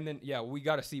 And then, we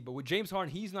got to see. But with James Harden,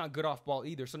 he's not good off ball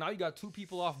either. So now you got two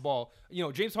people off ball.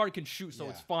 James Harden can shoot, so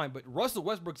it's fine. But Russell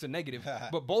Westbrook's a negative.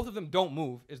 But both of them don't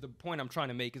move, is the point I'm trying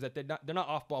to make, is that they're not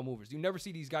off ball movers. You never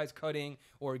see these guys cutting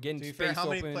or getting To be space fair, how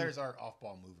open. many players are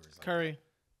off-ball movers? Like Curry.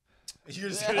 You're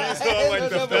just gonna go like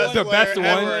the best The best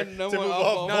player one. ever No to one move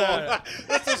off-ball. off ball.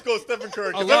 Let's just go Stephen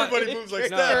Curry, because everybody moves like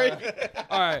Steph.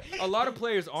 All right. A lot of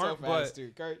players aren't, So fast, but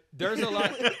dude. Kurt. there's a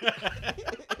lot.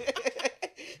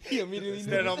 He immediately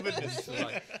Stand knew. on business.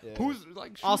 Who's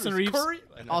like shooters? Austin Reeves. Curry?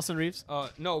 Austin Reeves.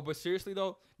 No, but seriously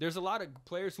though, there's a lot of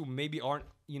players who maybe aren't,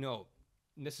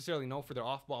 necessarily known for their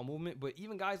off-ball movement, but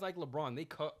even guys like LeBron, they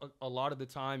cut a lot of the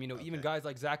time. Even guys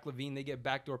like Zach LaVine, they get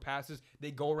backdoor passes,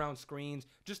 they go around screens.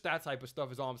 Just that type of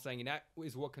stuff is all I'm saying, and that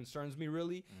is what concerns me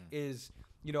really. Is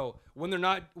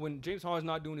when James Harden's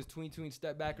not doing his tween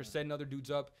step back or setting other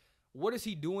dudes up, what is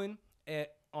he doing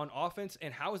on offense,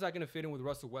 and how is that going to fit in with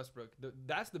Russell Westbrook?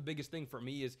 That's the biggest thing for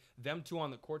me, is them two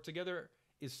on the court together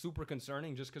is super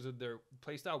concerning just because of their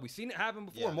play style. We've seen it happen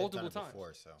before multiple times.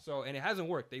 So, and it hasn't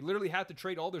worked. They literally had to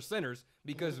trade all their centers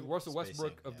because Russell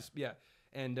Westbrook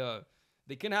and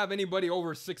they couldn't have anybody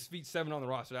over 6'7" on the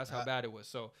roster. That's how bad it was.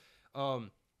 So,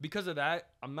 because of that,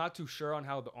 I'm not too sure on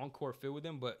how the encore fit with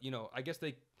him, but I guess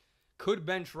they could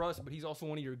bench Russ, but he's also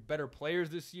one of your better players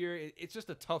this year. It's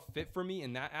just a tough fit for me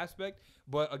in that aspect.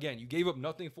 But again, you gave up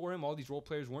nothing for him. All these role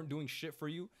players weren't doing shit for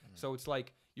you. So it's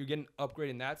like you're getting upgraded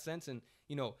in that sense. And,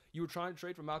 you were trying to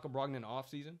trade for Malcolm Brogdon in the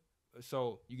offseason,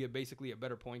 So you get basically a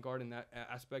better point guard in that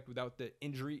aspect without the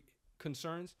injury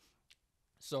concerns.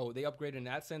 So they upgraded in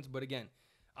that sense. But again,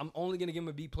 I'm only going to give him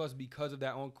a B+ because of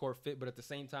that on-court fit. But at the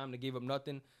same time, they gave up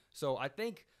nothing. So I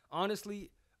think,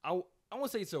 honestly, I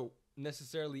won't say it's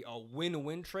necessarily a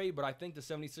win-win trade, but I think the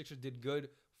 76ers did good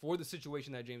for the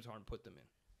situation that James Harden put them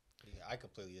in. Yeah, I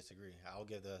completely disagree. I'll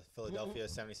give the Philadelphia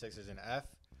 76ers an F.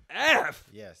 F?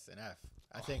 Yes, an F.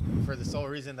 I think for the sole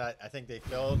reason that I think they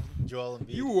failed Joel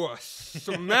Embiid. You are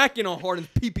smacking on Harden's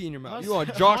pee-pee in your mouth. You are I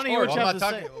Josh wanna hear what Harden. you I'm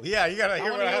have not to talking. Yeah, you gotta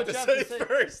hear what I have to say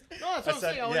first. No, that's what I'm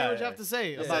saying. I want to hear what you have to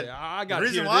say. Yeah, about I The got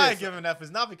reason why I give him an F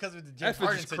is not because of the James F is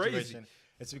Harden just crazy. situation.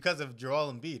 It's because of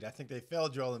Joel Embiid. I think they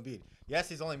failed Joel Embiid. Yes,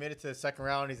 he's only made it to the second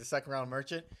round. He's a second-round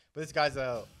merchant, but this guy's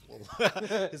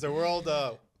he's a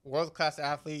world-class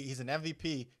athlete. He's an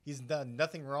MVP. He's done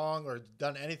nothing wrong or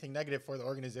done anything negative for the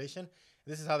organization.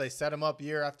 This is how they set him up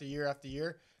year after year after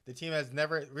year. The team has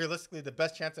never realistically the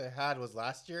best chance they had was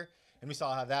last year, and we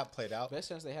saw how that played out. Best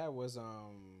chance they had was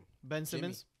Ben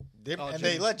Simmons. They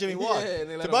Jimmy. let Jimmy walk. Yeah,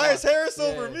 they let him Tobias walk. Harris Yeah.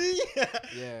 over me.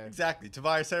 Yeah. Exactly.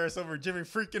 Tobias Harris over Jimmy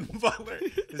freaking Butler.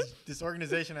 This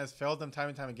organization has failed them time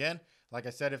and time again. Like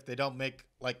I said, if they don't make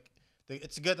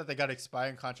it's good that they got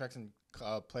expiring contracts and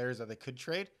players that they could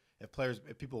trade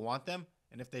if people want them,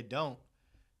 and if they don't,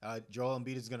 Joel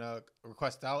Embiid is gonna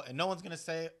request out, and no one's gonna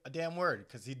say a damn word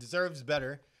because he deserves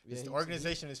better. Yeah, the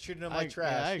organization is treating him like I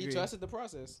trash. He agree. trusted the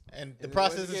process. And the And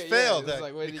process what did has he get? Yeah, failed it's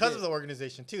like, what did he because get? of the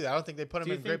organization too. I don't think they put him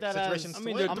Do you in think great that has- situations I to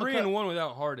mean, win. they're I'm gonna 3-1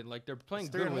 without Harden. Like they're playing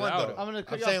It's good 3-1 without though. him. I'm gonna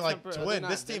cut I'm you saying off like temper- to They're win not-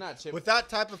 this they're team not chip- with that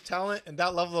type of talent and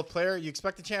that level of player, you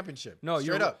expect a championship. No,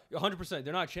 straight you're up. 100%.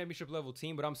 They're not championship level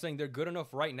team, but I'm saying they're good enough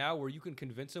right now where you can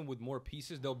convince them with more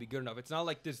pieces, they'll be good enough. It's not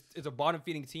like this is a bottom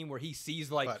feeding team where he sees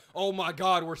like, But- oh my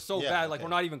God, we're so Yeah, bad, like okay. we're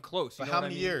not even close. You But know how what I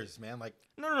many mean? years, man? Like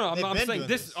No. I'm They've been saying doing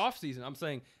this this. offseason. I'm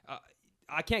saying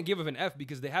I can't give him an F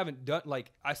because they haven't done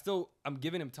I'm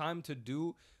giving him time to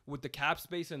do with the cap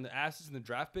space and the assets and the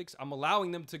draft picks. I'm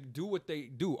allowing them to do what they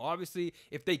do. Obviously,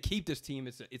 if they keep this team,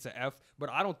 it's an F. But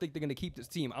I don't think they're going to keep this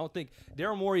team. I don't think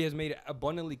Daryl Morey has made it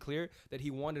abundantly clear that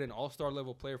he wanted an all-star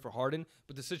level player for Harden.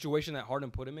 But the situation that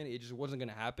Harden put him in, it just wasn't going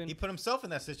to happen. he put himself in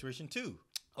that situation too.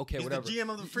 Okay, He's whatever. the GM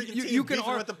of the freaking You- team. you can beefing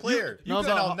ar- with the player. you No, can-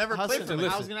 so I'll never play Hassan, for him. I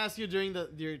was Listen. gonna ask you during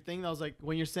your thing. I was like,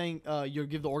 when you're saying you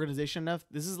give the organization enough,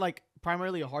 this is like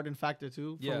primarily a Harden factor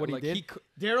too for Yeah, what he like, did. he cou-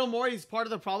 Daryl Morey is part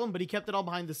of the problem, but he kept it all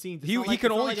behind the scenes. It's He not like- could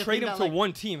it's not only like a trade thing him that, to like,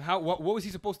 one team. What was he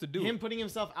supposed to do? Him putting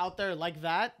himself out there like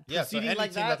that, Yeah, so proceeding any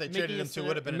like team that they making traded him it to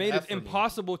would have been It an made F it for me.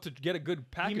 impossible to get a good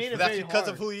package. made for it But that's very because hard.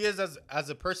 of who he is as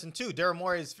a person too. Daryl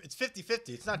Morey it's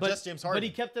 50-50. It's not just James Harden. But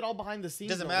he kept it all behind the scenes.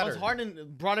 Doesn't though. matter. Once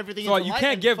Harden brought everything So into you light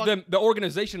can't and give fuck- them the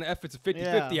organization an F. It's a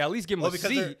 50-50. Yeah. At least give them well, a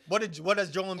because C. what does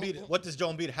Joel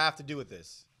Embiid have to do with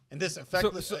this? And this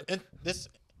this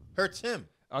hurts him.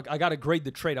 I got to grade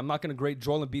the trade. I'm not going to grade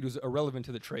Joel Embiid, who's irrelevant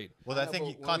to the trade. Well, I I know, think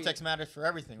but when context matters for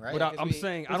everything, right? But because I'm we-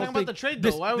 saying we're I don't talking think about the trade,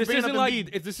 this, though. Why are we this bringing isn't up like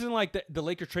Embiid? this isn't like the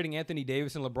Lakers trading Anthony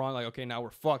Davis and LeBron. Like, okay, now we're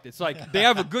fucked. It's like they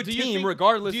have a good Do you team think-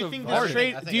 regardless Do you of think Harden. this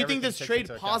trade? I think Do you think everything this takes trade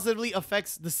into account. positively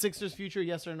affects the Sixers' future?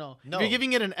 Yes or no? No. If you're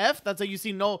giving it an F, that's like you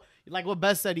see no. Like what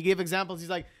Bess said, he gave examples. He's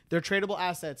like they're tradable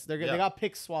assets. They Yeah. got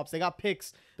pick swaps. They got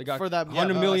picks. They got for that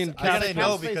 100 but million I cap say space.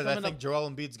 no space because I coming think up.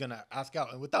 Joel Embiid's gonna ask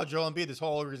out, and without Joel Embiid, this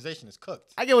whole organization is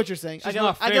cooked. I get what you're saying. It's I just get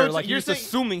not I get fair. what Like you're you're saying. just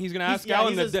assuming he's gonna He's- ask yeah, out,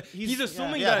 he's and just- he's he's-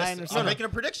 assuming yeah, I that. understand. I'm making a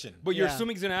prediction. But you're Yeah.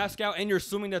 assuming he's gonna ask out, and you're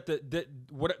assuming that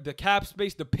the cap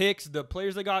space, the picks, the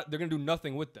players they got, they're gonna do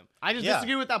nothing with them. I just Yeah.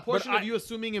 disagree with that portion I- of you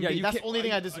assuming Embiid. Yeah, you That's the can't- only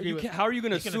thing I you disagree with. How are you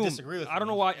gonna You can assume? disagree with I don't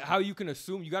me. know how you can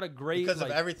assume. You got to grade Because of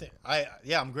like, everything.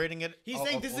 I'm grading it. He's o-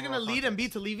 saying o- this is overall gonna lead context.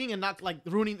 Embiid to leaving and not like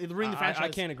ruining the I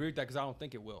franchise. can't agree with that because I don't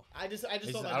think it will. I just I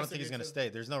don't think he's gonna stay.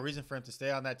 There's no reason for him to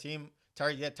stay on that team.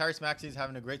 Tyrese Maxey's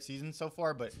having a great season so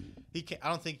far, but he can. I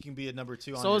don't think he can be a number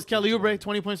 2. on So your is Kelly team. Oubre,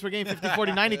 20 points per game, 50,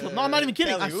 40, 90 club. No, I'm not even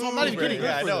kidding. Kelly I'm not even Oubre. kidding.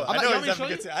 Yeah, I know. I'm I not- know you he's want having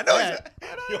me a to good show season. I know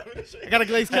you? he's. I gotta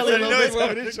glaze I Kelly a said, little you bit. know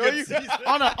he's having a good season.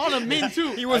 on a min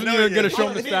too. He wasn't know even he gonna is. show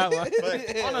him the stat line.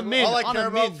 But On a min. all I on care a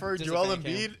about min. for Just a Joel fan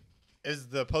cam. Embiid is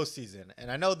the postseason, and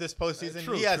I know this postseason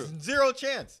True, he has true. zero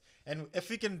chance. And if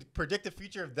we can predict the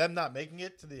future of them not making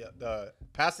it to the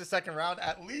past the second round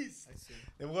at least,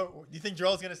 then what, you think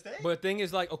Joel's gonna stay? But the thing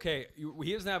is, like, okay,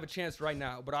 he doesn't have a chance right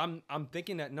now. But I'm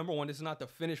thinking that number one, this is not the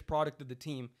finished product of the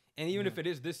team, and even if it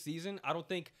is this season, I don't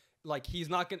think like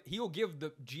he'll give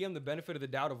the GM the benefit of the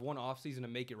doubt of one offseason to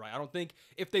make it right. I don't think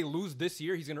if they lose this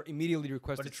year, he's gonna immediately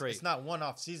request But a trade. it's not one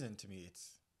off season to me. It's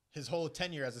his whole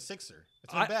tenure as a Sixer.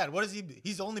 It's not I- bad. What is he?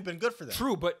 He's only been good for them.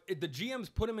 True, but the GMs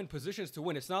put him in positions to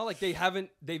win. It's not like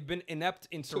they've been inept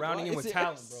in surrounding him Why with is it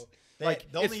talent, X? bro.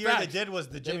 Like the only it's year facts. they did was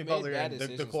the Jimmy made Butler bad and the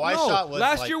decisions. Kawhi No, shot was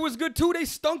last like, year was good too. They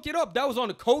stunk it up. That was on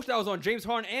the coach. That was on James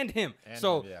Harden and him. And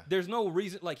so him, yeah. there's no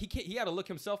reason. Like he had to look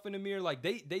himself in the mirror. Like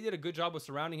they did a good job of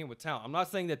surrounding him with talent. I'm not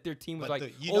saying that their team was But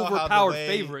like you know how the overpowered way-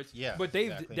 favorites. yeah, but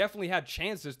they've exactly. definitely had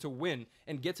chances to win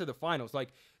and get to the finals. Like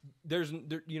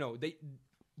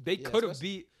they could have especially-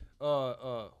 beat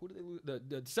who did they lose?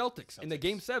 The Celtics in the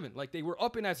game 7. Like they were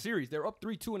up in that series. They were up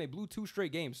 3-2 and they blew 2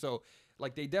 straight games. So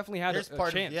like they definitely had there's a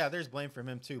part chance. of there's blame from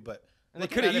him too, but And they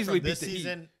looking coulda at it easily from this beat the Heat.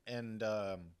 season and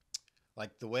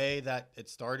like the way that it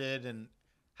started and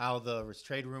how the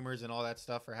trade rumors and all that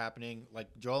stuff are happening. Like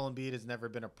Joel Embiid has never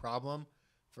been a problem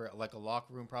for like a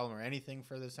locker room problem or anything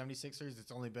for the 76ers.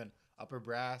 It's only been upper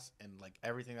brass and like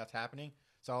everything that's happening.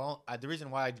 So the reason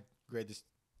why I grade this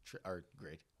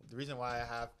the reason why I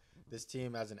have this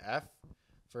team as an F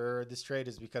for this trade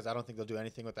is because I don't think they'll do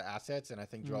anything with the assets, and I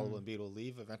think Joel Embiid will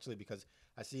leave eventually because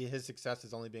I see his success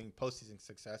as only being postseason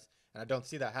success, and I don't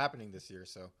see that happening this year.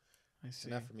 So I it's see.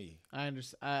 an F for me. I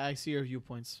understand. I see your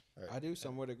viewpoints. All right. I do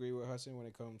somewhat agree with Hassan when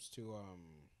it comes to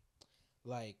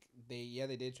like they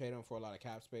did trade him for a lot of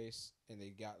cap space and they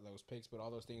got those picks, but all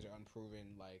those things are unproven,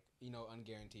 like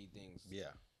unguaranteed things.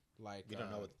 Yeah, Like we don't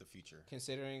know what the future.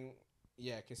 considering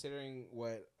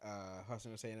what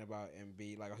Hassan was saying about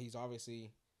Embiid, like he's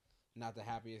obviously not the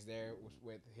happiest there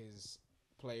with his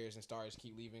players and stars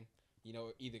keep leaving.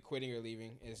 Either quitting or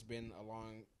leaving. It's been a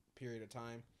long period of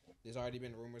time. There's already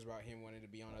been rumors about him wanting to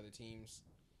be on other teams.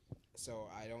 So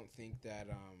I don't think that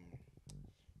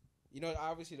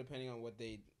obviously depending on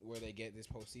where they get this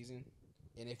postseason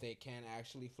and if they can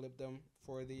actually flip them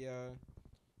for the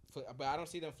but I don't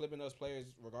see them flipping those players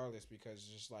regardless because it's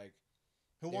just like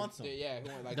Who wants them?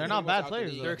 They're not bad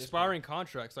players, though. They're expiring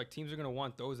contracts. Like teams are gonna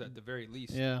want those at the very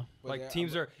least. Yeah. Like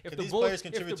teams are. If Could the these Bulls players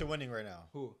contribute to winning right now?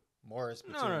 who? Morris.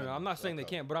 No. I'm not saying they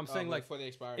can't, but I'm saying like for the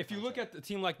expiring if you look at the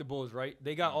team like the Bulls, right?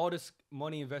 They got all this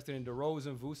money invested in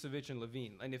DeRozan, Vucevic, and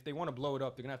Levine, and if they want to blow it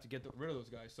up, they're gonna have to get rid of those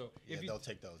guys. So Yeah, if you, they'll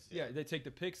take those. yeah, they take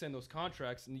the picks and those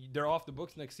contracts, and they're off the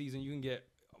books next season. You can get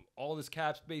all this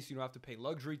cap space. You don't have to pay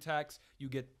luxury tax. You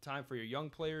get time for your young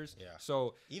players. Yeah.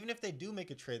 So Even if they do make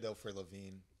a trade though for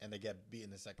Levine and they get beat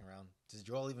in the second round, does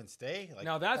Joel even stay? Like,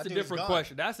 now that's that a dude is different gone.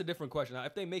 question. That's a different question. Now,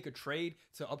 if they make a trade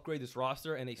to upgrade this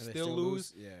roster and they still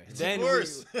lose, yeah. then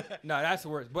worse. No, that's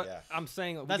worse. But Yeah. I'm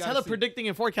saying we That's gotta hella see- predicting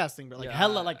and forecasting, bro. Like Yeah,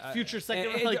 hella like I- future And,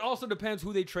 second. and like, it also depends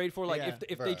who they trade for. Like Yeah.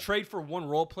 if they Bruh. trade for one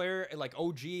role player like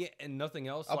OG and nothing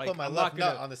else, I'll like put my I'm left not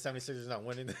gonna. nut on the 76ers not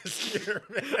winning this year.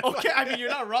 Man. okay, I mean you're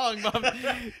not wrong, but them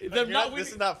You're not this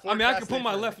is winning. not I mean, I could put forecasting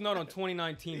my for- left nut on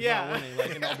 29 teams Yeah. not winning,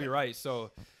 like, and I'll be right.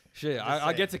 So, shit, Just I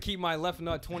saying. get to keep my left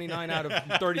nut 29 out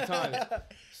of 30 times.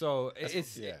 So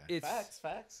it's yeah. it's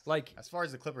Facts. like As far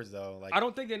as the Clippers though, like I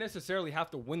don't think they necessarily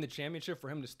have to win the championship for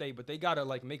him to stay, but they gotta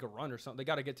like make a run or something. They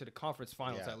gotta get to the conference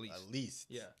finals yeah, at least.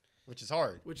 Yeah, which is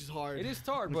hard. Which is hard. it is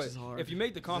hard, Which but is hard. if you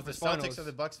make the If conference the Celtics finals, or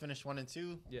the Bucks finish 1 and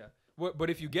 2, yeah.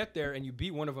 But if you get there and you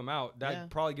beat one of them out, that Yeah.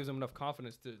 probably gives them enough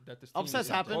confidence that this team Upsets is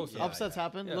happen. close. Yeah, Upsets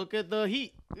happen. yeah. Look at the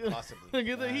Heat. possibly. Look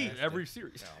at the Heat. Every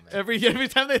series. No, man. Every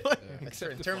time they play.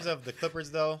 Except In the terms of the Clippers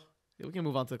though, Yeah, we can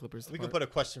move on to the Clippers. we can put a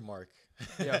question mark.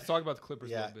 Yeah, let's talk about the Clippers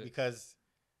a Yeah, little bit. because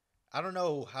I don't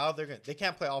know how they're gonna. They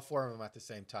can't play all 4 of them at the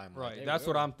same time. Right, They that's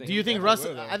will. what I'm thinking. Do you think They Russ?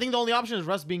 will, though. I think the only option is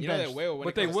Russ being You know they benched. will, when But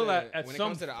it they comes will to, at when it some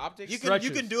comes to the optics. You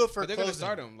stretches. can do it for but they're gonna closing.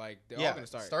 start them. Like they're all Yeah, gonna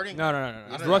start. starting. No. I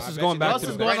don't Russ know. is I going bet you back Russ to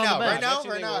the is bench. going Right on now, the right bench. now, I bet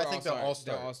you right they now. will I think they'll all They'll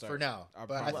start all start. for now. I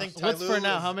But I promise. think What's for Tyloo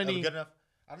now? How is many- good enough.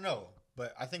 I don't know,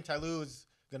 but I think Tyloo is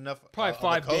good enough. Probably of a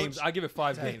 5 coach games. I give it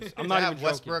 5 to- games. I'm to not even have joking.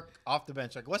 Westbrook off the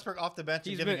bench. Like Westbrook off the bench and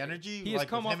He's giving been- energy. He has like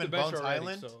come with off him the and bench Bones already.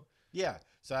 Island. So. Yeah,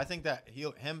 so I think that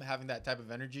him having that type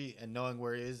of energy and knowing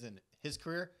where he is in his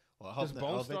career will help Does them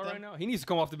Bones elevate start them. right now? He needs to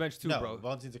come off the bench too, No, bro.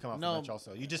 Bones needs to come off No. the bench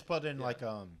also. You just put in Yeah. like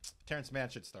Terrence Mann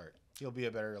should start. He'll be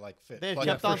a better like fit. They have Plug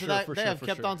kept for on to sure, that. for They sure, have for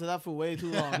kept sure. on to that for way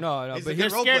too long. No, He's but a They're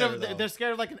good role scared player, of. though. They're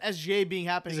scared of like an SGA being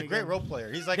happening. He's a great again. role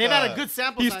player. He's like They've had a good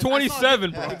sample. He's size. I saw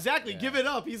 27, that- bro. Exactly. Yeah. Give it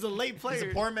up. He's a late He's player.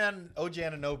 a poor man, OG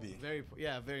Anunoby. Very poor.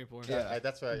 Yeah, very poor. Yeah,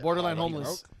 that's why. Borderline I like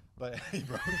homeless. him. But he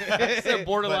broke. He said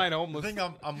borderline But homeless. The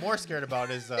thing I'm more scared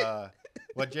about is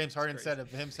what James Harden said of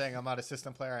him saying, "I'm not a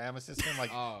system player. I am a system."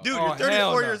 Like, Oh. dude, Oh, you're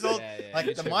hell 34 no. years old. Yeah, yeah, Like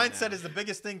you're the tripping mindset now. is the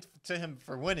biggest thing to him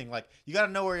for winning. Like you got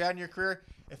to know where you're at in your career.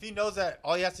 If he knows that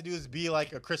all he has to do is be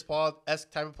like a Chris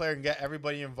Paul-esque type of player and get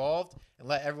everybody involved and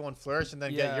let everyone flourish and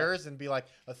then Yeah. get yours and be like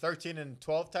a 13 and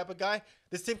 12 type of guy,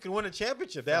 this team can win a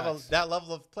championship. They Facts. have that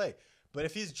level of play. But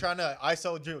if he's trying to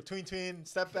ISO tween,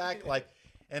 step back, like,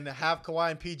 and have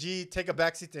Kawhi and PG take a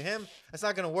backseat to him, that's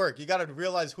not going to work. You got to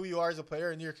realize who you are as a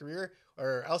player in your career,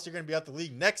 or else you're going to be out the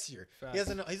league next year. Facts.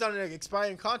 He's on an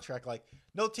expiring contract. Like,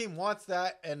 no team wants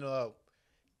that, and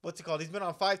what's it called? He's been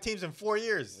on 5 teams in 4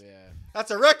 years. Yeah.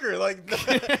 That's a record. Like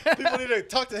people need to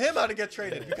talk to him how to get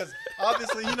traded because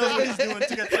obviously he knows what he's doing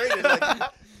to get traded. Like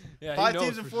Yeah, 5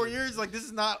 teams in 4 years. Like this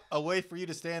is not a way for you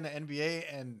to stay in the NBA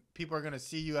and people are gonna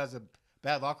see you as a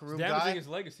bad locker room damaging guy. his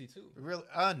legacy too. Really?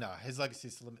 No, his legacy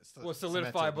is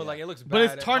solidified, but like it looks bad. But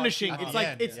it's tarnishing. At It's the like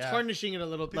end, it's yeah. tarnishing it a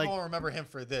little. People Like won't remember him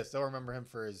for this. They'll remember him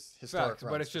for his historic facts,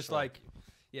 runs. but it's for just sure. like,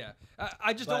 yeah,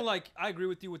 I just don't like. I agree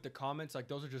with you with the comments. Like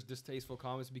those are just distasteful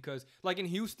comments because, like in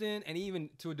Houston and even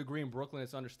to a degree in Brooklyn,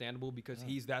 it's understandable because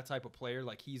he's that type of player.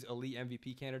 Like he's elite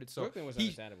MVP candidate. So Brooklyn was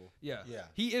understandable. Yeah, Yeah.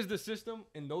 he is the system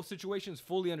in those situations,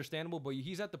 fully understandable. But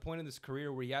he's at the point in his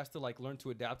career where he has to like learn to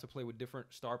adapt to play with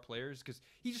different star players because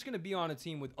he's just gonna be on a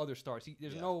team with other stars. We're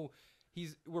There's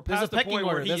a past the pecking point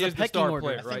where order. he There's a is the pecking star order.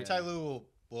 player, I think right? Ty Lue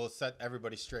will set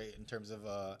everybody straight in terms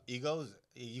of egos.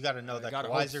 You got to know that gotta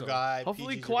Kawhi's hope your so. guy.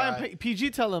 hopefully PG's your Kawhi guy. and PG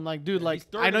tell him like, dude, Yeah, like he's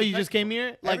third I know in the you just came pecking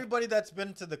here. Like Everybody that's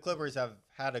been to the Clippers have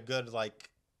had a good like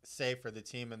say for the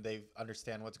team and they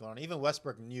understand what's going on. Even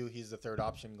Westbrook knew he's the third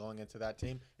option going into that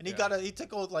team, and he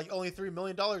took like only $3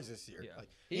 million this year. Yeah. Like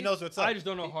he knows what's up. I just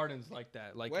don't know Harden's like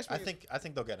that. Like Westbrook I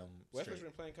think they'll get him. Westbrook's Straight.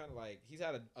 been playing kind of like he's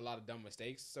had a lot of dumb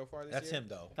mistakes so far this That's year. him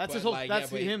though. that's But, his whole. like, That's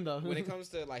but him though. When it comes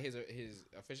to like his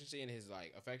efficiency and his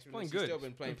like effectiveness, Playing he's good. still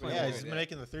been playing. Been playing Yeah, well. he's been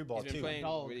making the 3 ball He's been too. playing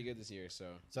Dog. really good this year. So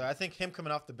So I think him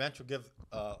coming off the bench will give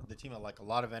the team a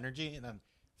lot of energy, and then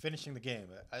finishing the game.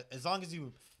 As long as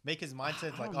you make his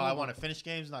mindset like, don't oh, know I want to finish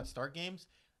games, not start games.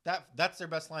 That's their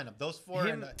best lineup. Those 4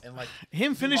 Him- and like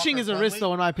Him Zubac finishing or is a risk Plumlee.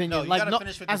 though, in my No, opinion. you Like gotta no,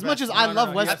 finish with as your much best. as I No, love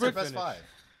no, That's their Westbrook, best 5.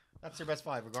 That's their best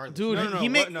 5, regardless. dude, No, no, he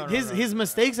no, made no, no, his no, his no, no.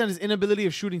 mistakes and his inability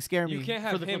of shooting scare me. you can't for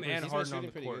have the him Clippers. and He's Harden on shooting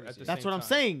the pretty court good at the this same That's what I'm time.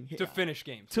 saying. To finish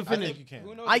games. To I finish. think you can.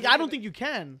 Who knows? I don't think you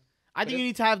can. I think if- you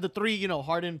need to have the 3,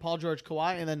 Harden, Paul George,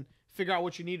 Kawhi, and then figure out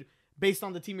what you need based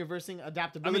on the team you're versing, I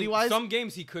adaptability mean, wise. some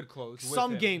games he could close. With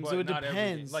Some him, games, but so it not every game.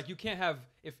 depends. Like you can't have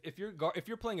if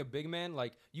you're playing a big man,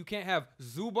 like you can't have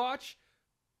Zubac,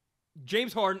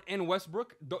 James Harden, and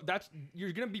Westbrook. That's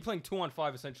you're gonna be playing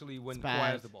 2-on-5 essentially when It's Kawhi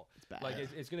bad. has the ball. It's bad. Like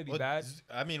it's gonna be Well, bad.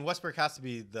 I mean, Westbrook has to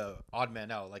be the odd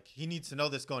man out. Like he needs to know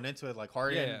this going into it. Like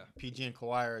Harden, Yeah. PG, and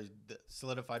Kawhi are the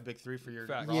solidified big 3 for your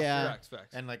Facts. roster. Yeah. Facts.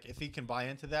 And like if he can buy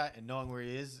into that and knowing where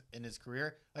he is in his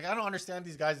career, like I don't understand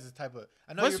these guys as a type of.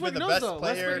 I know Westbrook you've been the knows best though.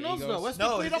 player. Westbrook knows though. Egos. Westbrook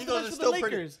No, played his off the egos bench are for the still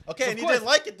pretty. Lakers. Okay, Of and he course. didn't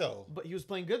like it though. But he was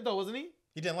playing good though, wasn't he?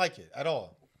 He didn't like it at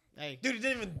all. Hey, Dude, he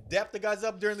didn't even dap the guys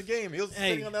up during the game. He was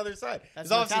Hey, sitting on the other side. that's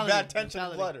There's obviously bad mentality, tension and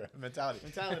mentality. blood mentality.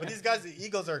 Mentality. But these guys, the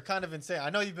Eagles, are kind of insane. I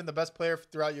know you've been the best player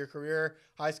throughout your career,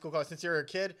 high school, college, since you're a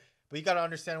kid, but you got to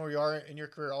understand where you are in your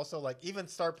career also. Like, even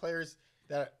star players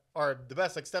that are the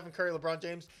best, like Stephen Curry, LeBron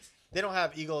James, they don't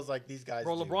have egos like these guys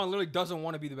Bro, do. LeBron literally doesn't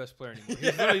want to be the best player anymore.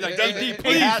 He's literally like, Yeah, AD, yeah,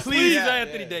 please, yeah. please, Yeah.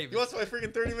 Anthony Yeah. Davis. He wants to play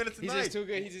freaking 30 minutes a he's night. just too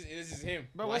good. This is him.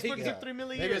 Bro, Like, Westbrook yeah. took $3 million a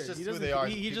Maybe year. it's just He who doesn't. they are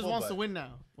He as just people, wants to but- win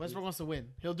now. Westbrook wants to win.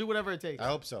 He'll do whatever it takes. I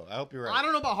hope so. I hope you're right. I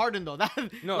don't know about Harden though. That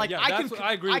No, like yeah, I that's can what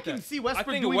I agree I with can that. see I Westbrook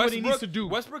think doing what he needs to do.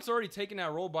 Westbrook's already taken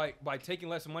that role by taking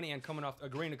less money and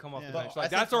agreeing to come off Yeah. the But bench. I Like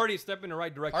think that's already a step in the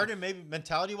right direction. Harden, maybe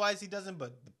mentality-wise, he doesn't,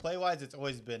 but play-wise, it's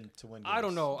always been to win games. I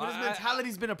don't know. But his I-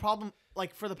 mentality's been a problem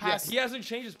like for the Yeah, past. he hasn't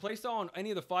changed his play style on any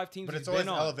of the 5 teams But he's it's always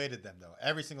been on. elevated them, though.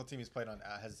 Every single team he's played on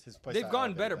has his play They've style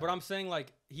gotten elevated better, them. but I'm saying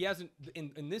like he hasn't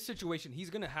in this situation. He's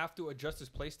gonna have to adjust his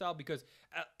play style because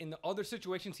in the other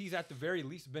situations he's at the very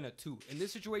least been a 2. In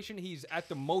this situation, he's at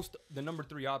the most the number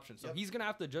 3 option. So Yep. he's gonna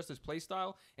have to adjust his play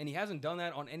style, and he hasn't done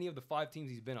that on any of the 5 teams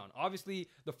he's been on. Obviously,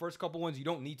 the first couple ones you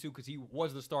don't need to because he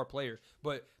was the star player.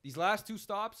 But these last 2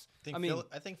 stops, I mean,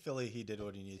 I think Philly, he did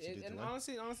what he needed to do to And win.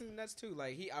 honestly, that's too.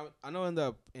 Like I know in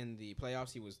the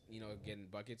playoffs he was getting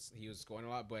buckets. He was scoring a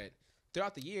lot, but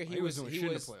throughout the year he was doing shit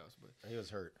in the playoffs. But He was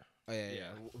hurt. Oh, yeah.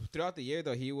 Throughout the year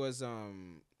though, he was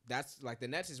that's like the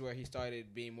Nets is where he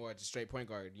started being more just straight point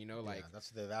guard. Like Yeah,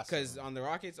 that's what they've asked. because him. on the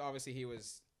Rockets, obviously he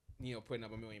was putting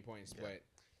up 1,000,000 points, Yeah.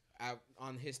 but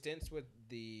on his stints with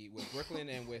Brooklyn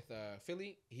and with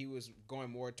Philly, he was going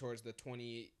more towards the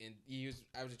 20 and he was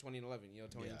averaging 20 and 11,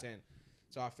 20 and 10.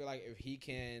 So I feel like if he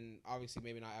can, obviously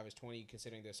maybe not average 20,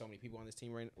 considering there's so many people on this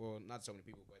team right now. Well, not so many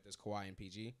people, but there's Kawhi and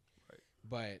PG. Right.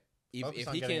 But Focus if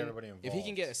on he getting can, everybody if he can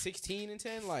involved. get a 16 and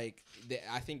 10, like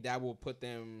I think that will put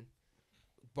them,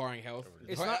 barring health.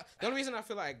 It's But not- the only reason I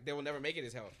feel like they will never make it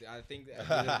is health. I think at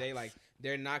the end of the day, like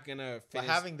they're not gonna But finish.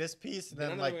 having this piece, they're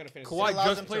then not like gonna finish. Kawhi allows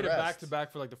just him to played it rest. back to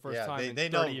back for like the first yeah, time. they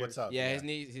in know 30 years. what's up. Yeah, his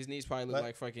knees probably look But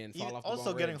like fucking He- fall off. also the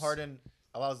bone getting ribs. Harden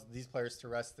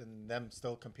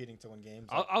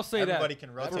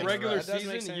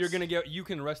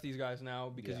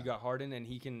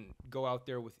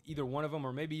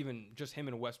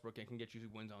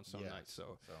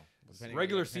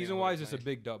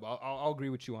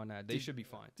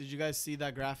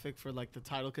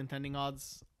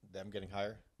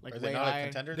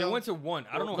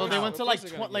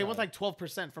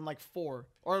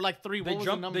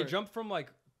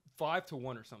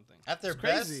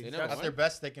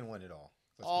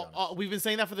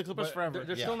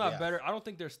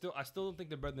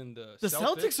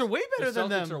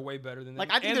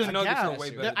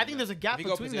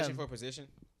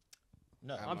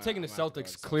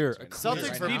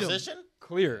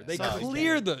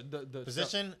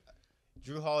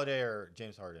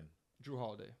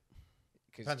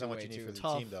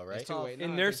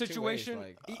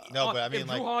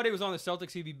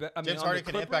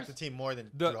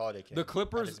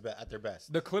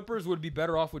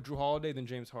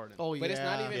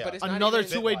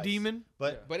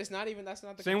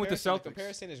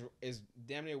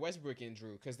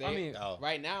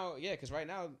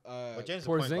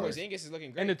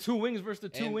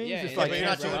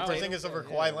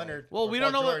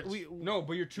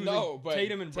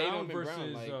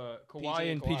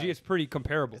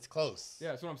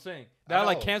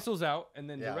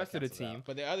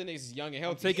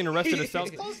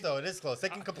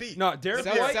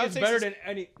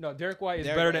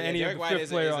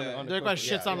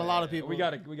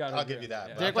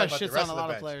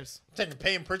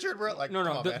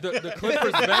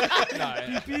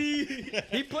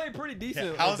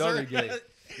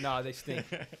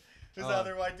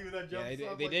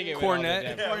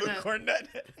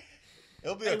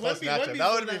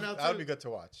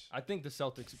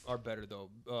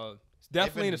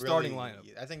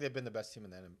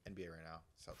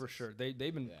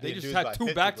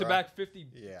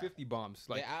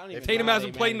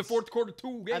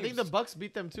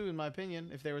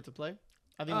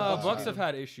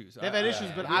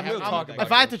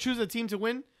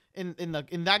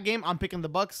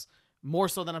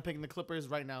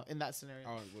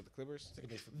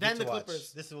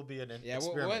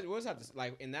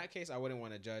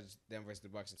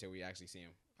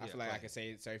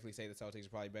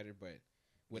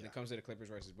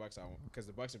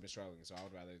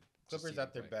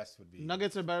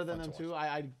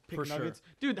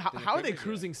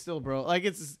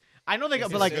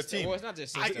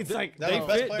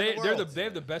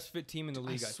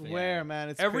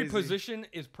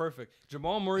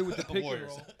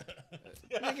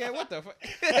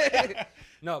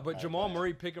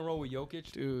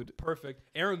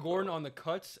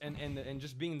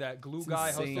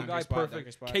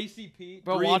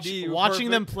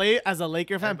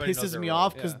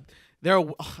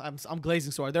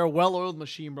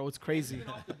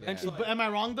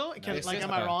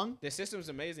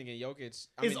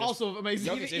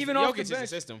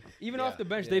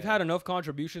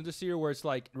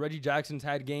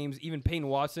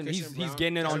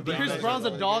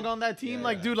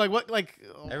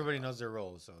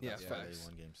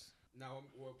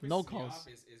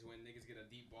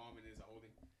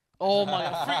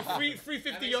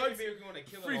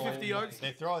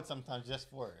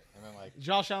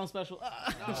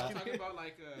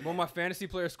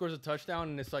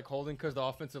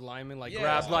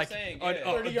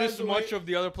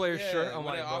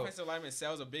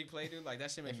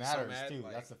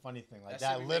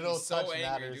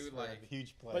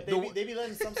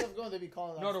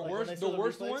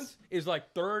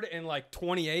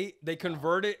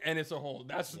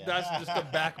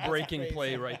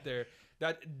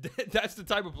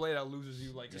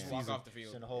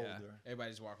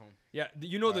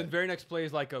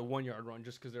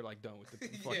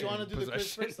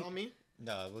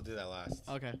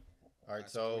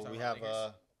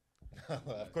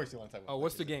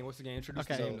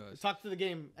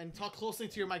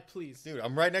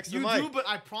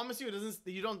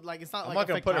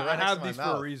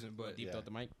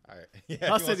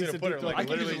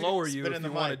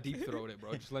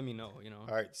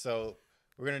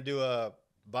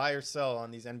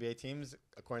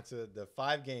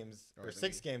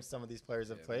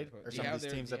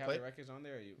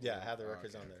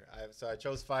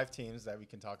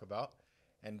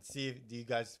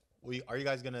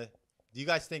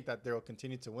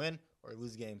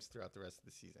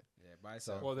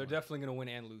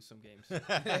games.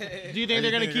 Do you think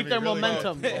they're gonna keep their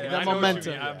momentum? Yeah, Their I know what you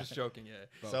momentum. mean. I'm just joking.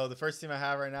 Yeah. So the first team I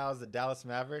have right now is the Dallas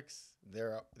Mavericks. They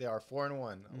are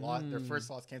 4-1. Their first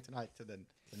loss came tonight to the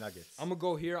Nuggets. I'm gonna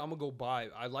go here. I'm gonna go buy.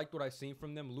 I liked what I seen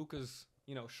from them. Luka's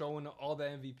showing all the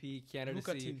MVP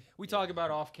candidacy. team. We talk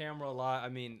about off camera a lot. I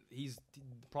mean, he's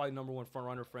probably number one front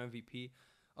runner for MVP.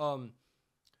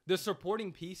 The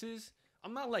supporting pieces,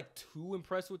 I'm not like too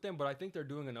impressed with them, but I think they're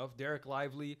doing enough. Derek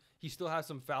Lively, he still has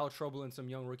some foul trouble and some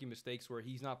young rookie mistakes where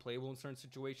he's not playable in certain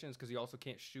situations because he also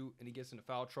can't shoot and he gets into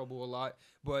foul trouble a lot.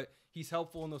 But he's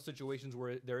helpful in those situations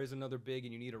where there is another big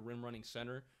and you need a rim running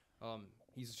center.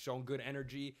 He's shown good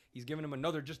energy. He's given him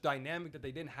another just dynamic that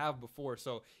they didn't have before.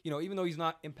 So, even though he's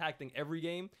not impacting every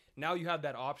game, now you have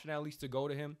that option at least to go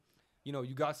to him.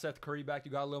 You got Seth Curry back.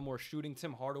 You got a little more shooting.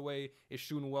 Tim Hardaway is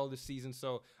shooting well this season.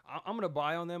 So I'm going to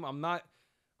buy on them. I'm not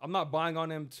buying on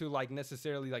them to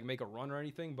necessarily make a run or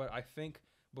anything, but I think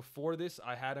before this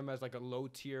I had him as a low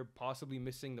tier, possibly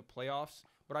missing the playoffs.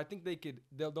 But I think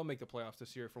they'll make the playoffs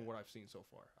this year from what I've seen so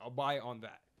far. I'll buy on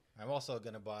that. I'm also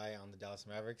going to buy on the Dallas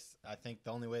Mavericks. I think the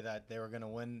only way that they were going to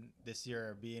win this year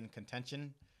or be in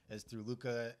contention is through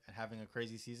Luka having a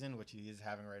crazy season, which he is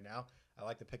having right now. I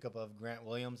like the pickup of Grant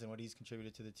Williams and what he's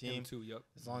contributed to the team. Him too, yep.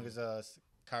 As long as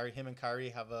him and Kyrie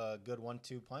have a good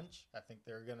 1-2 punch, I think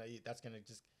that's gonna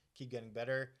just keep getting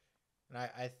better. And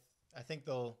I think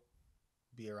they'll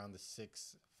be around the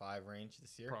 6-5 range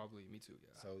this year. Probably, me too.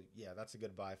 Yeah. So yeah, that's a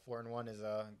good buy. 4-1 is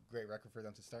a great record for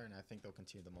them to start, and I think they'll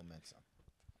continue the momentum.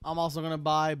 I'm also gonna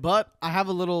buy, but I have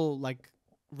a little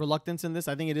reluctance in this.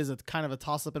 I think it is a kind of a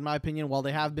toss up in my opinion. While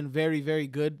they have been very, very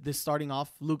good this starting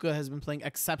off, Luka has been playing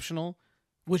exceptional,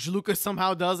 which Luka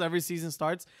somehow does every season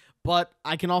starts. But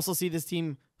I can also see this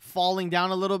team falling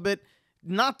down a little bit.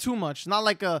 Not too much. Not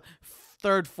like a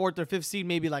 3rd, 4th, or 5th seed.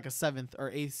 Maybe like a 7th or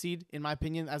 8th seed, in my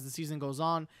opinion, as the season goes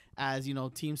on. As,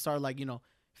 teams start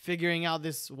figuring out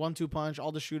this 1-2 punch,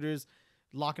 all the shooters,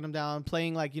 locking them down,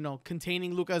 playing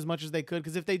containing Luka as much as they could.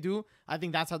 Because if they do, I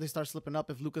think that's how they start slipping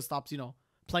up. If Luka stops,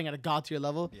 playing at a god tier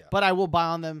level. Yeah. But I will buy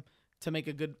on them to make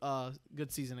a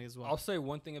good season as well. I'll say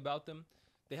one thing about them.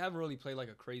 They haven't really played like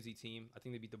a crazy team. I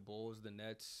think they beat the Bulls, the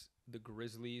Nets, the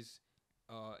Grizzlies,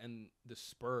 and the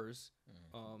Spurs.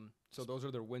 So those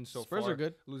are their wins so far. Spurs are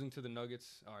good. Losing to the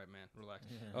Nuggets. All right, man, relax.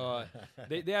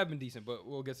 They have been decent, but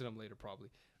we'll get to them later probably.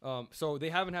 So they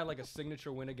haven't had a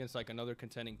signature win against another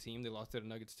contending team. They lost to the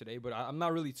Nuggets today, but I'm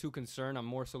not really too concerned. I'm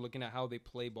more so looking at how they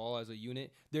play ball as a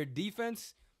unit. Their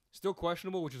defense, still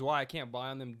questionable, which is why I can't buy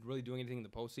on them really doing anything in the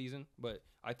postseason. But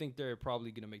I think they're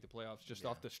probably going to make the playoffs just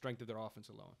off the strength of their offense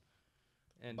alone.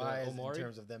 And Buys Omari, in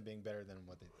terms of them being better than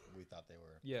what we thought they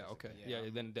were. yeah, okay, Yeah.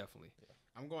 then definitely.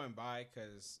 I'm going by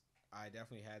because I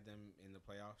definitely had them in the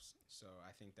playoffs. So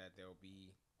I think that they'll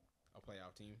be a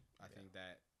playoff team. I think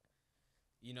that,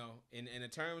 in the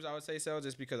terms, I would say so,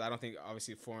 just because I don't think,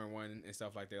 obviously, 4-1 and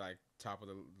stuff they're top of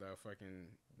the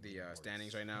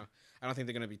standings right now. I don't think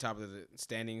they're going to be top of the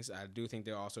standings. I do think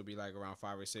they'll also be around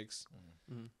 5 or 6.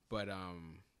 Mm-hmm. But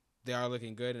they are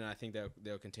looking good, and I think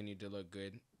they'll continue to look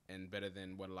good and better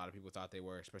than what a lot of people thought they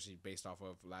were, especially based off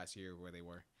of last year where they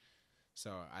were.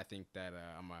 So I think that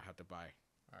I'm going to have to buy.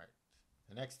 All right.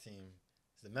 The next team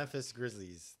is the Memphis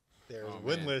Grizzlies. They're Oh,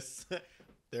 winless.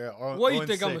 They're What do you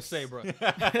think I'm going to say, bro?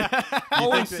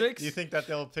 0-6. Do you think that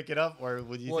they'll pick it up, or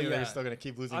would you think they're still going to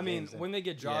keep losing games? When they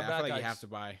get Ja I back, feel like you have to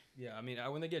buy. Yeah,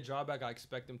 when they get Ja back, I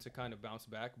expect them to kind of bounce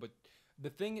back. But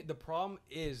the problem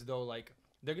is, though,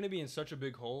 they're going to be in such a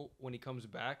big hole when he comes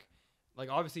back.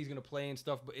 Obviously, he's going to play and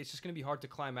stuff, but it's just going to be hard to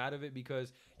climb out of it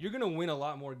because you're going to win a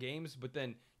lot more games, but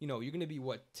then, you're going to be,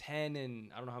 10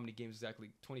 and, I don't know how many games exactly,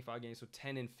 25 games, so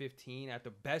 10 and 15 at the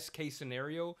best case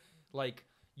scenario.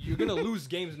 You're going to lose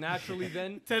games naturally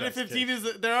then. 10 and 15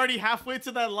 they're already halfway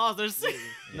to that loss. They're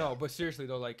No, but seriously,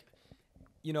 though,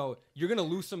 you're going to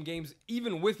lose some games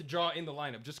even with Ja in the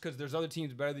lineup just because there's other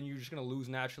teams better than you. You're just going to lose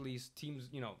naturally. Teams,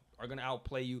 are going to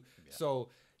outplay you. Yeah. So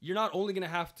you're not only going to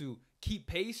have to keep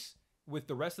pace with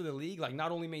the rest of the league,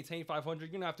 not only maintain 500, you're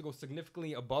going to have to go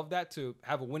significantly above that to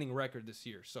have a winning record this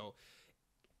year. So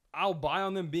I'll buy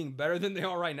on them being better than they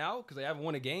are right now because they haven't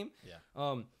won a game.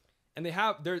 Yeah. And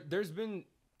there's been,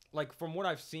 from what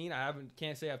I've seen,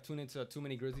 can't say I've tuned into too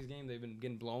many Grizzlies games. They've been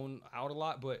getting blown out a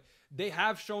lot, but they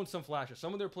have shown some flashes.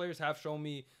 Some of their players have shown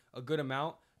me a good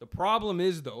amount. The problem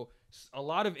is, though, a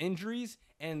lot of injuries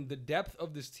and the depth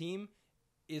of this team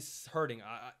is hurting.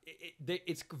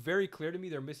 It's very clear to me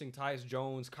they're missing Tyus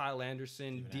Jones, Kyle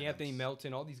Anderson, De'Anthony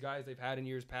Melton, all these guys they've had in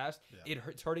years past. Yeah.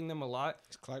 It's hurting them a lot.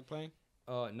 Is Clark playing?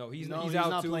 No, he's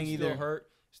out too. He's still hurt.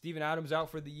 Steven Adams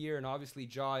out for the year, and obviously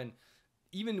Ja. And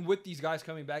even with these guys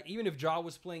coming back, even if Ja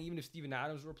was playing, even if Steven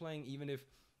Adams were playing, even if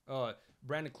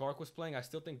Brandon Clark was playing, I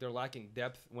still think they're lacking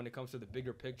depth when it comes to the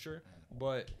bigger picture.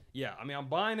 But yeah, I'm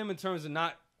buying them in terms of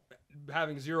not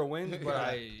having 0 wins,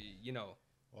 but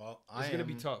Well, it's going to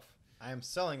be tough. I am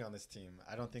selling on this team.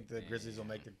 I don't think the Grizzlies will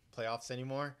make the playoffs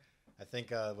anymore. I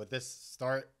think with this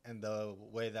start and the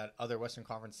way that other Western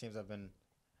Conference teams have been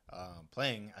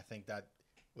playing, I think that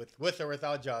with or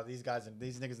without Ja, these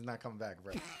niggas are not coming back,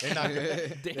 bro. They're not.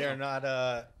 They're not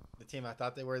the team I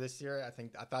thought they were this year.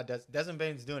 I thought Desmond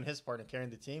Bane's doing his part in carrying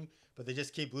the team, but they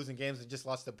just keep losing games. They just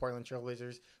lost to the Portland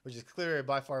Trailblazers, which is clearly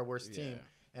by far a worse team.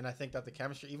 And I think that the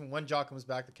chemistry, even when Ja comes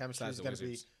back, the chemistry is going to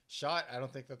be shot. I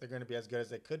don't think that they're going to be as good as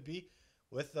they could be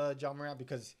with Ja Morant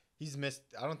because he's missed.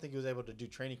 I don't think he was able to do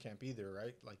training camp either,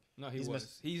 right? Like No, he was.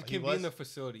 Missed, He can be in the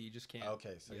facility. He just can't.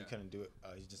 Okay, so he couldn't do it.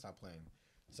 He's just not playing.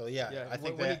 So I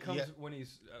think when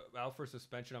he's out for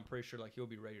suspension, I'm pretty sure like he'll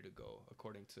be ready to go,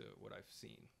 according to what I've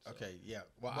seen. So. Okay, yeah.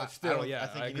 Well, but still, I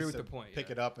think I agree with the point. Pick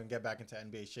it up and get back into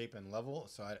NBA shape and level.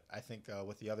 So I think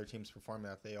with the other teams performing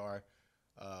that they are,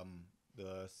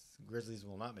 the Grizzlies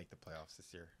will not make the playoffs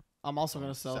this year. I'm also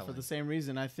going to sell for the same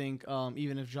reason. I think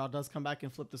even if Ja does come back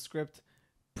and flip the script,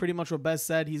 pretty much what Bez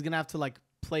said, he's going to have to like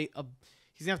play a.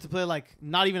 He's gonna have to play like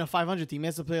not even a 500 team. He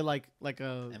has to play like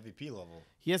a MVP level.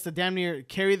 He has to damn near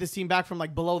carry this team back from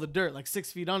like below the dirt, like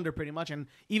 6 feet under, pretty much. And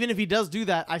even if he does do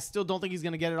that, I still don't think he's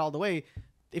gonna get it all the way.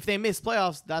 If they miss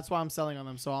playoffs, that's why I'm selling on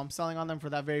them. So I'm selling on them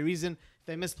for that very reason. If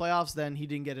they miss playoffs, then he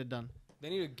didn't get it done. They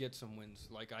need to get some wins.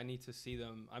 Like I need to see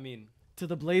them. I mean. To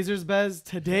the Blazers, Bez.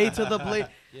 Today to the Blazers.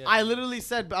 Yeah. I literally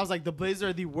said, I was like, the Blazers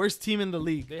are the worst team in the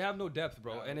league. They have no depth,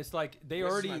 bro. And it's like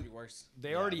Wizards already. Might be worse.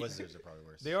 Wizards are probably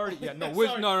worse. They already. Yeah, no.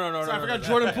 Sorry. No. I forgot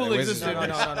Jordan Poole existed.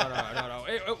 No.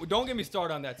 Hey, don't get me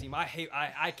started on that team.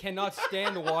 I cannot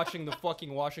stand watching the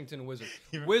fucking Washington Wizards.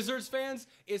 Wizards fans,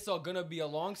 it's gonna be a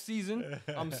long season.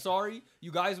 I'm sorry.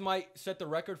 You guys might set the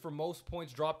record for most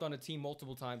points dropped on a team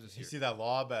multiple times this year. You see that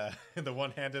lob, the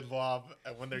one-handed lob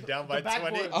when they're down by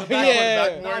 20? Oh, yeah.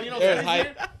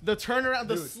 The turnaround,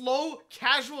 the slow,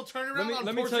 casual turnaround.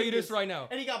 Let me tell you this right now.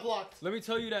 And he got blocked. Let me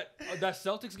tell you that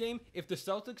Celtics game, if the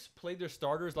Celtics played their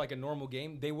starters like a normal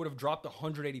game, they would have dropped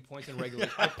 180 points in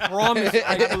regulation. I promise.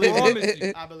 I promise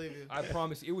you. I believe you. I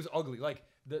promise you. It was ugly. Like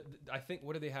I think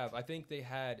what did they have? I think they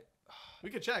had. We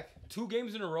could check. 2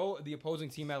 games in a row, the opposing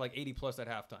team had like 80 plus at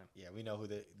halftime. Yeah, we know who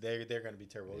they're going to be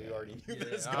terrible. We already knew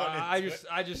this.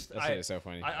 That's so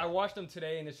funny. I watched them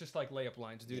today, and it's just like layup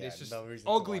lines, dude. Yeah, it's just no reason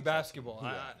ugly to watch basketball.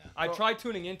 that. I tried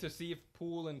tuning in to see if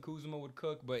Poole and Kuzma would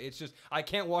cook, but it's just I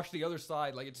can't watch the other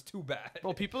side. Like it's too bad.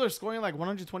 Bro, people are scoring like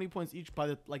 120 points each by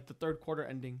the third quarter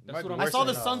ending. That's what I saw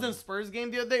the Suns and Spurs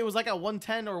game the other day. It was like at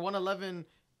 110 or 111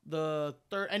 the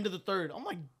end of the third. I'm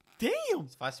like, damn.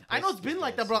 I know it's been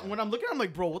like that, bro. When I'm looking, I'm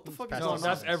like, bro, what the fuck is going on?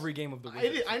 That's every game of the week.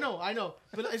 It is, I know.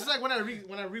 But it's just like when I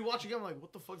rewatch again, I'm like,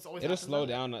 what the fuck is always It'll happening? slow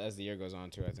down as the year goes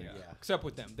on too, I think. Yeah. Except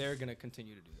with them, they're gonna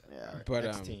continue to do that. Yeah. Right, But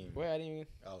next team. wait, I didn't even.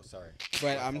 Oh, sorry.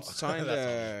 But I'm trying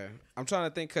to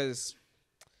think because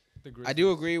The I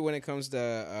do agree when it comes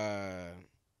to.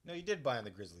 No, you did buy on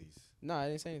the Grizzlies. No, I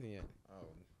didn't say anything yet. Oh,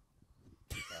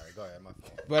 sorry. Go ahead. My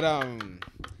fault. But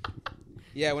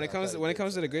yeah, when it comes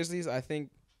to the Grizzlies, I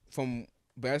think from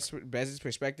Bez's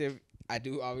perspective, I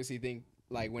do obviously think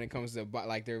like when it comes to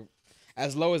like they're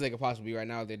as low as they could possibly be right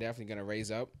now, they're definitely gonna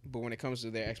raise up. But when it comes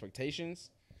to their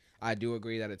expectations, I do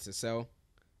agree that it's a sell.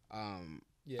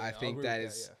 I think that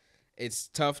it's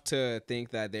tough to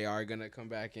think that they are gonna come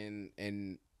back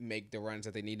and make the runs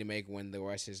that they need to make when the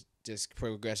West has just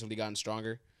progressively gotten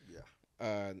stronger.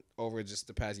 Yeah. Over just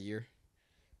the past year,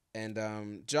 and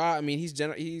Ja, I mean he's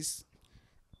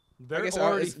They're guess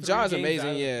already Ja's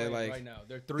amazing, right now.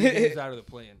 They're 3 games out of the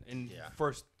play-in in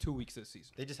first 2 weeks this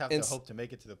season. They just have to hope to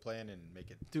make it to the play-in and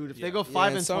make it. Dude, if they go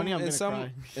 5 and 20, I'm gonna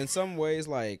cry. In some ways,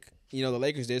 like the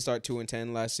Lakers did start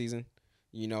 2-10 last season,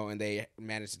 and they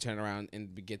managed to turn around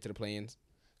and get to the play-ins.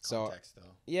 So Context, though.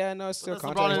 yeah, no, it's still That's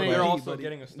context. LeBron and But They're AD, also buddy.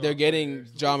 getting a star they're getting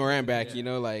player. John Moran back.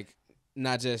 Yeah. Like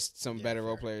not just some better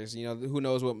role players. Who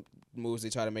knows what moves they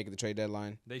try to make at the trade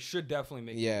deadline. They should definitely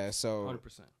make. Yeah, so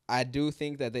 100%. I do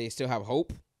think that they still have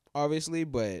hope, obviously,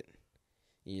 but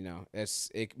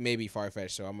it may be far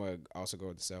fetched. So I'm gonna also go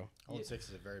with the sell. 0-6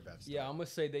 is a very bad start. Yeah, I'm gonna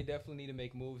say they definitely need to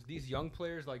make moves. These young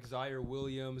players like Zaire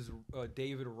Williams,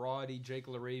 David Roddy, Jake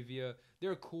LaRavia,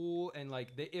 they're cool and like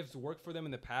it's worked for them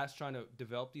in the past trying to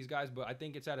develop these guys. But I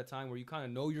think it's at a time where you kind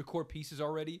of know your core pieces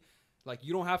already. Like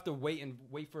you don't have to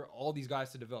wait for all these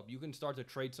guys to develop. You can start to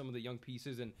trade some of the young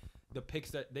pieces and the picks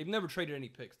that they've never traded any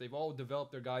picks. They've all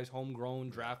developed their guys,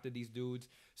 homegrown, drafted these dudes.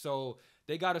 So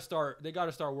they got to start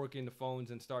working the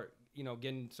phones and start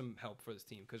getting some help for this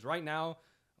team because right now.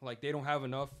 Like, they don't have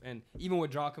enough. And even when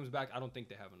Ja comes back, I don't think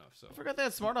they have enough. So I forgot they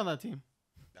had Smart on that team.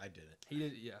 I did it. He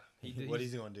did, yeah. He did. What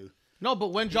is he going to do? No, but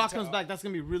when Ja comes back, that's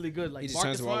going to be really good. Like, just Marcus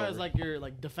turns the ball Smart is over. like your,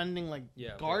 like, defending, like,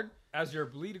 guard. As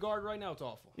your lead guard right now, it's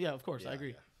awful. Yeah, of course. I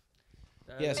agree.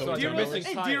 Yeah, so so we they're talking about- missing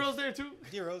Hey, Tyus. D-Rose there too.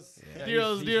 Heroes.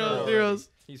 Yeah, D-Rose.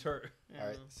 He's hurt. All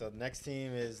right. So the next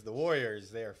team is the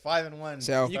Warriors. They are 5-1.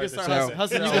 Sell. You can Start start. the Sell.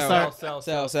 Hassan, you Sell. can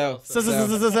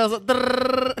start.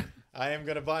 Sell. I am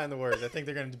gonna buy on the Warriors. I think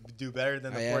they're gonna do better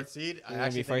than the Oh, yeah? fourth seed. I They're gonna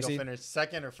actually be think first they'll seed? finish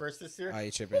second or first this year. Oh,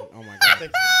 you tripping? Oh my I god.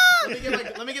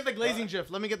 think, Let me get the glazing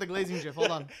gif. Let me get the glazing gif.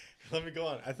 Hold on. let me go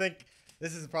on. I think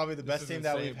this is probably the best is team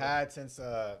that insane, we've bro. had since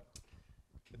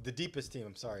the deepest team.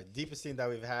 I'm sorry, deepest team that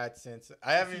we've had since.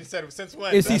 I haven't even said since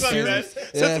when. Is he Since when, serious? man?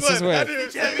 Yeah, since Since when? when? I didn't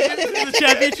even say The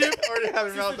championship. Already have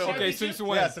your mouth open. Okay, since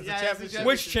when? Yeah, since Yeah, the it's the championship.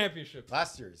 Which championship?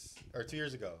 Last year's or 2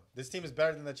 years ago. This team is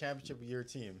better than the championship year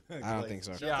team. I don't think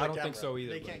so. Yeah, I don't think so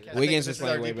either. They but can't yeah. catch- I Wiggins think is this our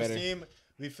playing way deepest better. Team.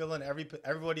 We fill in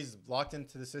everybody's locked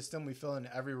into the system. We fill in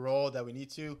every role that we need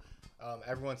to.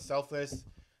 Everyone's selfless.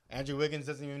 Andrew Wiggins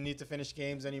doesn't even need to finish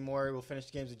games anymore. We'll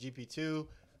finish games with GP2.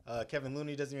 Kevin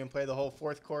Looney doesn't even play the whole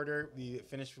fourth quarter. We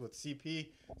finished with CP.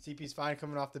 CP's fine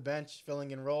coming off the bench,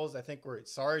 filling in roles. I think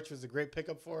Sarge was a great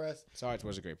pickup for us. Sarge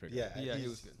was a great pick. Yeah, he he's-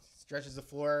 was good. Stretches the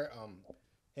floor.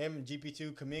 Him and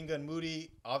GP2, Kuminga and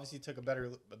Moody obviously took a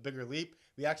bigger leap.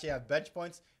 We actually have bench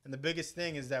points, and the biggest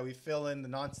thing is that we fill in the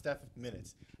non-Steph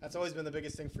minutes. That's always been the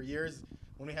biggest thing for years.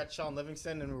 When we had Sean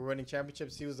Livingston and we were winning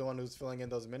championships, he was the one who was filling in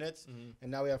those minutes.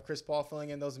 And now we have Chris Paul filling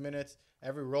in those minutes.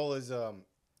 Every role is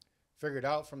figured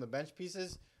out from the bench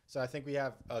pieces. So I think we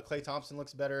have Klay Thompson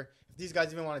looks better. If these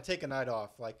guys even want to take a night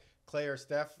off, like Klay or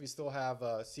Steph, we still have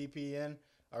CP in.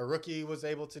 Our rookie was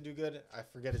able to do good. I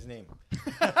forget his name.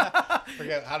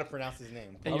 Forget how to pronounce his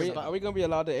name. Are we gonna be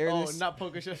allowed to air Oh, this? not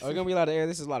poker shit. Are we gonna be allowed to air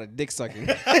this? Is a lot of dick sucking.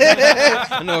 I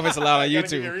don't know if it's allowed on I gotta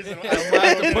give you a YouTube. reason I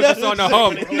have to put this on the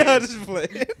hub. No, just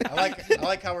play. I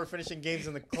like how we're finishing games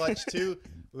in the clutch too.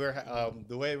 We're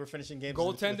the way we're finishing games is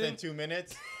Goaltending? within 2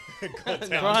 minutes. Goaltending.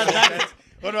 Bro, that-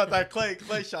 What about that Clay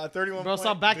shot? 31. Bro, point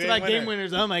saw back-to-back game winner.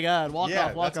 winners. Oh my God, walk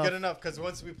Yeah, off. that's good enough because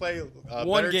once we play One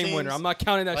better game teams, winner. I'm not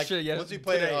counting that like, shit yet. once we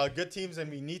play today. good teams and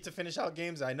we need to finish out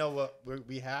games, I know what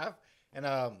we have. And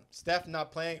Steph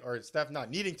not playing or Steph not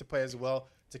needing to play as well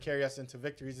to carry us into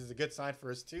victories is a good sign for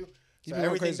us too. He's So been going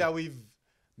everything crazy. that we've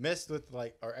missed with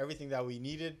or everything that we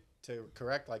needed to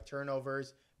correct like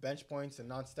turnovers, bench points, and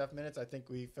non-Steph minutes, I think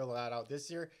we fill that out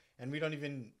this year. And we don't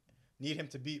even need him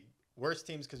to beat worse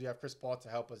teams because we have Chris Paul to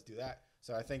help us do that.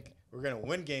 So I think we're gonna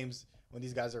win games when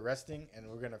these guys are resting, and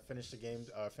we're gonna finish the game,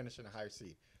 finish in a higher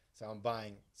seed. So I'm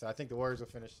buying. So I think the Warriors will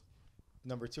finish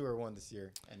number 2 or 1 this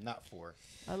year, and not 4.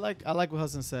 I like what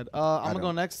Hassan said. I'm gonna go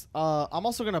don't. next. I'm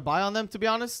also gonna buy on them, to be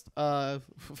honest.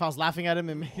 If I was laughing at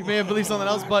him, he may have believed something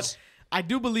else, but I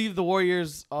do believe the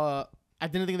Warriors. I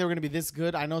didn't think they were gonna be this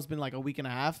good. I know it's been like a week and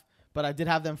a half, but I did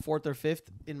have them 4th or 5th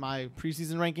in my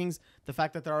preseason rankings. The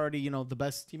fact that they're already the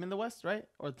best team in the West, right,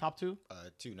 or the top 2,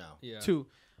 2 now. yeah. 2.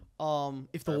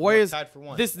 If the Or Warriors tied for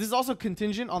 1. this is also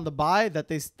contingent on the bye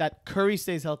that Curry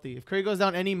stays healthy. If Curry goes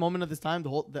down any moment of this time,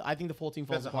 I think the full team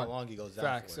falls depends on how apart. long he goes down.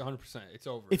 Facts, for. 100%. It's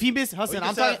over. If he misses, Hassan, you can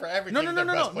I'm say that talking. for every No, team, no, their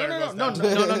no, no, best no, player no, no, goes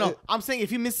no, down. no, no. I'm saying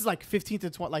if he misses like 15 to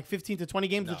 20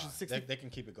 games, Nah, which is 60. they can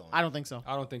keep it going. I don't think so.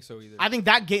 I don't think so either. I think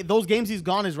those games he's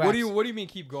gone is right. What do you mean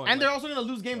keep going? And they're Like, also gonna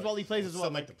lose games while he plays as Still well.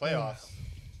 make the playoffs.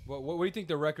 what do you think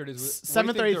the record is? With,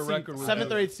 Seventh what do you or think eighth the record seed. would Seventh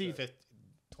be? or eighth seed.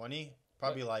 20,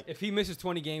 probably like. If he misses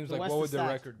 20 games, The like West what would is the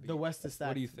stacked. record be? The West is stacked.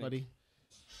 What do you think? buddy?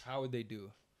 How would they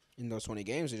do? In those 20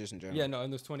 games or just in general? Yeah, no,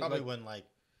 in those 20. Probably Like, win like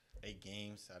 8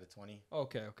 games out of 20.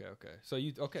 okay.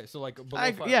 So like below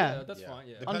I- 5, yeah. that's fine.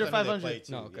 Yeah. Depends Under on who they 500. play,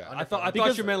 too. No, okay. Yeah, I under thought 500.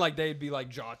 Because- you meant like they'd be like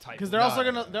jaw tight. Because they're Nah, also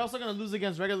nah, gonna lose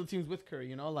against regular teams with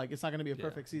Curry. Like it's not gonna be a Yeah.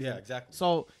 perfect season. Yeah, exactly.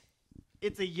 So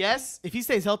it's a yes. If he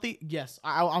stays healthy, yes.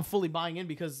 I'm fully buying in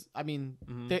because I mean,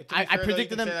 Mhm. they, To be I fair, though, predicted you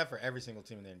can them. say that for every single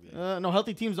team in the NBA. No,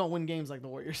 healthy teams don't win games like the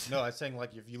Warriors. No, I'm saying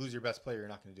like if you lose your best player, you're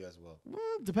not going to do as well.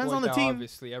 Depends Well, on the now, team.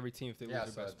 Obviously, every team if they Yeah,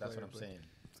 lose their so best that's player, what I'm saying.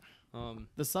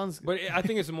 The Suns. But I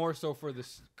think it's more so for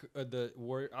the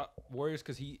Warriors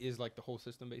because he is like the whole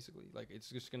system basically. Like it's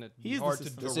just gonna He be is the hard to,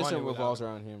 system. to The run system it without revolves him.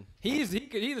 around him He's the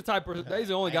type of person. He's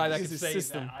the only guy that He's can the say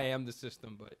system. that I am the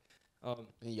system. But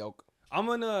and Yoke. I'm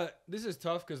gonna. This is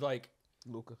tough because like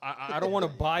Luka. I don't want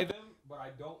to buy them, but I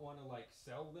don't want to like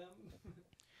sell them.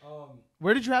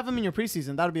 Where did you have them in your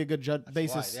preseason? That would be a good That's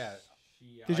basis. why, yeah.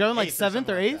 Did you have them like 8th or 7th or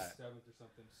something like 8th? that. 7th or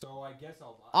something. So I guess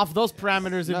I'll buy. Off those Yes.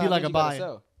 parameters, it'd Nah, be like I a think you gotta buy.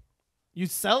 sell. You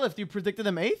sell if you predicted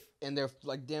them 8th? And they're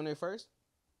like damn near first.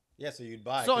 Yeah, so you'd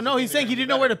buy. So 'cause no, you he's think saying he they're didn't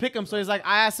gonna know where do to pick him. So he's like,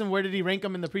 I asked him where did he rank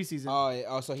him in the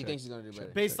preseason. So he thinks he's gonna do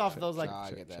better. Based off those like. Nah,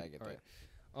 I get that. I get that.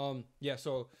 Alright. Yeah,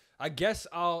 so I guess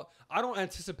I don't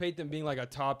anticipate them being like a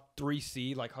top 3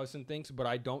 seed like Hassan thinks, but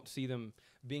I don't see them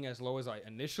being as low as I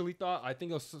initially thought. I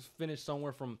think they'll finish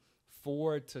somewhere from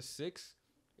 4 to 6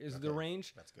 is the Okay.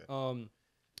 range. That's good.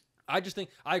 I just think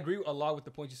I agree a lot with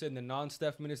the points you said. In the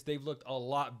non-Steph minutes, they've looked a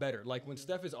lot better. Like when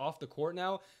Steph is off the court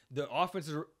now, the offense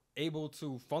is able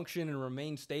to function and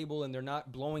remain stable, and they're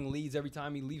not blowing leads every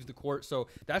time he leaves the court. So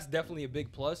that's definitely a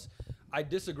big plus. I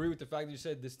disagree with the fact that you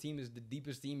said this team is the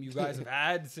deepest team you guys have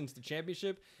had since the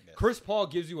championship. Yes. Chris Paul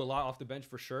gives you a lot off the bench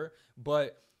for sure,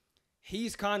 but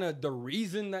he's kind of the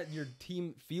reason that your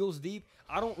team feels deep.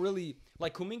 I don't really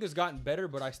like Kuminga's gotten better,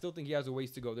 but I still think he has a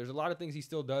ways to go. There's a lot of things he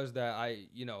still does that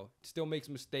still makes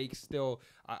mistakes. Still,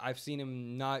 I've seen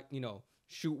him not,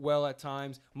 shoot well at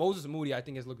times. Moses Moody, I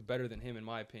think, has looked better than him, in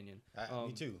my opinion.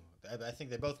 Me too. I think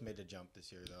they both made a jump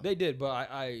this year, though. They did, but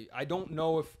I don't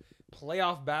know if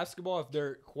playoff basketball, if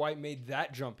they're quite made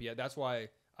that jump yet. That's why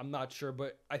I'm not sure.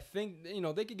 But I think,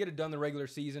 they could get it done in the regular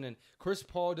season, and Chris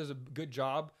Paul does a good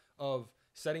job of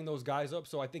setting those guys up.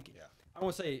 So I think, I don't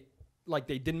want to say like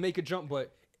they didn't make a jump,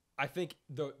 but I think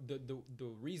the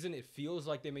reason it feels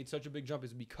like they made such a big jump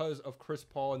is because of Chris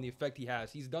Paul and the effect he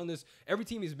has. He's done this every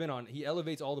team he's been on. He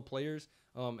elevates all the players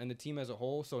and the team as a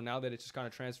whole. So now that it's just kind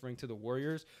of transferring to the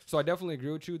Warriors. So I definitely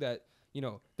agree with you that,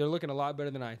 they're looking a lot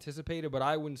better than I anticipated, but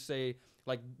I wouldn't say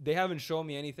like they haven't shown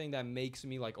me anything that makes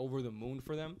me like over the moon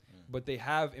for them, but they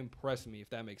have impressed me, if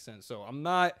that makes sense. So I'm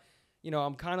not,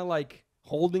 I'm kind of like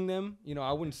holding them.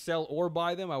 I wouldn't sell or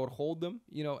buy them. I would hold them,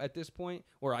 at this point,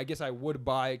 or I guess I would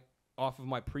buy off of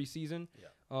my preseason.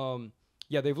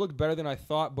 They've looked better than I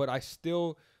thought, but I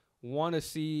still want to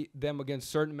see them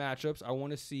against certain matchups. I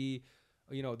want to see,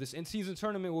 this in-season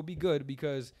tournament will be good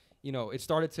because, it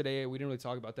started today. We didn't really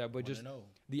talk about that, but just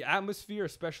the atmosphere,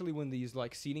 especially when these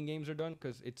like seeding games are done,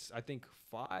 because it's, I think,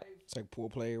 5. It's like pool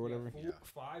play or whatever.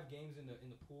 5 games in the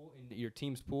pool, in your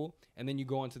team's pool, and then you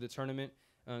go into the tournament.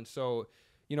 And so,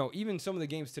 even some of the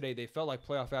games today, they felt like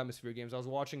playoff atmosphere games. I was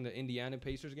watching the Indiana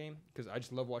Pacers game because I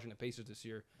just love watching the Pacers this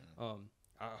year. I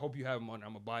hope you have them on.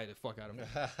 I'm going to buy the fuck out of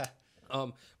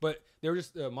them. But they were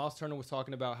just Miles Turner was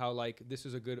talking about how like this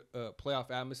is a good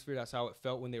playoff atmosphere. That's how it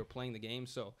felt when they were playing the game.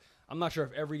 So I'm not sure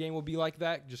if every game will be like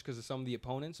that just because of some of the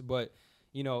opponents. But,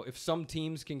 if some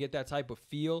teams can get that type of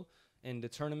feel and the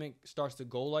tournament starts to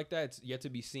go like that, it's yet to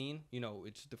be seen.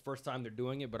 It's the first time they're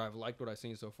doing it, but I've liked what I've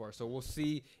seen so far. So we'll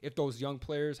see if those young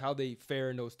players, how they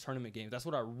fare in those tournament games. That's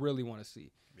what I really want to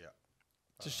see. Yeah.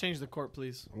 Just change the court,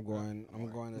 please. I'm going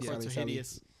to Courts are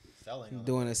hideous. Selling.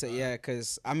 Doing it. Yeah,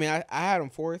 because, I had them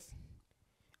 4th,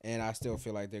 and I still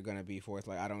feel like they're going to be 4th.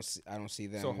 Like, I don't see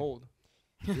them. So hold.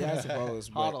 Yeah, I suppose.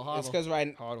 But Hodl. it's because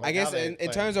Hodl. I guess in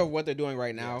terms of what they're doing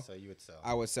right now, so you would sell.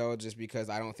 I would sell just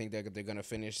because I don't think they're going to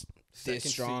finish this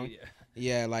strong. Seed,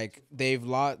 Yeah, like they've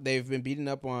been beating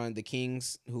up on the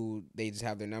Kings, who they just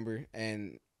have their number,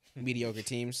 and mediocre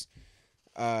teams.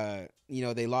 They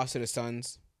lost to the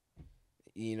Suns.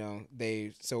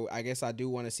 So I guess I do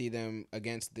want to see them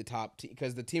against the top team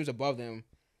because the teams above them,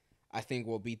 I think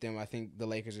will beat them. I think the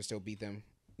Lakers will still beat them.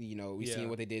 We've seen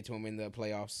what they did to them in the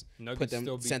playoffs. Nuggets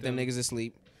Sent them niggas to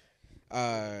sleep.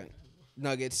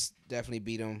 Nuggets definitely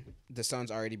beat them. The Suns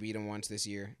already beat them once this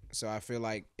year. So I feel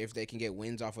like if they can get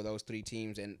wins off of those 3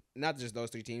 teams, and not just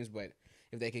those 3 teams, but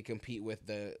if they can compete with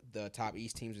the top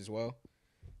East teams as well,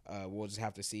 we'll just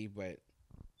have to see. But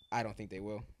I don't think they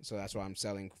will. So that's why I'm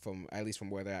selling at least from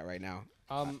where they're at right now.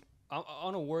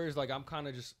 On the Warriors, like I'm kind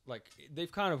of just like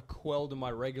they've kind of quelled my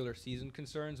regular season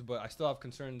concerns, but I still have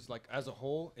concerns like as a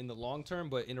whole in the long term.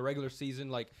 But in the regular season,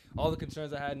 like all the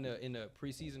concerns I had in the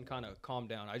preseason kind of calmed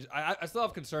down. I still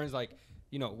have concerns like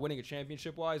winning a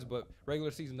championship wise, but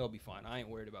regular season they'll be fine. I ain't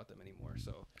worried about them anymore.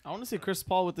 So I want to see Chris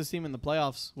Paul with this team in the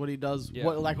playoffs. What he does, Yeah.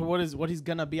 what he's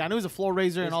gonna be. I know he's a floor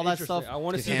raiser and all that stuff. I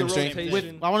want to His see the hamstring.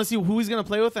 rotation. I want to see who he's gonna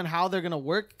play with and how they're gonna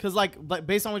work. Cause like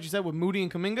based on what you said with Moody and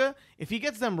Kuminga, if he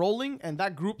gets them rolling and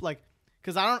that group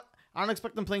cause I don't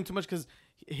expect them playing too much because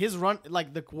his run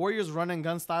like the Warriors run and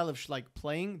gun style of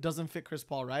playing doesn't fit Chris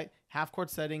Paul, right? Half court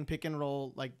setting, pick and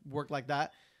roll, work like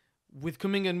that. With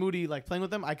Kuminga and Moody playing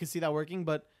with them, I could see that working,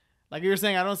 but. Like you were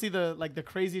saying, I don't see the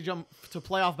crazy jump to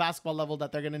playoff basketball level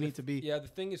that they're gonna need to be. Yeah, the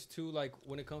thing is too, like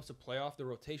when it comes to playoff, the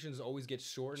rotations always get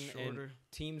shorter. And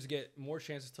teams get more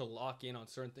chances to lock in on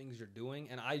certain things you're doing.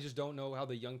 And I just don't know how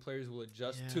the young players will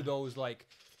adjust to those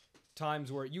times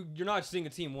where you're not seeing a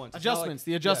team once. Adjustments,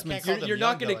 the adjustments. You're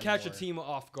not gonna catch a team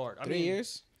off guard. 3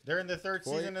 years. They're in their 3rd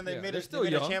season and they made a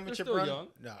championship they're run. Young.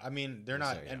 No, they're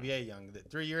not NBA young.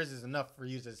 3 years is enough for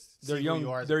you to see They're who young.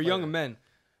 you are as a They're player. young men.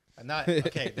 Not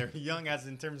okay. They're young as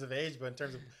in terms of age, but in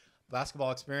terms of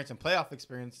basketball experience and playoff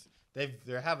experience, they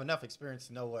have enough experience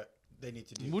to know what they need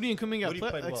to do. Moody and Kuminga Moody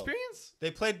played well. experience.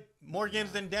 They played more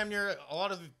games than damn near a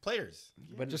lot of players.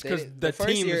 But Just they- 'cause the first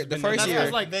team year, has the been- first That's year,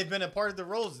 like like- they've been a part of the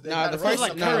roles. They nah, had the a role first-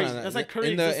 like sometimes. Curry. no. That's like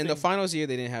Curry in the existing. finals year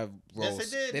they didn't have Yes, roles.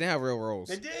 they did. They didn't have real roles.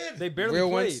 They did. They barely Real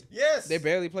played. ones? Yes. They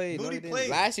barely played. No, Moody they didn't. played.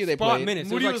 Last year they Spot played. minutes.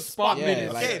 Moody it was was like spot spot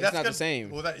minutes. like, Okay, it's that's not the good. same.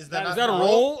 Well, is Is that that a not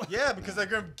role? Yeah, because they're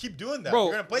gonna keep doing that. Bro.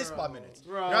 They're gonna play spot minutes.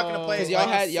 Bro. You're not gonna play. 'Cause y'all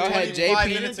had 25 JP.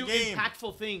 They minutes didn't a do game.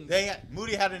 impactful things.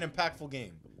 Moody had an impactful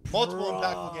game. Multiple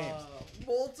impactful games.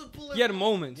 Multiple. He had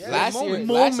moments. Yeah. He had Last year,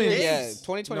 moments. last year, Moments. yeah,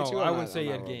 2022. No, I'm I not- wouldn't say I'm he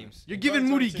not had rolling. games. You're giving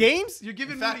Moody 2022. games. You're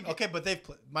giving In Moody. fact, okay,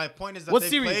 but my point is that What they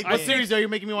series? played What games. series are you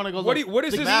making me want to go? What look?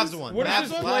 is The his Mavs one. What is Mavs-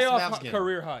 his last playoff Mavs game.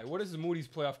 career high? What is Moody's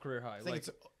playoff career high? I think Like, it's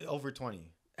over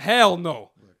 20. hell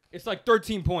no. It's like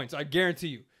 13 points. I guarantee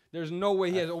you. There's no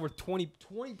way he has over 20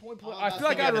 point play. I feel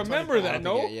like he I had the remember 25. that.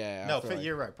 No. Yeah. No, I feel like-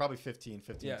 you're right. Probably 15.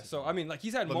 Yeah. So I mean, like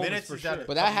he's had But moments minutes for is sure. that.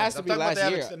 But that has to I'm be talking about last they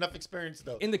have year. enough experience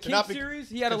though. In the to not Kings be series,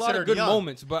 he had a lot of considered good young.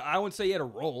 moments, but I wouldn't say he had a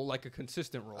role, like a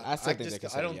consistent role. I still I think they just can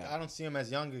I say don't yeah. I don't see him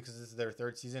as young because this is their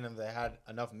third season and they had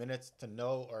enough minutes to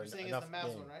know or You're saying enough it's the Mavs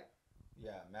game. one, right?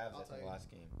 Yeah, Mavs I'll I tell think you.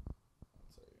 last game.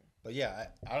 But yeah,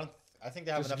 I don't. I think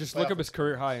they have enough. Just to look playoff up his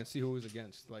career high and see who he was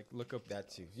against. Like look up that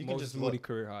too. You can Moses just Moody look.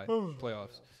 career high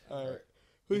playoffs. All right.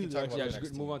 Who's We can the talk next about Yeah, the just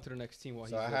next move team. on to the next team while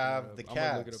So he's I looking have it up. the I'm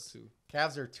gonna look it up Cavs. too.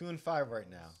 Cavs are 2-5 right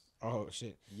now. Oh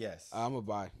shit. Yes. I'm a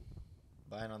buy.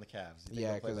 Buying on the Cavs. You think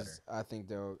Yeah, they'll play because I think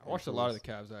they'll. I watched a lot of the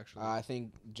Cavs actually. I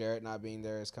think Jarrett not being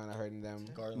there is kind of hurting them.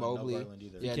 Garland, Mobley. no Garland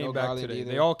either. he yeah, came no back Garland today.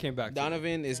 either. They all came back. Today.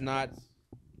 Donovan is not.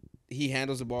 He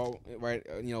handles the ball right,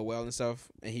 well and stuff,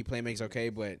 and he makes okay.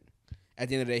 But at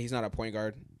the end of the day, he's not a point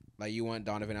guard. Like you want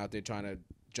Donovan out there trying to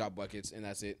drop buckets, and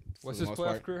that's it. What's for his the most playoff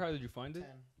part. career high? Did you find it? 10.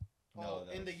 No, Oh,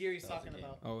 that in the was- year he's that was a talking game.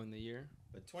 about. Oh, in the year.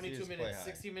 But 22 series play minutes, high.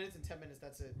 60 minutes, and 10 minutes.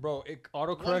 That's it. Bro, it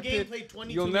auto One game corrected. played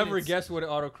 22 You'll never minutes. guess what it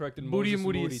auto corrected Booty Moses and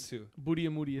Moody Moody is- to. Booty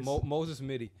and Moody is. Moses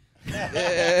Midi.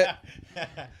 That's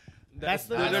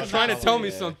the- They're that's trying to the- tell me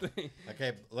yeah. something.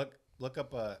 Okay, look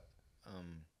up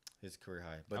his career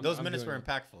high. But I'm- those I'm minutes doing were it.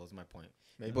 impactful. Is my point.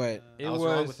 Maybe But It I was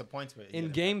wrong was with the points, but in yeah.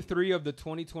 Game 3 of the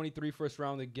 2023 first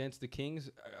round against the Kings,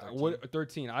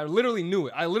 13. I literally knew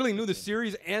it. I literally knew the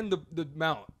series and the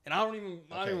amount, and I don't even.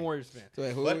 I'm not even Okay. Warriors fan. So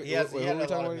wait, who But are he has who he are had we a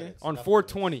talking lot about of again? minutes. On enough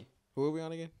 420. Who are we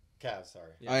on again? minutes. Cavs, sorry.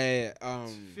 Yeah. Oh,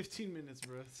 yeah. 15 minutes,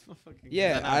 bro. It's so fucking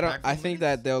Yeah, that not I don't. impactful I think minutes?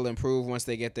 that they'll improve once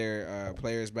they get their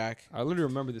players back. I literally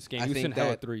remember this game. I He was think hitting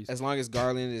hella that threes. as long as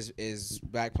Garland is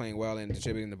back playing well and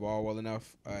distributing the ball well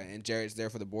enough, and Jarrett's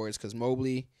there for the boards, because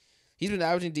Mobley, he's been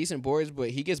averaging decent boards, but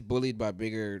he gets bullied by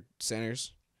bigger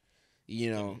centers.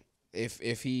 You know,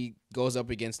 if he goes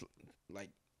up against like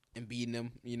Embiid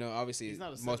him, obviously He's not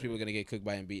a most center. people are gonna get cooked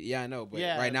by Embiid. Yeah, I know, but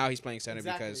Yeah, right now he's playing center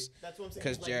Exactly. because, That's what I'm saying.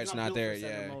 'cause Like, Jarrett's he's not built there, for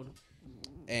center yeah. mode.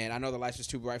 and I know the lights was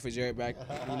too bright for Jarrett back,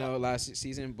 last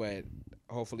season, but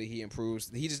hopefully he improves.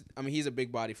 He's a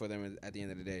big body for them at the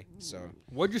end of the day. So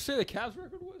What'd you say the Cavs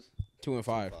record was?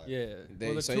 2-5. Yeah. They,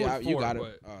 well, the so 2 yeah, and you 4, got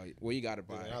but- it. You got to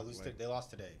They, buy. did not lose Like, they lost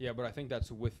today. Yeah, but I think that's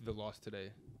with the loss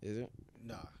today. is it?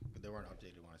 Nah, but they weren't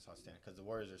updated when I saw stand because the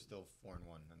Warriors are still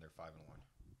 4-1 and they're 5-1.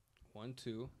 1,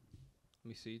 2. Let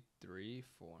me see. 3,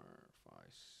 4, 5,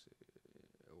 6.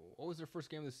 What was their first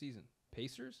game of the season?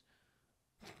 Pacers?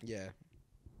 Yeah.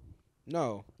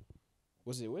 No.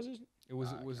 Was it Wizards? It was.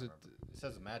 I can't Was it? remember. It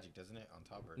says Magic, doesn't it, on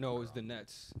top? Or No, am I it was the wrong?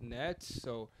 Nets. Nets.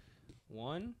 So,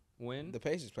 1 win. The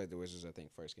Pacers played the Wizards, I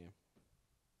think, first game.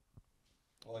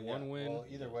 Well, One win, Well,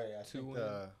 either way, I 2 think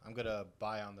win. I'm gonna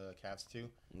buy on the Cavs too.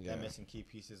 Yeah. They're missing key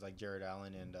pieces like Jared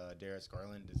Allen and Darius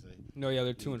Garland. Is a No, yeah,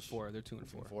 they're 2 and Huge. 4. They're 2 and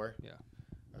 4. 4. Yeah.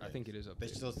 I Okay. think it is up They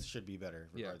there. still should be better,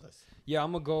 Yeah. regardless. Yeah,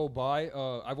 I'm gonna go by.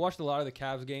 I've watched a lot of the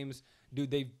Cavs games.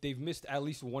 Dude, they've missed at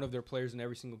least one of their players in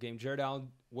every single game. Jared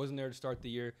Allen wasn't there to start the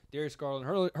year. Darius Garland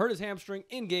hurt his hamstring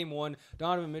in game 1.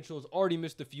 Donovan Mitchell has already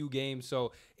missed a few games.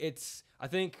 So I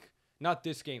think not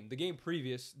this game. The game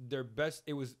previous, their best.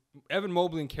 It was Evan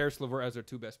Mobley and Karis LeVert as their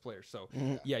 2 best players. So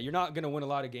yeah, you're not gonna win a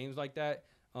lot of games like that.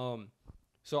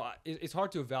 It's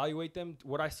hard to evaluate them.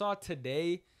 What I saw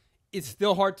today, it's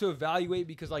still hard to evaluate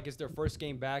because it's their first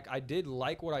game back. I did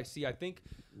like what I see. I think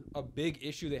a big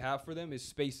issue they have for them is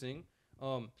spacing.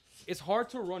 It's hard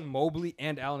to run Mobley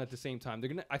and Allen at the same time.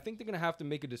 I think they're gonna have to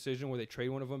make a decision where they trade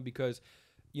one of them because,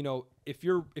 if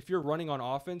you're running on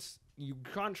offense, you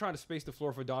can't try to space the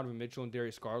floor for Donovan Mitchell and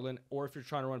Darius Garland, or if you're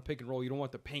trying to run pick and roll, you don't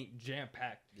want the paint jam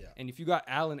packed. Yeah. And if you got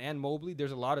Allen and Mobley,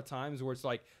 there's a lot of times where it's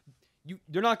like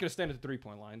they're not going to stand at the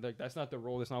 3-point line. Like that's not their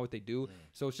role. That's not what they do.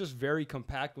 So it's just very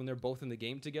compact when they're both in the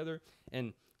game together.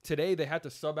 And today they had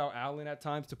to sub out Allen at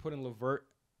times to put in LeVert,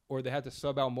 or they had to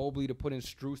sub out Mobley to put in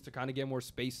Strus to kind of get more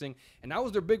spacing. And that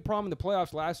was their big problem in the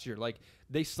playoffs last year. Like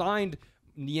they signed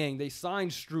Niang. They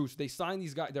signed Strus. They signed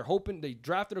these guys. They're hoping they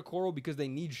drafted Okoro because they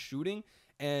need shooting.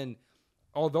 And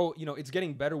although, it's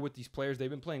getting better with these players, they've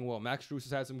been playing well. Max Strus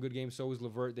has had some good games. So has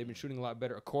LeVert. They've been shooting a lot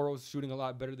better. Okoro's shooting a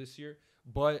lot better this year.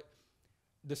 But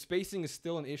the spacing is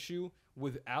still an issue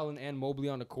with Allen and Mobley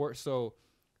on the court. So,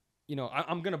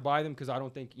 I'm going to buy them because I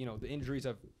don't think, the injuries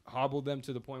have hobbled them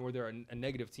to the point where they're a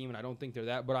negative team, and I don't think they're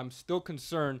that. But I'm still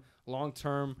concerned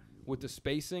long-term with the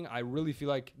spacing. I really feel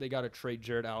like they got to trade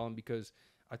Jared Allen because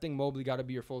I think Mobley got to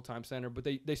be your full-time center. But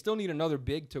they still need another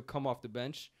big to come off the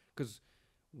bench because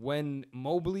when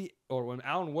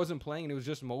Allen wasn't playing and it was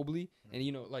just Mobley,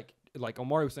 and, like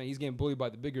Omari was saying, he's getting bullied by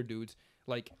the bigger dudes,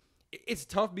 like, it's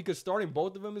tough because starting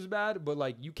both of them is bad, but,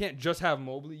 like, you can't just have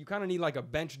Mobley. You kind of need, like, a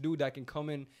bench dude that can come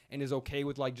in and is okay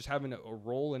with, like, just having a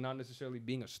role and not necessarily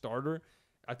being a starter.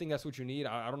 I think that's what you need.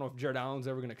 I don't know if Jared Allen's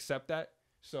ever going to accept that.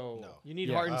 So No. You need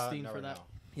Hartenstein for that. now.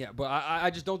 yeah, but I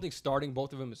just don't think starting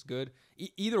both of them is good.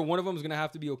 Either one of them is going to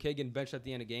have to be okay getting benched at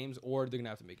the end of games, or they're going to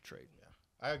have to make a trade.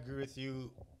 I agree with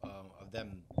you of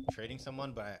them trading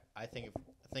someone, but I think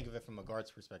of it from a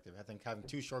guard's perspective. I think having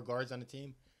two short guards on the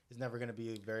team is never going to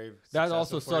be very That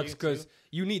also successful for sucks you, because too.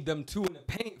 you need them two in the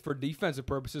paint for defensive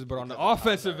purposes, but on the Because of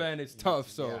offensive Tyler, end, it's you need tough.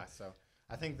 to- So yeah, so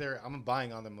I think I'm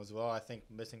buying on them as well. I think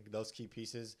missing those key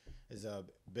pieces is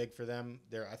big for them.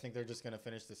 I think they're just going to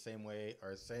finish the same way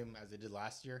or same as they did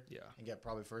last year. Yeah. And get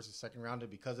probably first or second round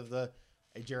because of the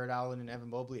Jared Allen and Evan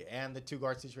Mobley and the two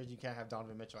guard situation. You can't have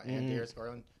Donovan Mitchell and Darius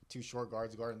Garland, two short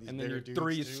guards guarding these and then bigger your dudes.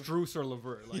 three is too. Strus or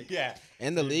LeVert. Like, Yeah.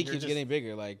 And the You're- league you're keeps just- getting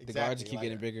bigger. Like the guards Exactly, keep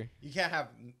getting like- bigger. You can't have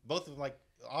both of them. Like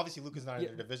obviously Luka's not in Yeah.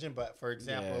 their division, but for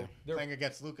example, They're- playing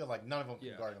against Luka, like none of them can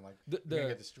Yeah. guard him. Like The- you're gonna the-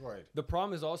 get destroyed. The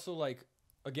problem is also like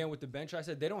again with the bench. I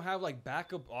said they don't have like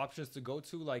backup options to go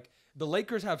to. Like the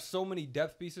Lakers have so many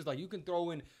depth pieces. Like you can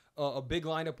throw in a big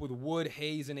lineup with Wood,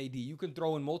 Hayes, and AD. You can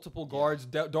throw in multiple guards.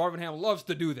 Darvin Ham loves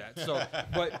to do that. So,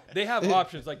 but they have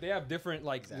options. Like they have different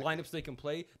like lineups they can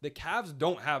play. The Cavs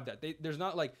don't have that. There's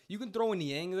not like you can throw in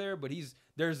Niang there, but he's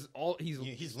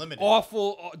limited.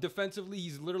 awful defensively.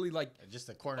 He's literally like Just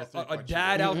a corner a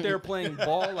dad out there playing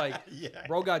ball. Like Yeah.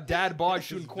 bro got dad bod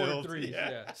shooting Just corner built, threes. yeah.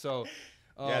 Yeah. So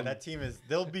that team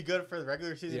they'll be good for the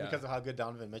regular season Yeah. because of how good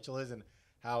Donovan Mitchell is and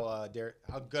how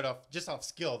good off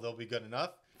skill they'll be good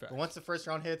enough. Facts. But once the first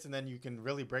round hits and then you can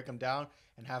really break them down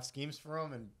and have schemes for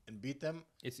them and beat them,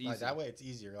 It's like, easy. that way it's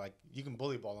easier. Like you can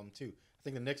bully ball them too. I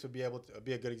think the Knicks would be able to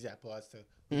be a good example as to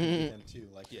who can beat them too.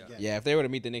 Like Yeah. again. Yeah, if they were to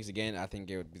meet the Knicks again, I think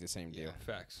it would be the same deal.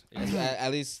 Facts.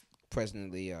 At least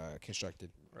presently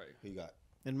constructed. Right. Who you got?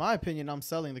 In my opinion, I'm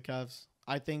selling the Cavs.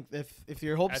 I think if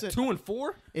your hopes At 2 and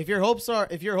 4, if your hopes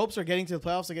are getting to the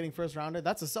playoffs or getting first rounded,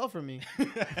 that's a sell for me.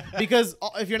 Because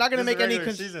if you're not going to This is make any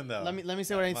regular season, though. let me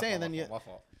say what I'm My saying fault, then my you fault,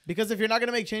 my fault. because if you're not going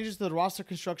to make changes to the roster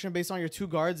construction based on your two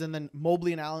guards and then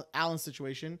Mobley and Allen's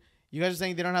situation, you guys are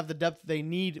saying they don't have the depth they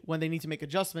need when they need to make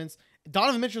adjustments.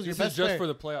 Donovan Mitchell's your this is best just player. for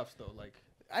the playoffs though. Like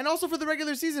And also for the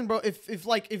regular season, bro. If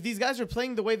these guys are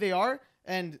playing the way they are,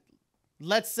 and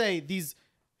let's say these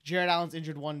Jared Allen's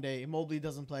injured one day, Mobley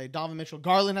doesn't play, Donovan Mitchell,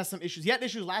 Garland has some issues. He had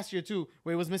issues last year too,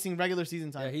 where he was missing regular season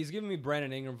time. yeah, he's giving me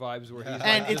Brandon Ingram vibes where he's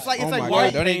And it's like Oh my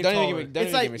why God! Don't even taller. give me. Don't it's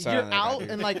even like get me started you're on that guy, out dude.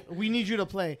 and like we need you to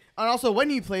play. And also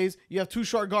when he plays, you have two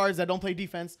short guards that don't play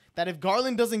defense. That if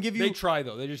Garland doesn't give you, they try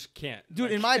though. They just can't. dude,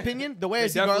 Like, in my opinion, the way they I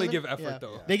see definitely Garland, give effort yeah,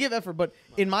 though. they give effort. But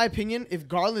in my opinion, if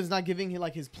Garland is not giving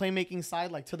like his playmaking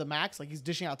side like to the max, like he's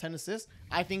dishing out 10 assists,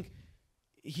 I think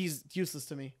he's useless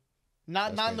to me.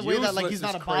 Not in the way that like he's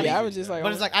Useless not a is body. crazy. Yeah, I was just like,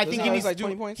 But it's like I think he wasn't needs like to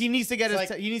 20 do. points. He needs to get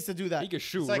It's he needs to do that He can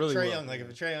shoot It's like really Trae well. Young. Like if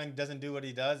Trae Young doesn't do what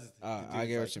he does, I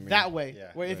get what you mean. that way. Yeah.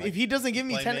 Where Yeah. if he doesn't give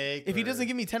me Play 10, make if he or- doesn't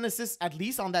give me 10 assists at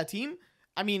least on that team,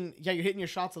 I mean, yeah, you're hitting your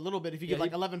shots a little bit. If you Yeah, get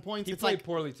like he- 11 points, He it's played like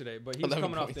poorly today, but he's 11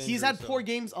 coming off the points. injury. he's had so. poor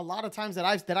games a lot of times that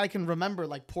I can remember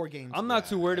like poor games. I'm not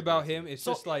too worried I about agree. him. It's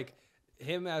So- just like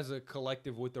him as a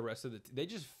collective with the rest of the team. They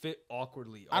just fit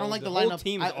awkwardly. I don't like the whole lineup.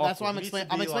 team is That's why I'm It needs to explaining.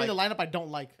 be I'm explaining like- the lineup I don't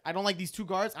like. I don't like these two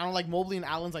guards. I don't like Mobley and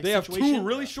Allen's like They have situation. two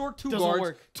really short two Doesn't guards,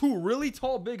 work. two really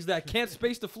tall bigs that can't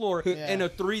space the floor, Yeah. and a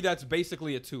three that's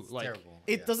basically a two. Like terrible.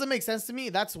 It Yeah. doesn't make sense to me.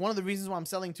 That's one of the reasons why I'm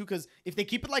selling too. Because if they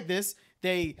keep it like this,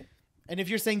 and if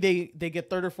you're saying they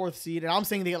get third or fourth seed, and I'm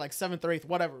saying they get like seventh or eighth,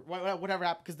 whatever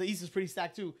happens, because the East is pretty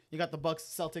stacked too. You got the Bucks,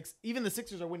 Celtics, even the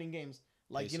Sixers are winning games.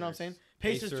 Like you know what I'm saying?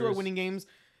 Pacers too are Pacers. winning games.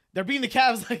 They're beating the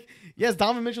Cavs. Like yes,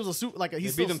 Donovan Mitchell's a super. Like they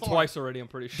he's beat still them a star. twice already. I'm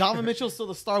pretty sure. Donovan Mitchell's still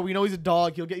the star. We know he's a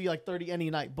dog. He'll get you like 30 any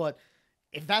night. But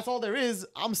if that's all there is,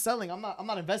 I'm selling. I'm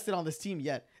not invested on this team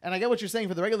yet. And I get what you're saying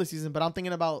for the regular season, but I'm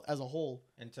thinking about as a whole.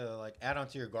 And to like add on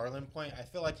to your Garland point, I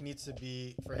feel like he needs to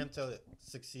be for him to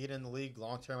succeed in the league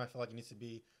long term. I feel like he needs to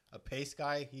be a pace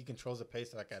guy. He controls the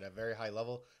pace like at a very high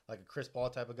level, like a Chris Paul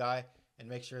type of guy, and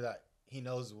make sure that he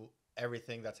knows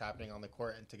everything that's happening on the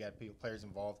court and to get players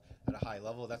involved at a high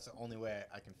level. That's the only way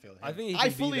I can feel him. I think I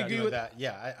fully agree with that.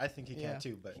 Yeah, I think he can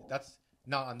too, but that's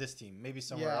not on this team. Maybe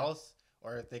somewhere else,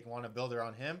 or if they want to build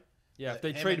around him. Yeah, if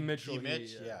they trade Mitchell,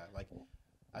 like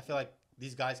I feel like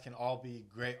these guys can all be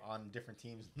great on different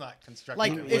teams, not constructive.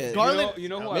 Like if Garland, you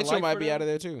know who Mitchell I like might for be them? out of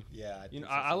there too. Yeah,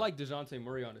 I like DeJounte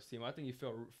Murray on this team. I think he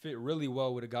fit really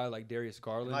well with a guy like Darius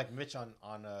Garland. I like Mitch on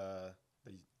the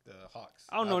Hawks.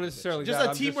 I don't know necessarily. just that. a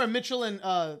I'm team where Mitchell and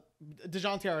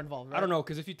DeJounte are involved. Right? I don't know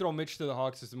because if you throw Mitch to the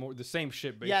Hawks, it's the same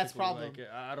shit. Basically. Yeah, it's problem. Like,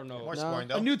 I don't know. More scoring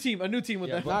though. A new team with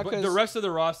Yeah, them. but the rest of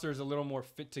the roster is a little more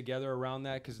fit together around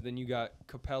that because then you got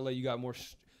Capella, you got more.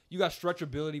 You got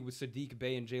stretchability with Sadiq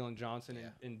Bey and Jalen Johnson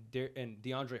and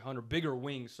DeAndre Hunter, bigger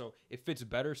wings, so it fits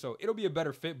better. So it'll be a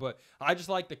better fit. But I just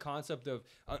like the concept of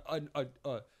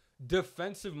a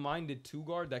defensive-minded two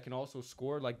guard that can also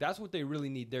score. Like that's what they really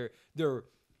need. They're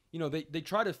they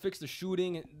try to fix the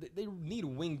shooting. And they need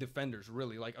wing defenders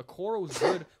really. Like Okoro's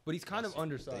good, but he's kind of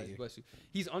undersized. Bless you.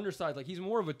 He's undersized. Like he's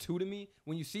more of a 2 to me.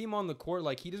 When you see him on the court,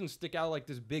 like he doesn't stick out like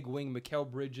this big wing. Mikal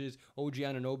Bridges, OG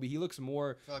Anunoby. He looks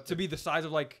more to be the size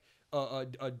of like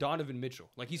a Donovan Mitchell.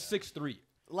 Like he's 6'3".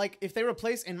 Like if they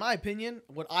replace, in my opinion,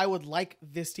 what I would like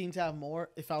this team to have more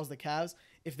if I was the Cavs,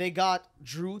 if they got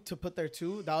Drew to put their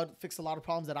 2, that would fix a lot of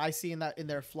problems that I see in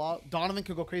their flaw. Donovan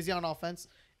could go crazy on offense.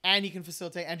 And he can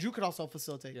facilitate, and Drew could also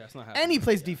facilitate. Yeah, it's not happening. And he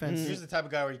plays defense. He's the type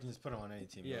of guy where you can just put him on any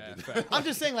team. Yeah, I'm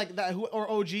just saying like that,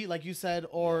 or OG, like you said,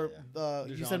 or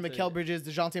you said Mikal Bridges,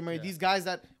 DeJounte Murray. These guys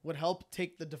that would help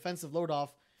take the defensive load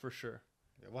off. For sure.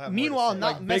 Yeah, we'll Meanwhile,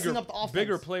 not like messing up the offense.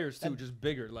 Bigger players too, just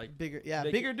bigger, like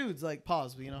bigger dudes. Like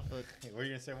pause, but But hey, what are you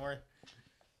gonna say more?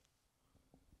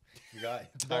 You got it.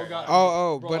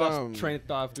 But train of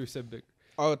thought after he said bigger.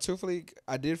 Truthfully,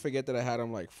 I did forget that I had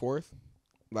him like 4th.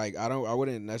 Like I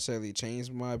wouldn't necessarily change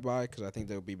my buy because I think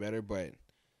that would be better, but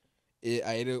it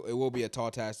will be a tall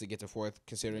task to get to 4th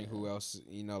considering who else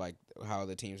like how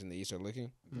the teams in the East are looking.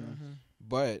 Mm-hmm.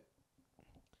 But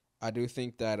I do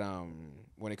think that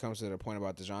when it comes to the point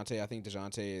about DeJounte, I think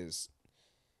DeJounte is.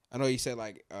 I know he said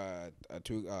like a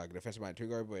defensive minded 2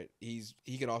 guard, but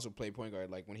he could also play point guard.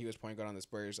 Like when he was point guard on the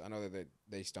Spurs, I know that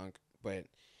they stunk, but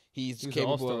he's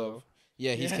capable of.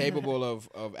 Yeah, he's capable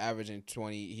of averaging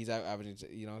 20. He's averaging,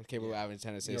 capable of averaging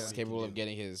 10 assists. Capable of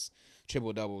getting his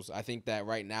triple doubles. I think that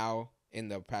right now, in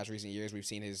the past recent years, we've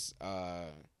seen his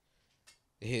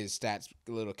stats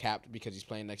a little capped because he's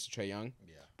playing next to Trae Young.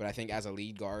 Yeah. But I think as a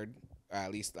lead guard, or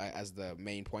at least as the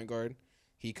main point guard,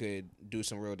 he could do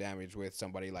some real damage with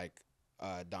somebody like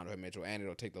Donovan Mitchell, and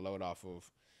it'll take the load off of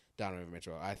Donovan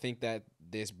Mitchell. I think that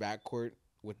this backcourt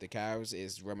with the Cavs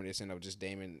is reminiscent of just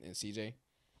Damon and CJ.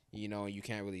 You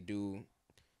can't really do.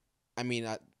 I mean,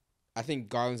 I think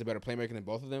Garland's a better playmaker than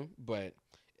both of them, but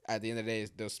at the end of the day,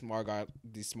 these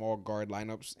small guard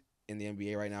lineups in the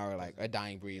NBA right now are like a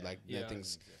dying breed.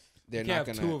 They're not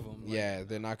gonna. 2 of them.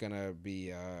 They're not gonna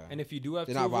be. And if you do have,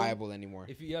 they're 2 not of them, viable anymore.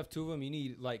 If you have 2 of them, you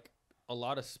need like a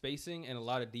lot of spacing and a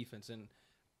lot of defense, and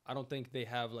I don't think they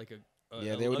have like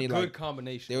they would need good like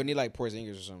combination. They would need like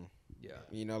Porzingis or something.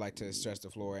 Yeah. Like to stretch the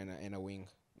floor in a wing,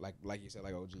 like you said,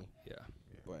 like OG. Yeah.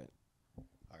 But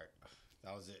all right,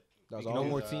 that was it. That was no all.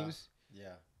 more teams.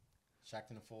 Yeah,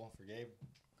 Shackton the full for Gabe.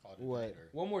 What?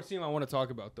 One more team I want to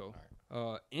talk about though.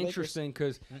 Right. Interesting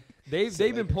because they've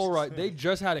been polarized. They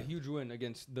just had a huge win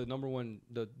against the number 1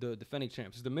 the defending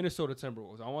champs. It's the Minnesota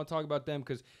Timberwolves. I want to talk about them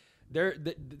because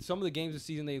some of the games this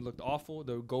season they looked awful.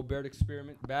 The Gobert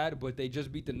experiment bad, but they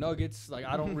just beat the Nuggets. Like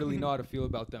I don't really know how to feel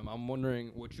about them. I'm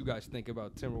wondering what you guys think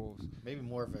about Timberwolves. Maybe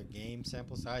more of a game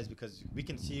sample size because we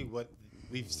can see what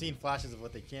we've seen flashes of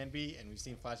what they can be, and we've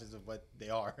seen flashes of what they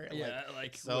are. Yeah,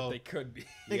 what they could be.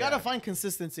 They gotta find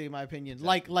consistency, in my opinion.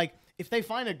 Exactly. Like if they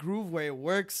find a groove where it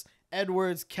works,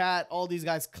 Edwards, Cat, all these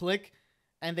guys click,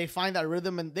 and they find that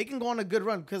rhythm, and they can go on a good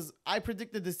run. Because I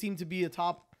predicted this team to be a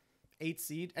top 8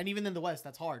 seed, and even in the West,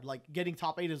 that's hard. Like getting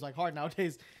top 8 is like hard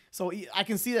nowadays. So I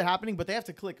can see that happening, but they have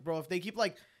to click, bro. If they keep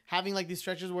like having like these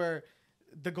stretches where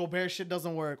the Gobert shit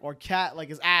doesn't work, or Cat like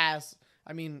his ass.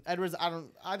 I mean, Edwards.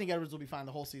 I think Edwards will be fine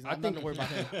the whole season. I'm not gonna worry about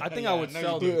him. I think I would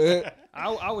sell them.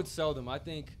 I would sell them. I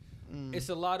think it's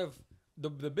a lot of the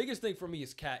biggest thing for me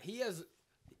is Cat.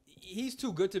 He's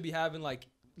too good to be having like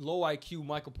low IQ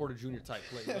Michael Porter Jr. type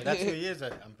play. Like, that's who he is.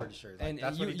 I'm pretty sure. Like,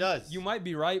 that's what he does. You might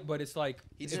be right, but it's like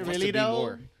he just wants to be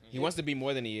more. He wants to be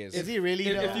more than he is. Is he really?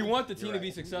 If you want the team to be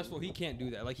successful, he can't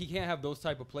do that. Like he can't have those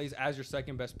type of plays as your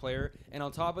second best player. And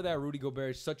on top of that, Rudy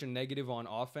Gobert is such a negative on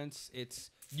offense.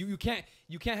 It's you can't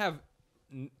have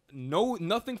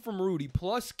nothing from Rudy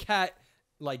plus Cat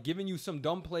like giving you some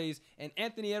dumb plays. And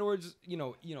Anthony Edwards,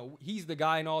 he's the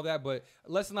guy and all that, but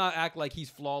let's not act like he's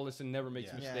flawless and never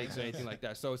makes mistakes or anything like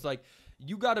that. So it's like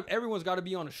everyone's got to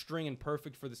be on a string and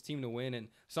perfect for this team to win. And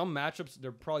some matchups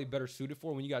they're probably better suited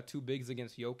for when you got two bigs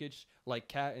against Jokic, like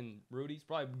Cat and Rudy. It's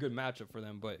probably a good matchup for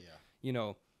them, but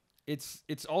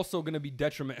it's also going to be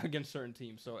detriment against certain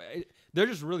teams. So they're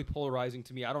just really polarizing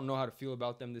to me. I don't know how to feel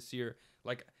about them this year.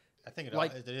 Like, I think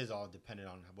it is all dependent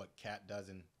on what Cat does,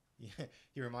 and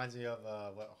he reminds me of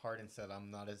what Harden said.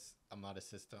 I'm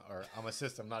a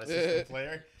system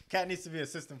player. Cat needs to be a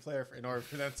system player in order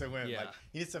for them to win. Yeah. Like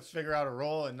he needs to figure out a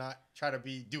role and not try to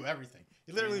do everything.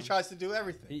 He literally tries to do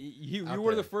everything. You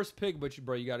were the first pick, but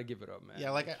you got to give it up, man.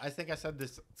 Yeah, like I think I said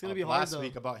this gonna be last hard,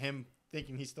 week about him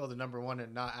thinking he's still the number one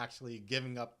and not actually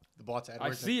giving up the ball to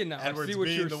Edwards. I see it now. Edwards I see what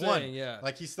being you're the saying. one. Yeah.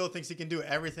 Like he still thinks he can do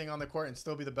everything on the court and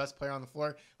still be the best player on the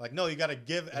floor. Like no, you got to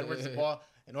give Edwards the ball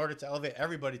in order to elevate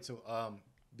everybody to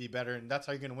be better, and that's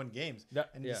how you're going to win games.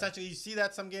 Essentially, you see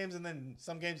that some games, and then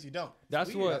some games you don't.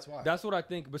 That's what I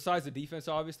think. Besides the defense,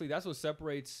 obviously, that's what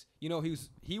separates.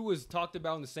 He was talked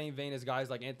about in the same vein as guys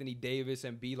like Anthony Davis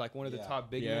and be like one of the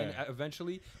top big men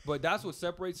eventually. But that's what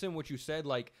separates him. What you said,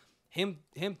 like him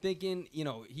thinking,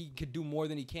 he could do more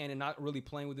than he can and not really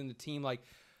playing within the team. Like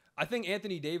I think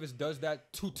Anthony Davis does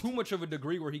that to too much of a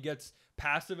degree where he gets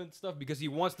passive and stuff because he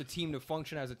wants the team to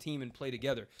function as a team and play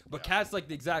together. But Cat's like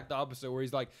the exact opposite where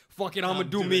he's like, fuck it, I'm going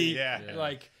to do me.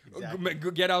 Like,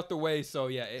 get out the way. So,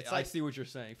 I see what you're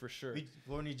saying for sure.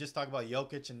 When you just talk about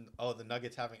Jokic and, the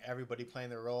Nuggets having everybody playing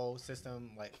their role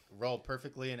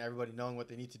perfectly and everybody knowing what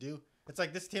they need to do, it's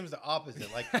like this team's the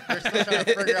opposite. Like, they're still trying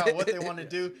to figure out what they want to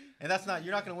do. And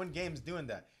you're not going to win games doing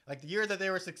that. Like, the year that they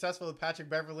were successful with Patrick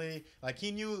Beverly, like,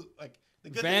 he knew, like, the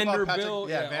good thing about Patrick,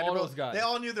 Vanderbilt, all those guys. They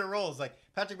all knew their roles. Like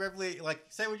Patrick Beverly, like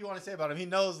say what you want to say about him. He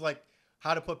knows like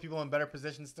how to put people in better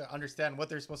positions to understand what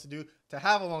they're supposed to do to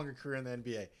have a longer career in the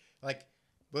NBA. Like,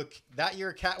 but that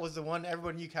year, Cat was the one.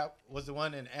 Everybody knew Cat was the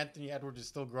one, and Anthony Edwards is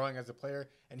still growing as a player,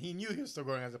 and he knew he was still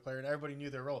growing as a player, and everybody knew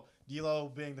their role.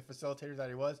 D'Lo being the facilitator that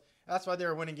he was, that's why they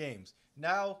were winning games.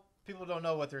 Now people don't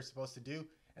know what they're supposed to do.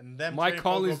 And then Mike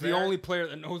Conley's the only player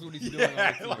that knows what he's doing.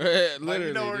 Literally,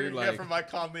 you know where dude, you get from Mike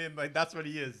Conley, and like that's what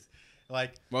he is.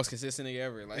 Like most consistent nigga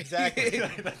ever. Like exactly,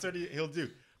 that's what he'll do.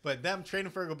 But them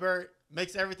trading for Gobert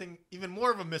makes everything even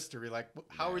more of a mystery. Like,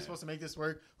 how are we supposed to make this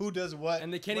work? Who does what?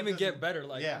 And they can't even get better.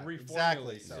 Like, reformulate.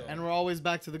 Exactly. So. And we're always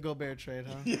back to the Gobert trade,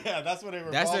 huh? Yeah, that's what it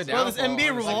revolves. That's their Bro, this downfall,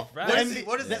 NBA revolves.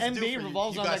 What does the this do NBA for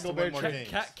revolves you on guys that to win Gobert more trade.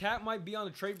 games? Cat might be on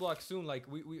the trade block soon. Like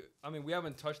we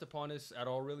haven't touched upon this at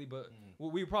all really, but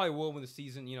we probably will when the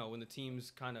season, when the teams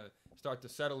kind of start to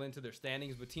settle into their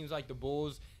standings. But teams like the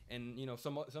Bulls and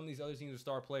some of these other teams with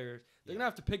star players, they're gonna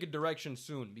have to pick a direction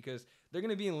soon because they're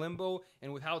gonna be in limbo.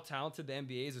 And with how talented the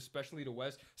NBA is, especially the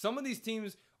West, some of these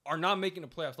teams are not making the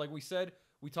playoffs. Like we said,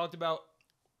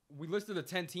 we listed the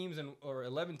 10 teams or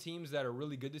 11 teams that are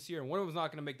really good this year, and one of them's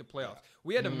not gonna make the playoffs.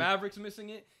 We had the Mavericks missing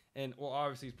it, and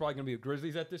obviously it's probably gonna be the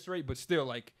Grizzlies at this rate, but still,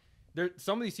 like,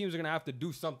 some of these teams are gonna have to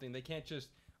do something. They can't just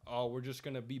we're just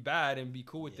gonna be bad and be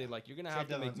cool with it. Like, you're gonna have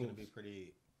to make moves. It's gonna be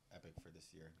pretty epic for this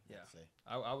year. Yeah, I'd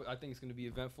say. I think it's gonna be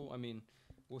eventful. I mean,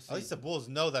 we'll see. At least the Bulls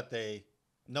know that they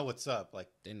know what's up. Like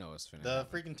they know it's finna the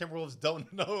happen. freaking Timberwolves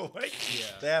don't know. Like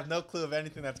they have no clue of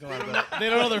anything that's going on. They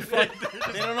don't know their fuck.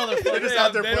 They don't know their fuck. They're just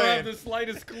out there They don't playing. have the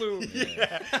slightest clue.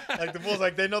 Yeah, like the Bulls,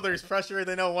 like they know there's pressure.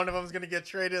 They know one of them's gonna get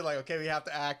traded. Like, okay, we have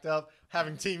to act up.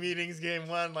 Having team meetings, game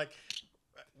one. Like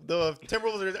the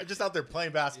Timberwolves are just out there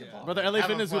playing basketball. Brother, LA having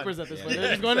Fitness fun. hoopers at this Yeah. point. They're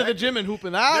just going to the gym and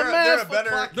hooping. They're a better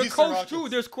The Houston coach Rockets. too.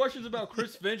 There's questions about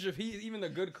Chris Finch if he's even a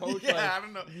good coach. Yeah, like, I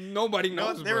don't know. Nobody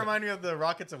knows. They bro. remind me of the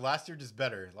Rockets of last year, just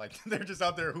better. Like they're just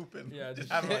out there hooping. Yeah, just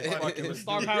just having fun. fucking let's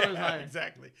Star do it. power is higher.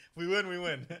 Exactly. If we win, we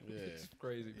win. It's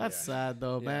crazy. That's sad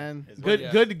though, Yeah. man. It's Good,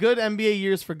 what- good NBA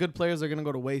years for good players are gonna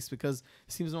go to waste because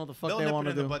it seems to know what the fuck They'll they nip want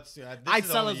it to in the do. butts, too. This I'd is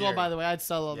the sell only as well, year. by the way. I'd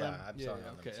sell all Yeah, them. I'm Yeah, sorry.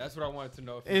 I'm okay. sorry. That's what I wanted to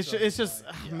know. If It's you just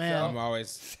I'm man.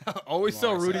 always always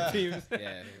sell always Rudy sell. teams. yeah.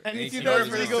 And if you Anything know In it's order for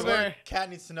else Rudy this to is- Gobert. work, Cat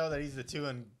needs to know that he's the 2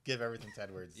 and give everything to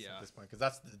Edwards Yeah. at this point because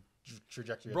that's the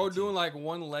trajectory. Bro of the team. doing like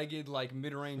one-legged like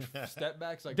mid-range step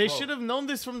backs. Like They bro, should have known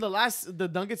this from the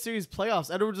Nuggets series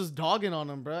playoffs. Edwards was dogging on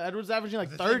him, bro. Edwards averaging like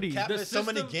The thing, 30. Cat The missed so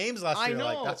many system- games last I year. know.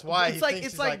 Like that's why it's he like thinks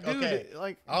it's he's like, dude, okay,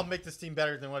 like I'll make this team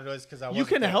better than what it was because I you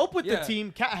can there. help with Yeah. the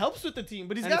team. Cat helps with the team,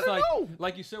 but he's and got it's to like, know.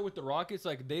 like you said with the Rockets,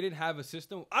 like they didn't have a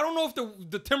system. I don't know if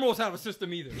the Timberwolves have a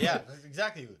system either. Yeah, that's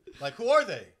exactly. Like who are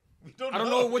they? We I don't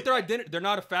know what their identity. They're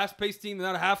not a fast-paced team. They're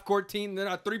not a half-court team. They're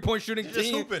not a three-point shooting They're just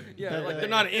team. hooping. Yeah, They're like the- they're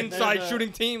not an they're inside the-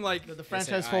 shooting team. Like The say,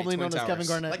 franchise "Aight, formerly Twin known as Kevin Towers."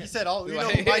 Garnett. Like you said, all you know,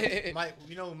 Like-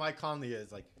 who Mike Conley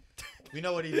is like. We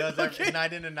know what he does every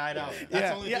night in and night out. Yeah. That's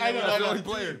the only thing I know. we That's the on only the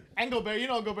player. team. And Gobert, you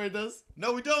know what Gobert does.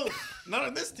 No, we don't. Not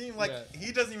on this team. Like Yeah.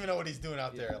 he doesn't even know what he's doing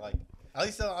out there. Like at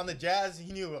least on the Jazz,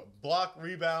 he knew block,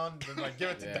 rebound, and like give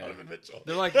it to Yeah. Donovan Mitchell.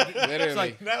 They're like, Literally. it's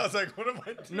like Now it's like, what am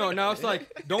I doing? no. Now it's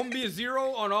like, don't be a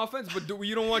zero on offense, but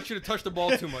you don't want you to touch the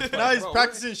ball too much. Now Like, he's bro,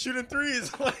 practicing shooting threes.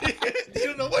 Like, you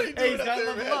don't know what he's Hey, doing he's out got to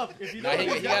there, level man. up. If you Nah, know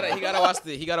he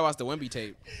gotta watch the Wemby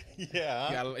tape.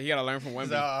 Yeah. Huh? He gotta learn from So,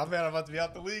 Wemby. man, I'm about to be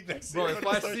out the league next Bro, year. if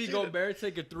when I start see shooting. Gobert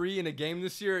take a 3 in a game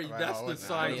this year, Right, that's I the wouldn't-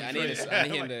 sign. I of need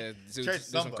trade. him to do Trade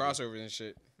some somebody. crossovers and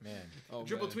shit. Man. Oh,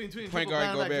 Dribble man. tween, Point triple guard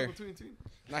down, like, Gobert. dribble tween.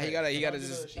 Nah, he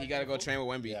gotta go train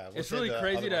with Wemby. Yeah, we'll It's save really the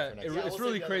crazy other one that for next it's year. we'll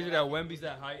really save the crazy other that one. Wemby's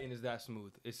that height and is that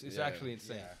smooth. It's Yeah. actually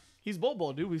insane. He's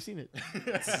Bobo, dude. We've seen it.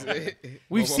 Yeah.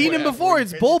 We've Well, seen him yeah. before.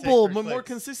 It's Crazy take Bobo, for but more clicks.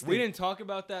 consistent. We didn't talk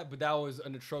about that, but that was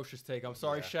an atrocious take. I'm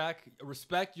sorry, Yeah. Shaq.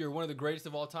 Respect, you're one of the greatest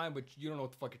of all time, but you don't know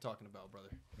what the fuck you're talking about, brother.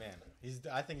 Man,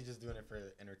 I think he's just doing it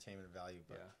for entertainment value.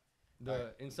 Yeah.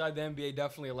 But Inside the NBA,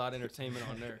 definitely a lot of entertainment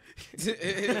on there.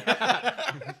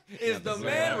 Yeah. Is the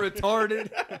man retarded?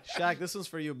 Shaq, this one's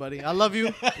for you, buddy. I love you,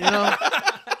 you know.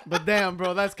 But damn,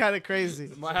 bro, that's kind of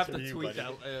crazy. Might have For to you, tweet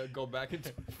buddy. that, go back and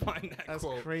find that That's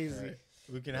quote. crazy. Alright.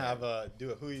 We can have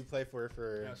do a who you play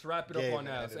for. Yeah, let's wrap it Gabe up on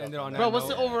that. and Let's end it end it up on on that. Bro, note. what's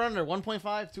the note. over under? 1.5,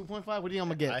 2.5? What do you think I'm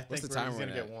gonna get? I think What's the he's timer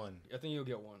gonna at? get one. I think you'll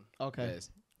get one. Okay. Yes.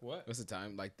 What? What's the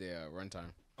time? Like the run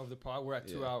time? Of the pod, we're at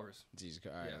 2 Yeah. hours. Jesus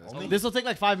Christ. All right, Yeah. let's Only- go. This will take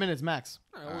like 5 minutes max.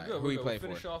 All right, we're Alright, good. who We're you good. play We'll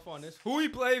finish for? off on this. Who he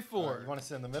play for? You want to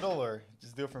sit in the middle or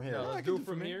just do it from here? No, I let's can do it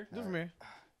from here. Do from here.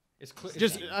 It's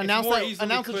Just it's announce more that- easily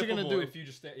announce what you're gonna clippable do. If you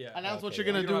just stand, yeah. Announce what Okay, you're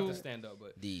You gonna don't have do to stand up,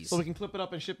 but These. so we can clip it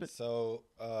up and ship it. So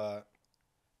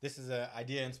this is an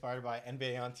idea inspired by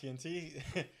NBA on TNT.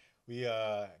 We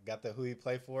got the who you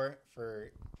play for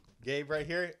Gabe right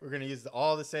here. We're gonna use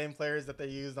all the same players that they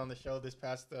used on the show this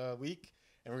past week,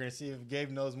 and we're gonna see if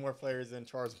Gabe knows more players than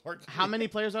Charles Barkley. How many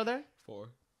players are there? 4.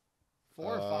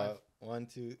 4 or 5? 1,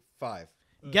 2, 5.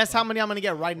 Guess how many I'm gonna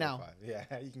get right 4 or now. 5.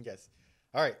 Yeah, you can guess.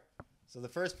 All right. So the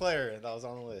first player that was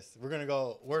on the list, we're gonna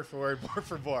go word for word, bar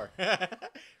for bar.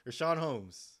 Rashawn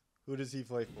Holmes. Who does he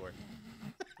play for?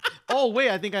 Oh wait,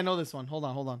 I think I know this one. Hold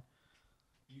on.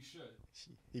 you should.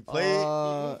 He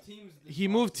played. He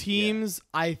moved teams.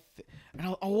 I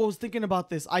was thinking about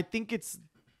this. I think it's.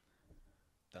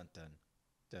 Dun, dun,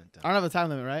 dun, dun. I don't have a time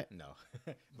limit, right? No,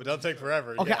 but don't take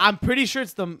forever. Okay, yeah. I'm pretty sure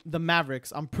it's the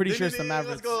Mavericks. I'm pretty sure it's the Let's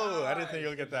Mavericks. go. I didn't think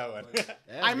you'll get that one.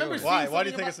 I remember seeing Why? Why do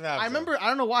something you think it's the about- Mavs, I remember. I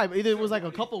don't know why, but either it was like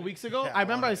a couple weeks ago. Yeah, I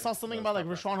remember I why? saw something No, about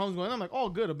like stop Rashawn Holmes going. I'm like, oh,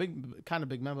 good, a big, kind of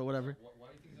big man, but whatever.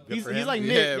 Good He's for him. like Yeah,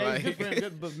 mid. Yeah, like- he's good for him.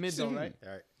 Good, but mid though, right?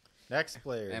 All right. Next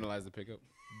player, Analyze the pickup.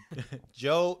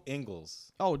 Joe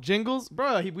Ingles. Oh, Jingles,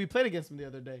 bro. We played against him the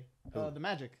other day. Who? The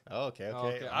Magic. Oh, okay. Oh,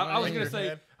 Okay. okay. I was gonna say,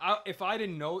 Man. if I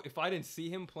didn't see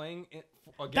him playing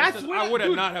against That's us, what I would have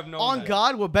dude, not have known. On that.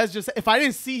 God, what Bez just said. If I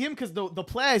didn't see him, because the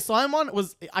play I saw him on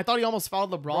was, I thought he almost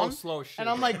fouled LeBron. Bro, slow as shit. And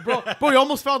I'm like, bro, he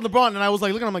almost fouled LeBron. And I was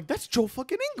like, looking, I'm like, that's Joe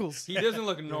fucking Ingles. he doesn't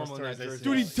look normal in that Dude, jersey.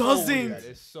 Dude, he It's so doesn't. weird.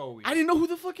 It's so weird. I didn't know who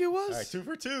the fuck it was. All right, 2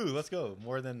 for 2. Let's go.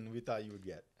 More than we thought you would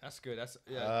get. That's good. That's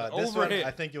the This one overhit.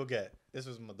 I think you'll get. This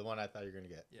was the one I thought you were gonna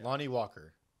get. Yeah. Lonnie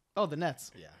Walker. Oh, the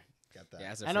Nets. Yeah, got that. Yeah,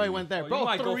 that's a I know he free. went there. Oh, Bro, you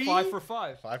might 3? go 5 for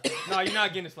 5. 5. No, you're not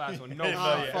getting this last one. No, Oh,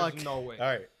 way. fuck. There's no way. All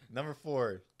right, number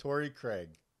 4, Torrey Craig.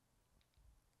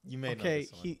 You may know Okay,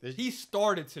 this one. This He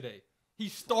started today. He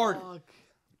started. Fuck.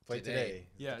 played Today. today.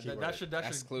 Yeah, Keyword. that should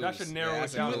That's narrow Yeah, it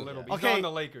that's down a clue. little bit. He's Okay, on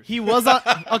the Lakers. He was on.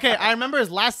 Okay, I remember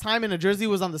his last time in a jersey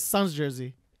was on the Suns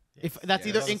jersey. If that's Yeah,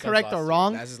 either that was the Suns incorrect last or year.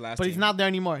 wrong, That's his last but he's team. not there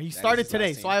anymore. He is started his today,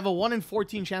 last so team. I have a 1 in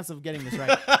 14 chance of getting this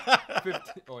right. 15,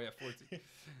 oh yeah, 14.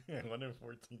 Yeah, 1 in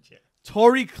 14 chance.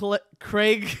 Torrey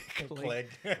Craig. Clegg.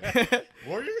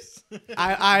 Warriors?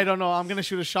 I don't know. I'm gonna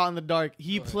shoot a shot in the dark.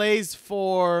 He Go ahead. plays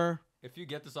for. If you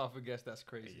get this off a guess, that's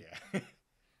crazy. Yeah.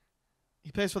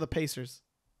 He plays for the Pacers.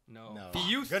 No. No. He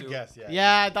used Good to. guess, yeah.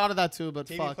 Yeah, I thought of that too, but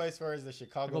Team he fuck. plays for is the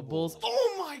Chicago Chicago Bulls. Bulls.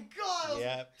 Oh my god.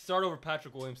 Yeah. Start over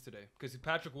Patrick Williams today because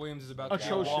Patrick Williams is about to be a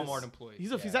Atrocious. Walmart employee.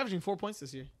 He's Yeah. averaging 4 points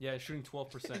this year. Yeah, he's shooting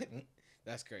 12%.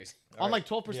 That's crazy. On like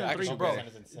 12% Yeah, threes, actually, bro. that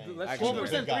is insane. Let's Actually,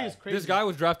 12% three is crazy. This guy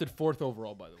was drafted 4th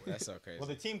overall, by the way. That's so crazy. Well,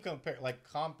 the team comp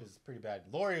is pretty bad.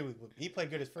 Laurie, he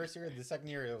played good his first year. The second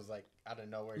year, it was like out of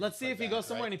nowhere. Let's see if he goes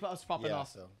somewhere and he puts popping yeah,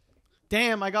 off. so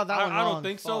Damn, I got that one I wrong. don't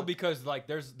think so Fuck. because like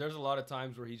there's a lot of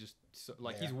times where he just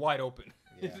Yeah. he's wide open.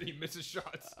 Yeah. he misses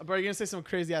shots. Bro, you're gonna say some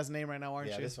crazy ass name right now, aren't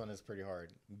yeah, you? this one is pretty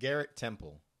hard. Garrett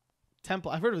Temple.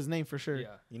 Temple. I've heard of his name for sure. Yeah.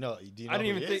 Do you know I didn't who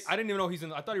even he think. is? I didn't even know he's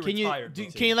in. I thought he Can you retired. do,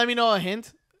 bro. can you let me know a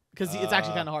hint? Because it's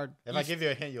actually kind of hard. If I give you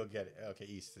a hint, you'll get it. Okay,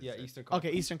 East. is Yeah, it. Eastern Conference.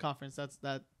 Okay, Eastern Conference. That's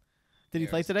that. Did he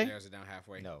play today? Narrows it down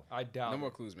halfway. No, I doubt. No it. more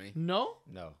clues, man. No.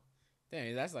 no.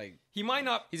 Damn, that's like He might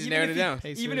not. He's just even narrowing if it down.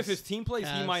 he- Even if Pacers, his team plays,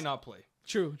 he Cavs. might not play.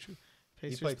 True.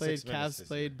 Pacers played played, 6 minutes Cavs this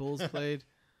played, year. Bulls played.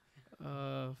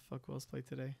 Fuck, who else played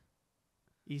today?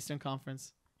 Eastern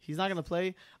Conference. He's not gonna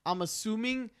play. I'm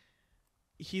assuming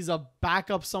he's a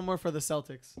backup somewhere for the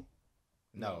Celtics.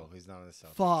 No, he's not on the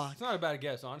Celtics. Fuck. It's not a bad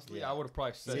guess, honestly. Yeah. I would have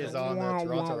probably said He is that. on the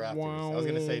Toronto Raptors. I was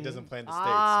gonna say he doesn't play in the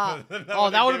Ah. States. Oh,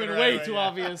 that would have Give been it way right too away, yeah.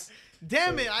 obvious.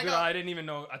 Damn it! Dude, I didn't even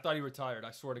know. I thought he retired.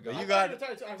 I swear to God. But you got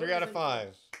 3 out of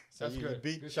 5. So That's you good.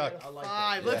 beat Good Chuck. shit. I like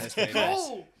Five. that. Yeah, Let's that's pretty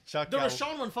go. Chuck The got,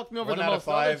 Rashawn one fucked me over 1 the out of most.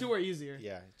 The other 5. 2 were easier.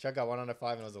 Yeah, Chuck got 1 out of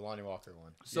 5, and it was the Lonnie Walker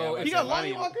one. So Yeah, if He got Lonnie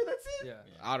Lonnie Walker. That's it. yeah.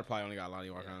 I would have probably only got Lonnie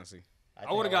Walker, honestly.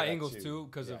 I would have got think Ingles you. too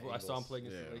because Yeah, I saw him Ingles. play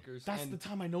against the Yeah. Lakers. That's And the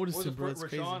time I noticed what him, was bro. it It's for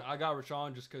crazy. Rashawn? I got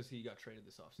Rashawn just because he got traded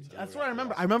this offseason. That's what I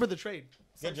remember. I remember the trade.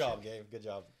 Good job, Gabe. Good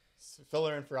job.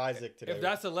 Filler in for Isaac today. If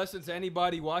that's a lesson to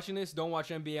anybody watching this, don't watch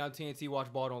NBA on TNT.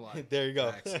 Watch Ball Don't Lie. there you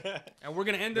go. Facts. And we're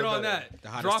gonna end it We're on better. that. The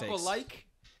hottest Drop takes. a like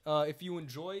if you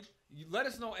enjoyed. Let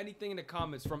us know anything in the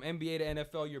comments from NBA to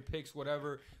NFL, your picks,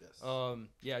 whatever.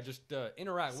 Yes. Just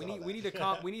interact. We Saw need that.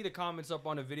 we need the comments up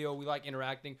on the video. We like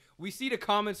interacting. We see the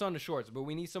comments on the shorts, but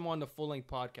we need some on the full length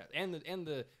podcast and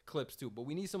the clips too. But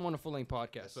we need some on the full length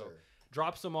podcast. Yes, so sir.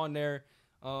 drop some on there.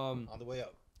 On the way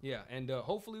up. Yeah, and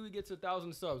hopefully we get to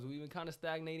 1,000 subs. We've been kind of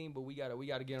stagnating, but we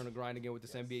gotta get on the grind again with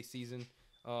this NBA season.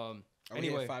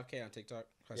 Anyway, 5K on TikTok.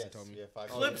 Hassan Yes. told me. Yeah, 5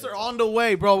 Clips are minutes. on the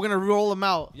way, bro. We're gonna roll them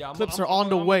out. yeah, Clips are on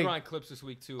the I'm way. gonna grind clips this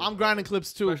week too. I'm grinding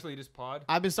clips too. especially this pod.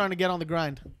 I've been starting to get on the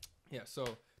grind. Yeah, so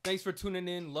thanks for tuning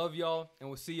in. Love y'all, and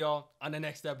we'll see y'all on the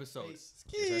next episode. Yes,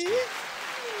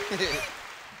 that's good.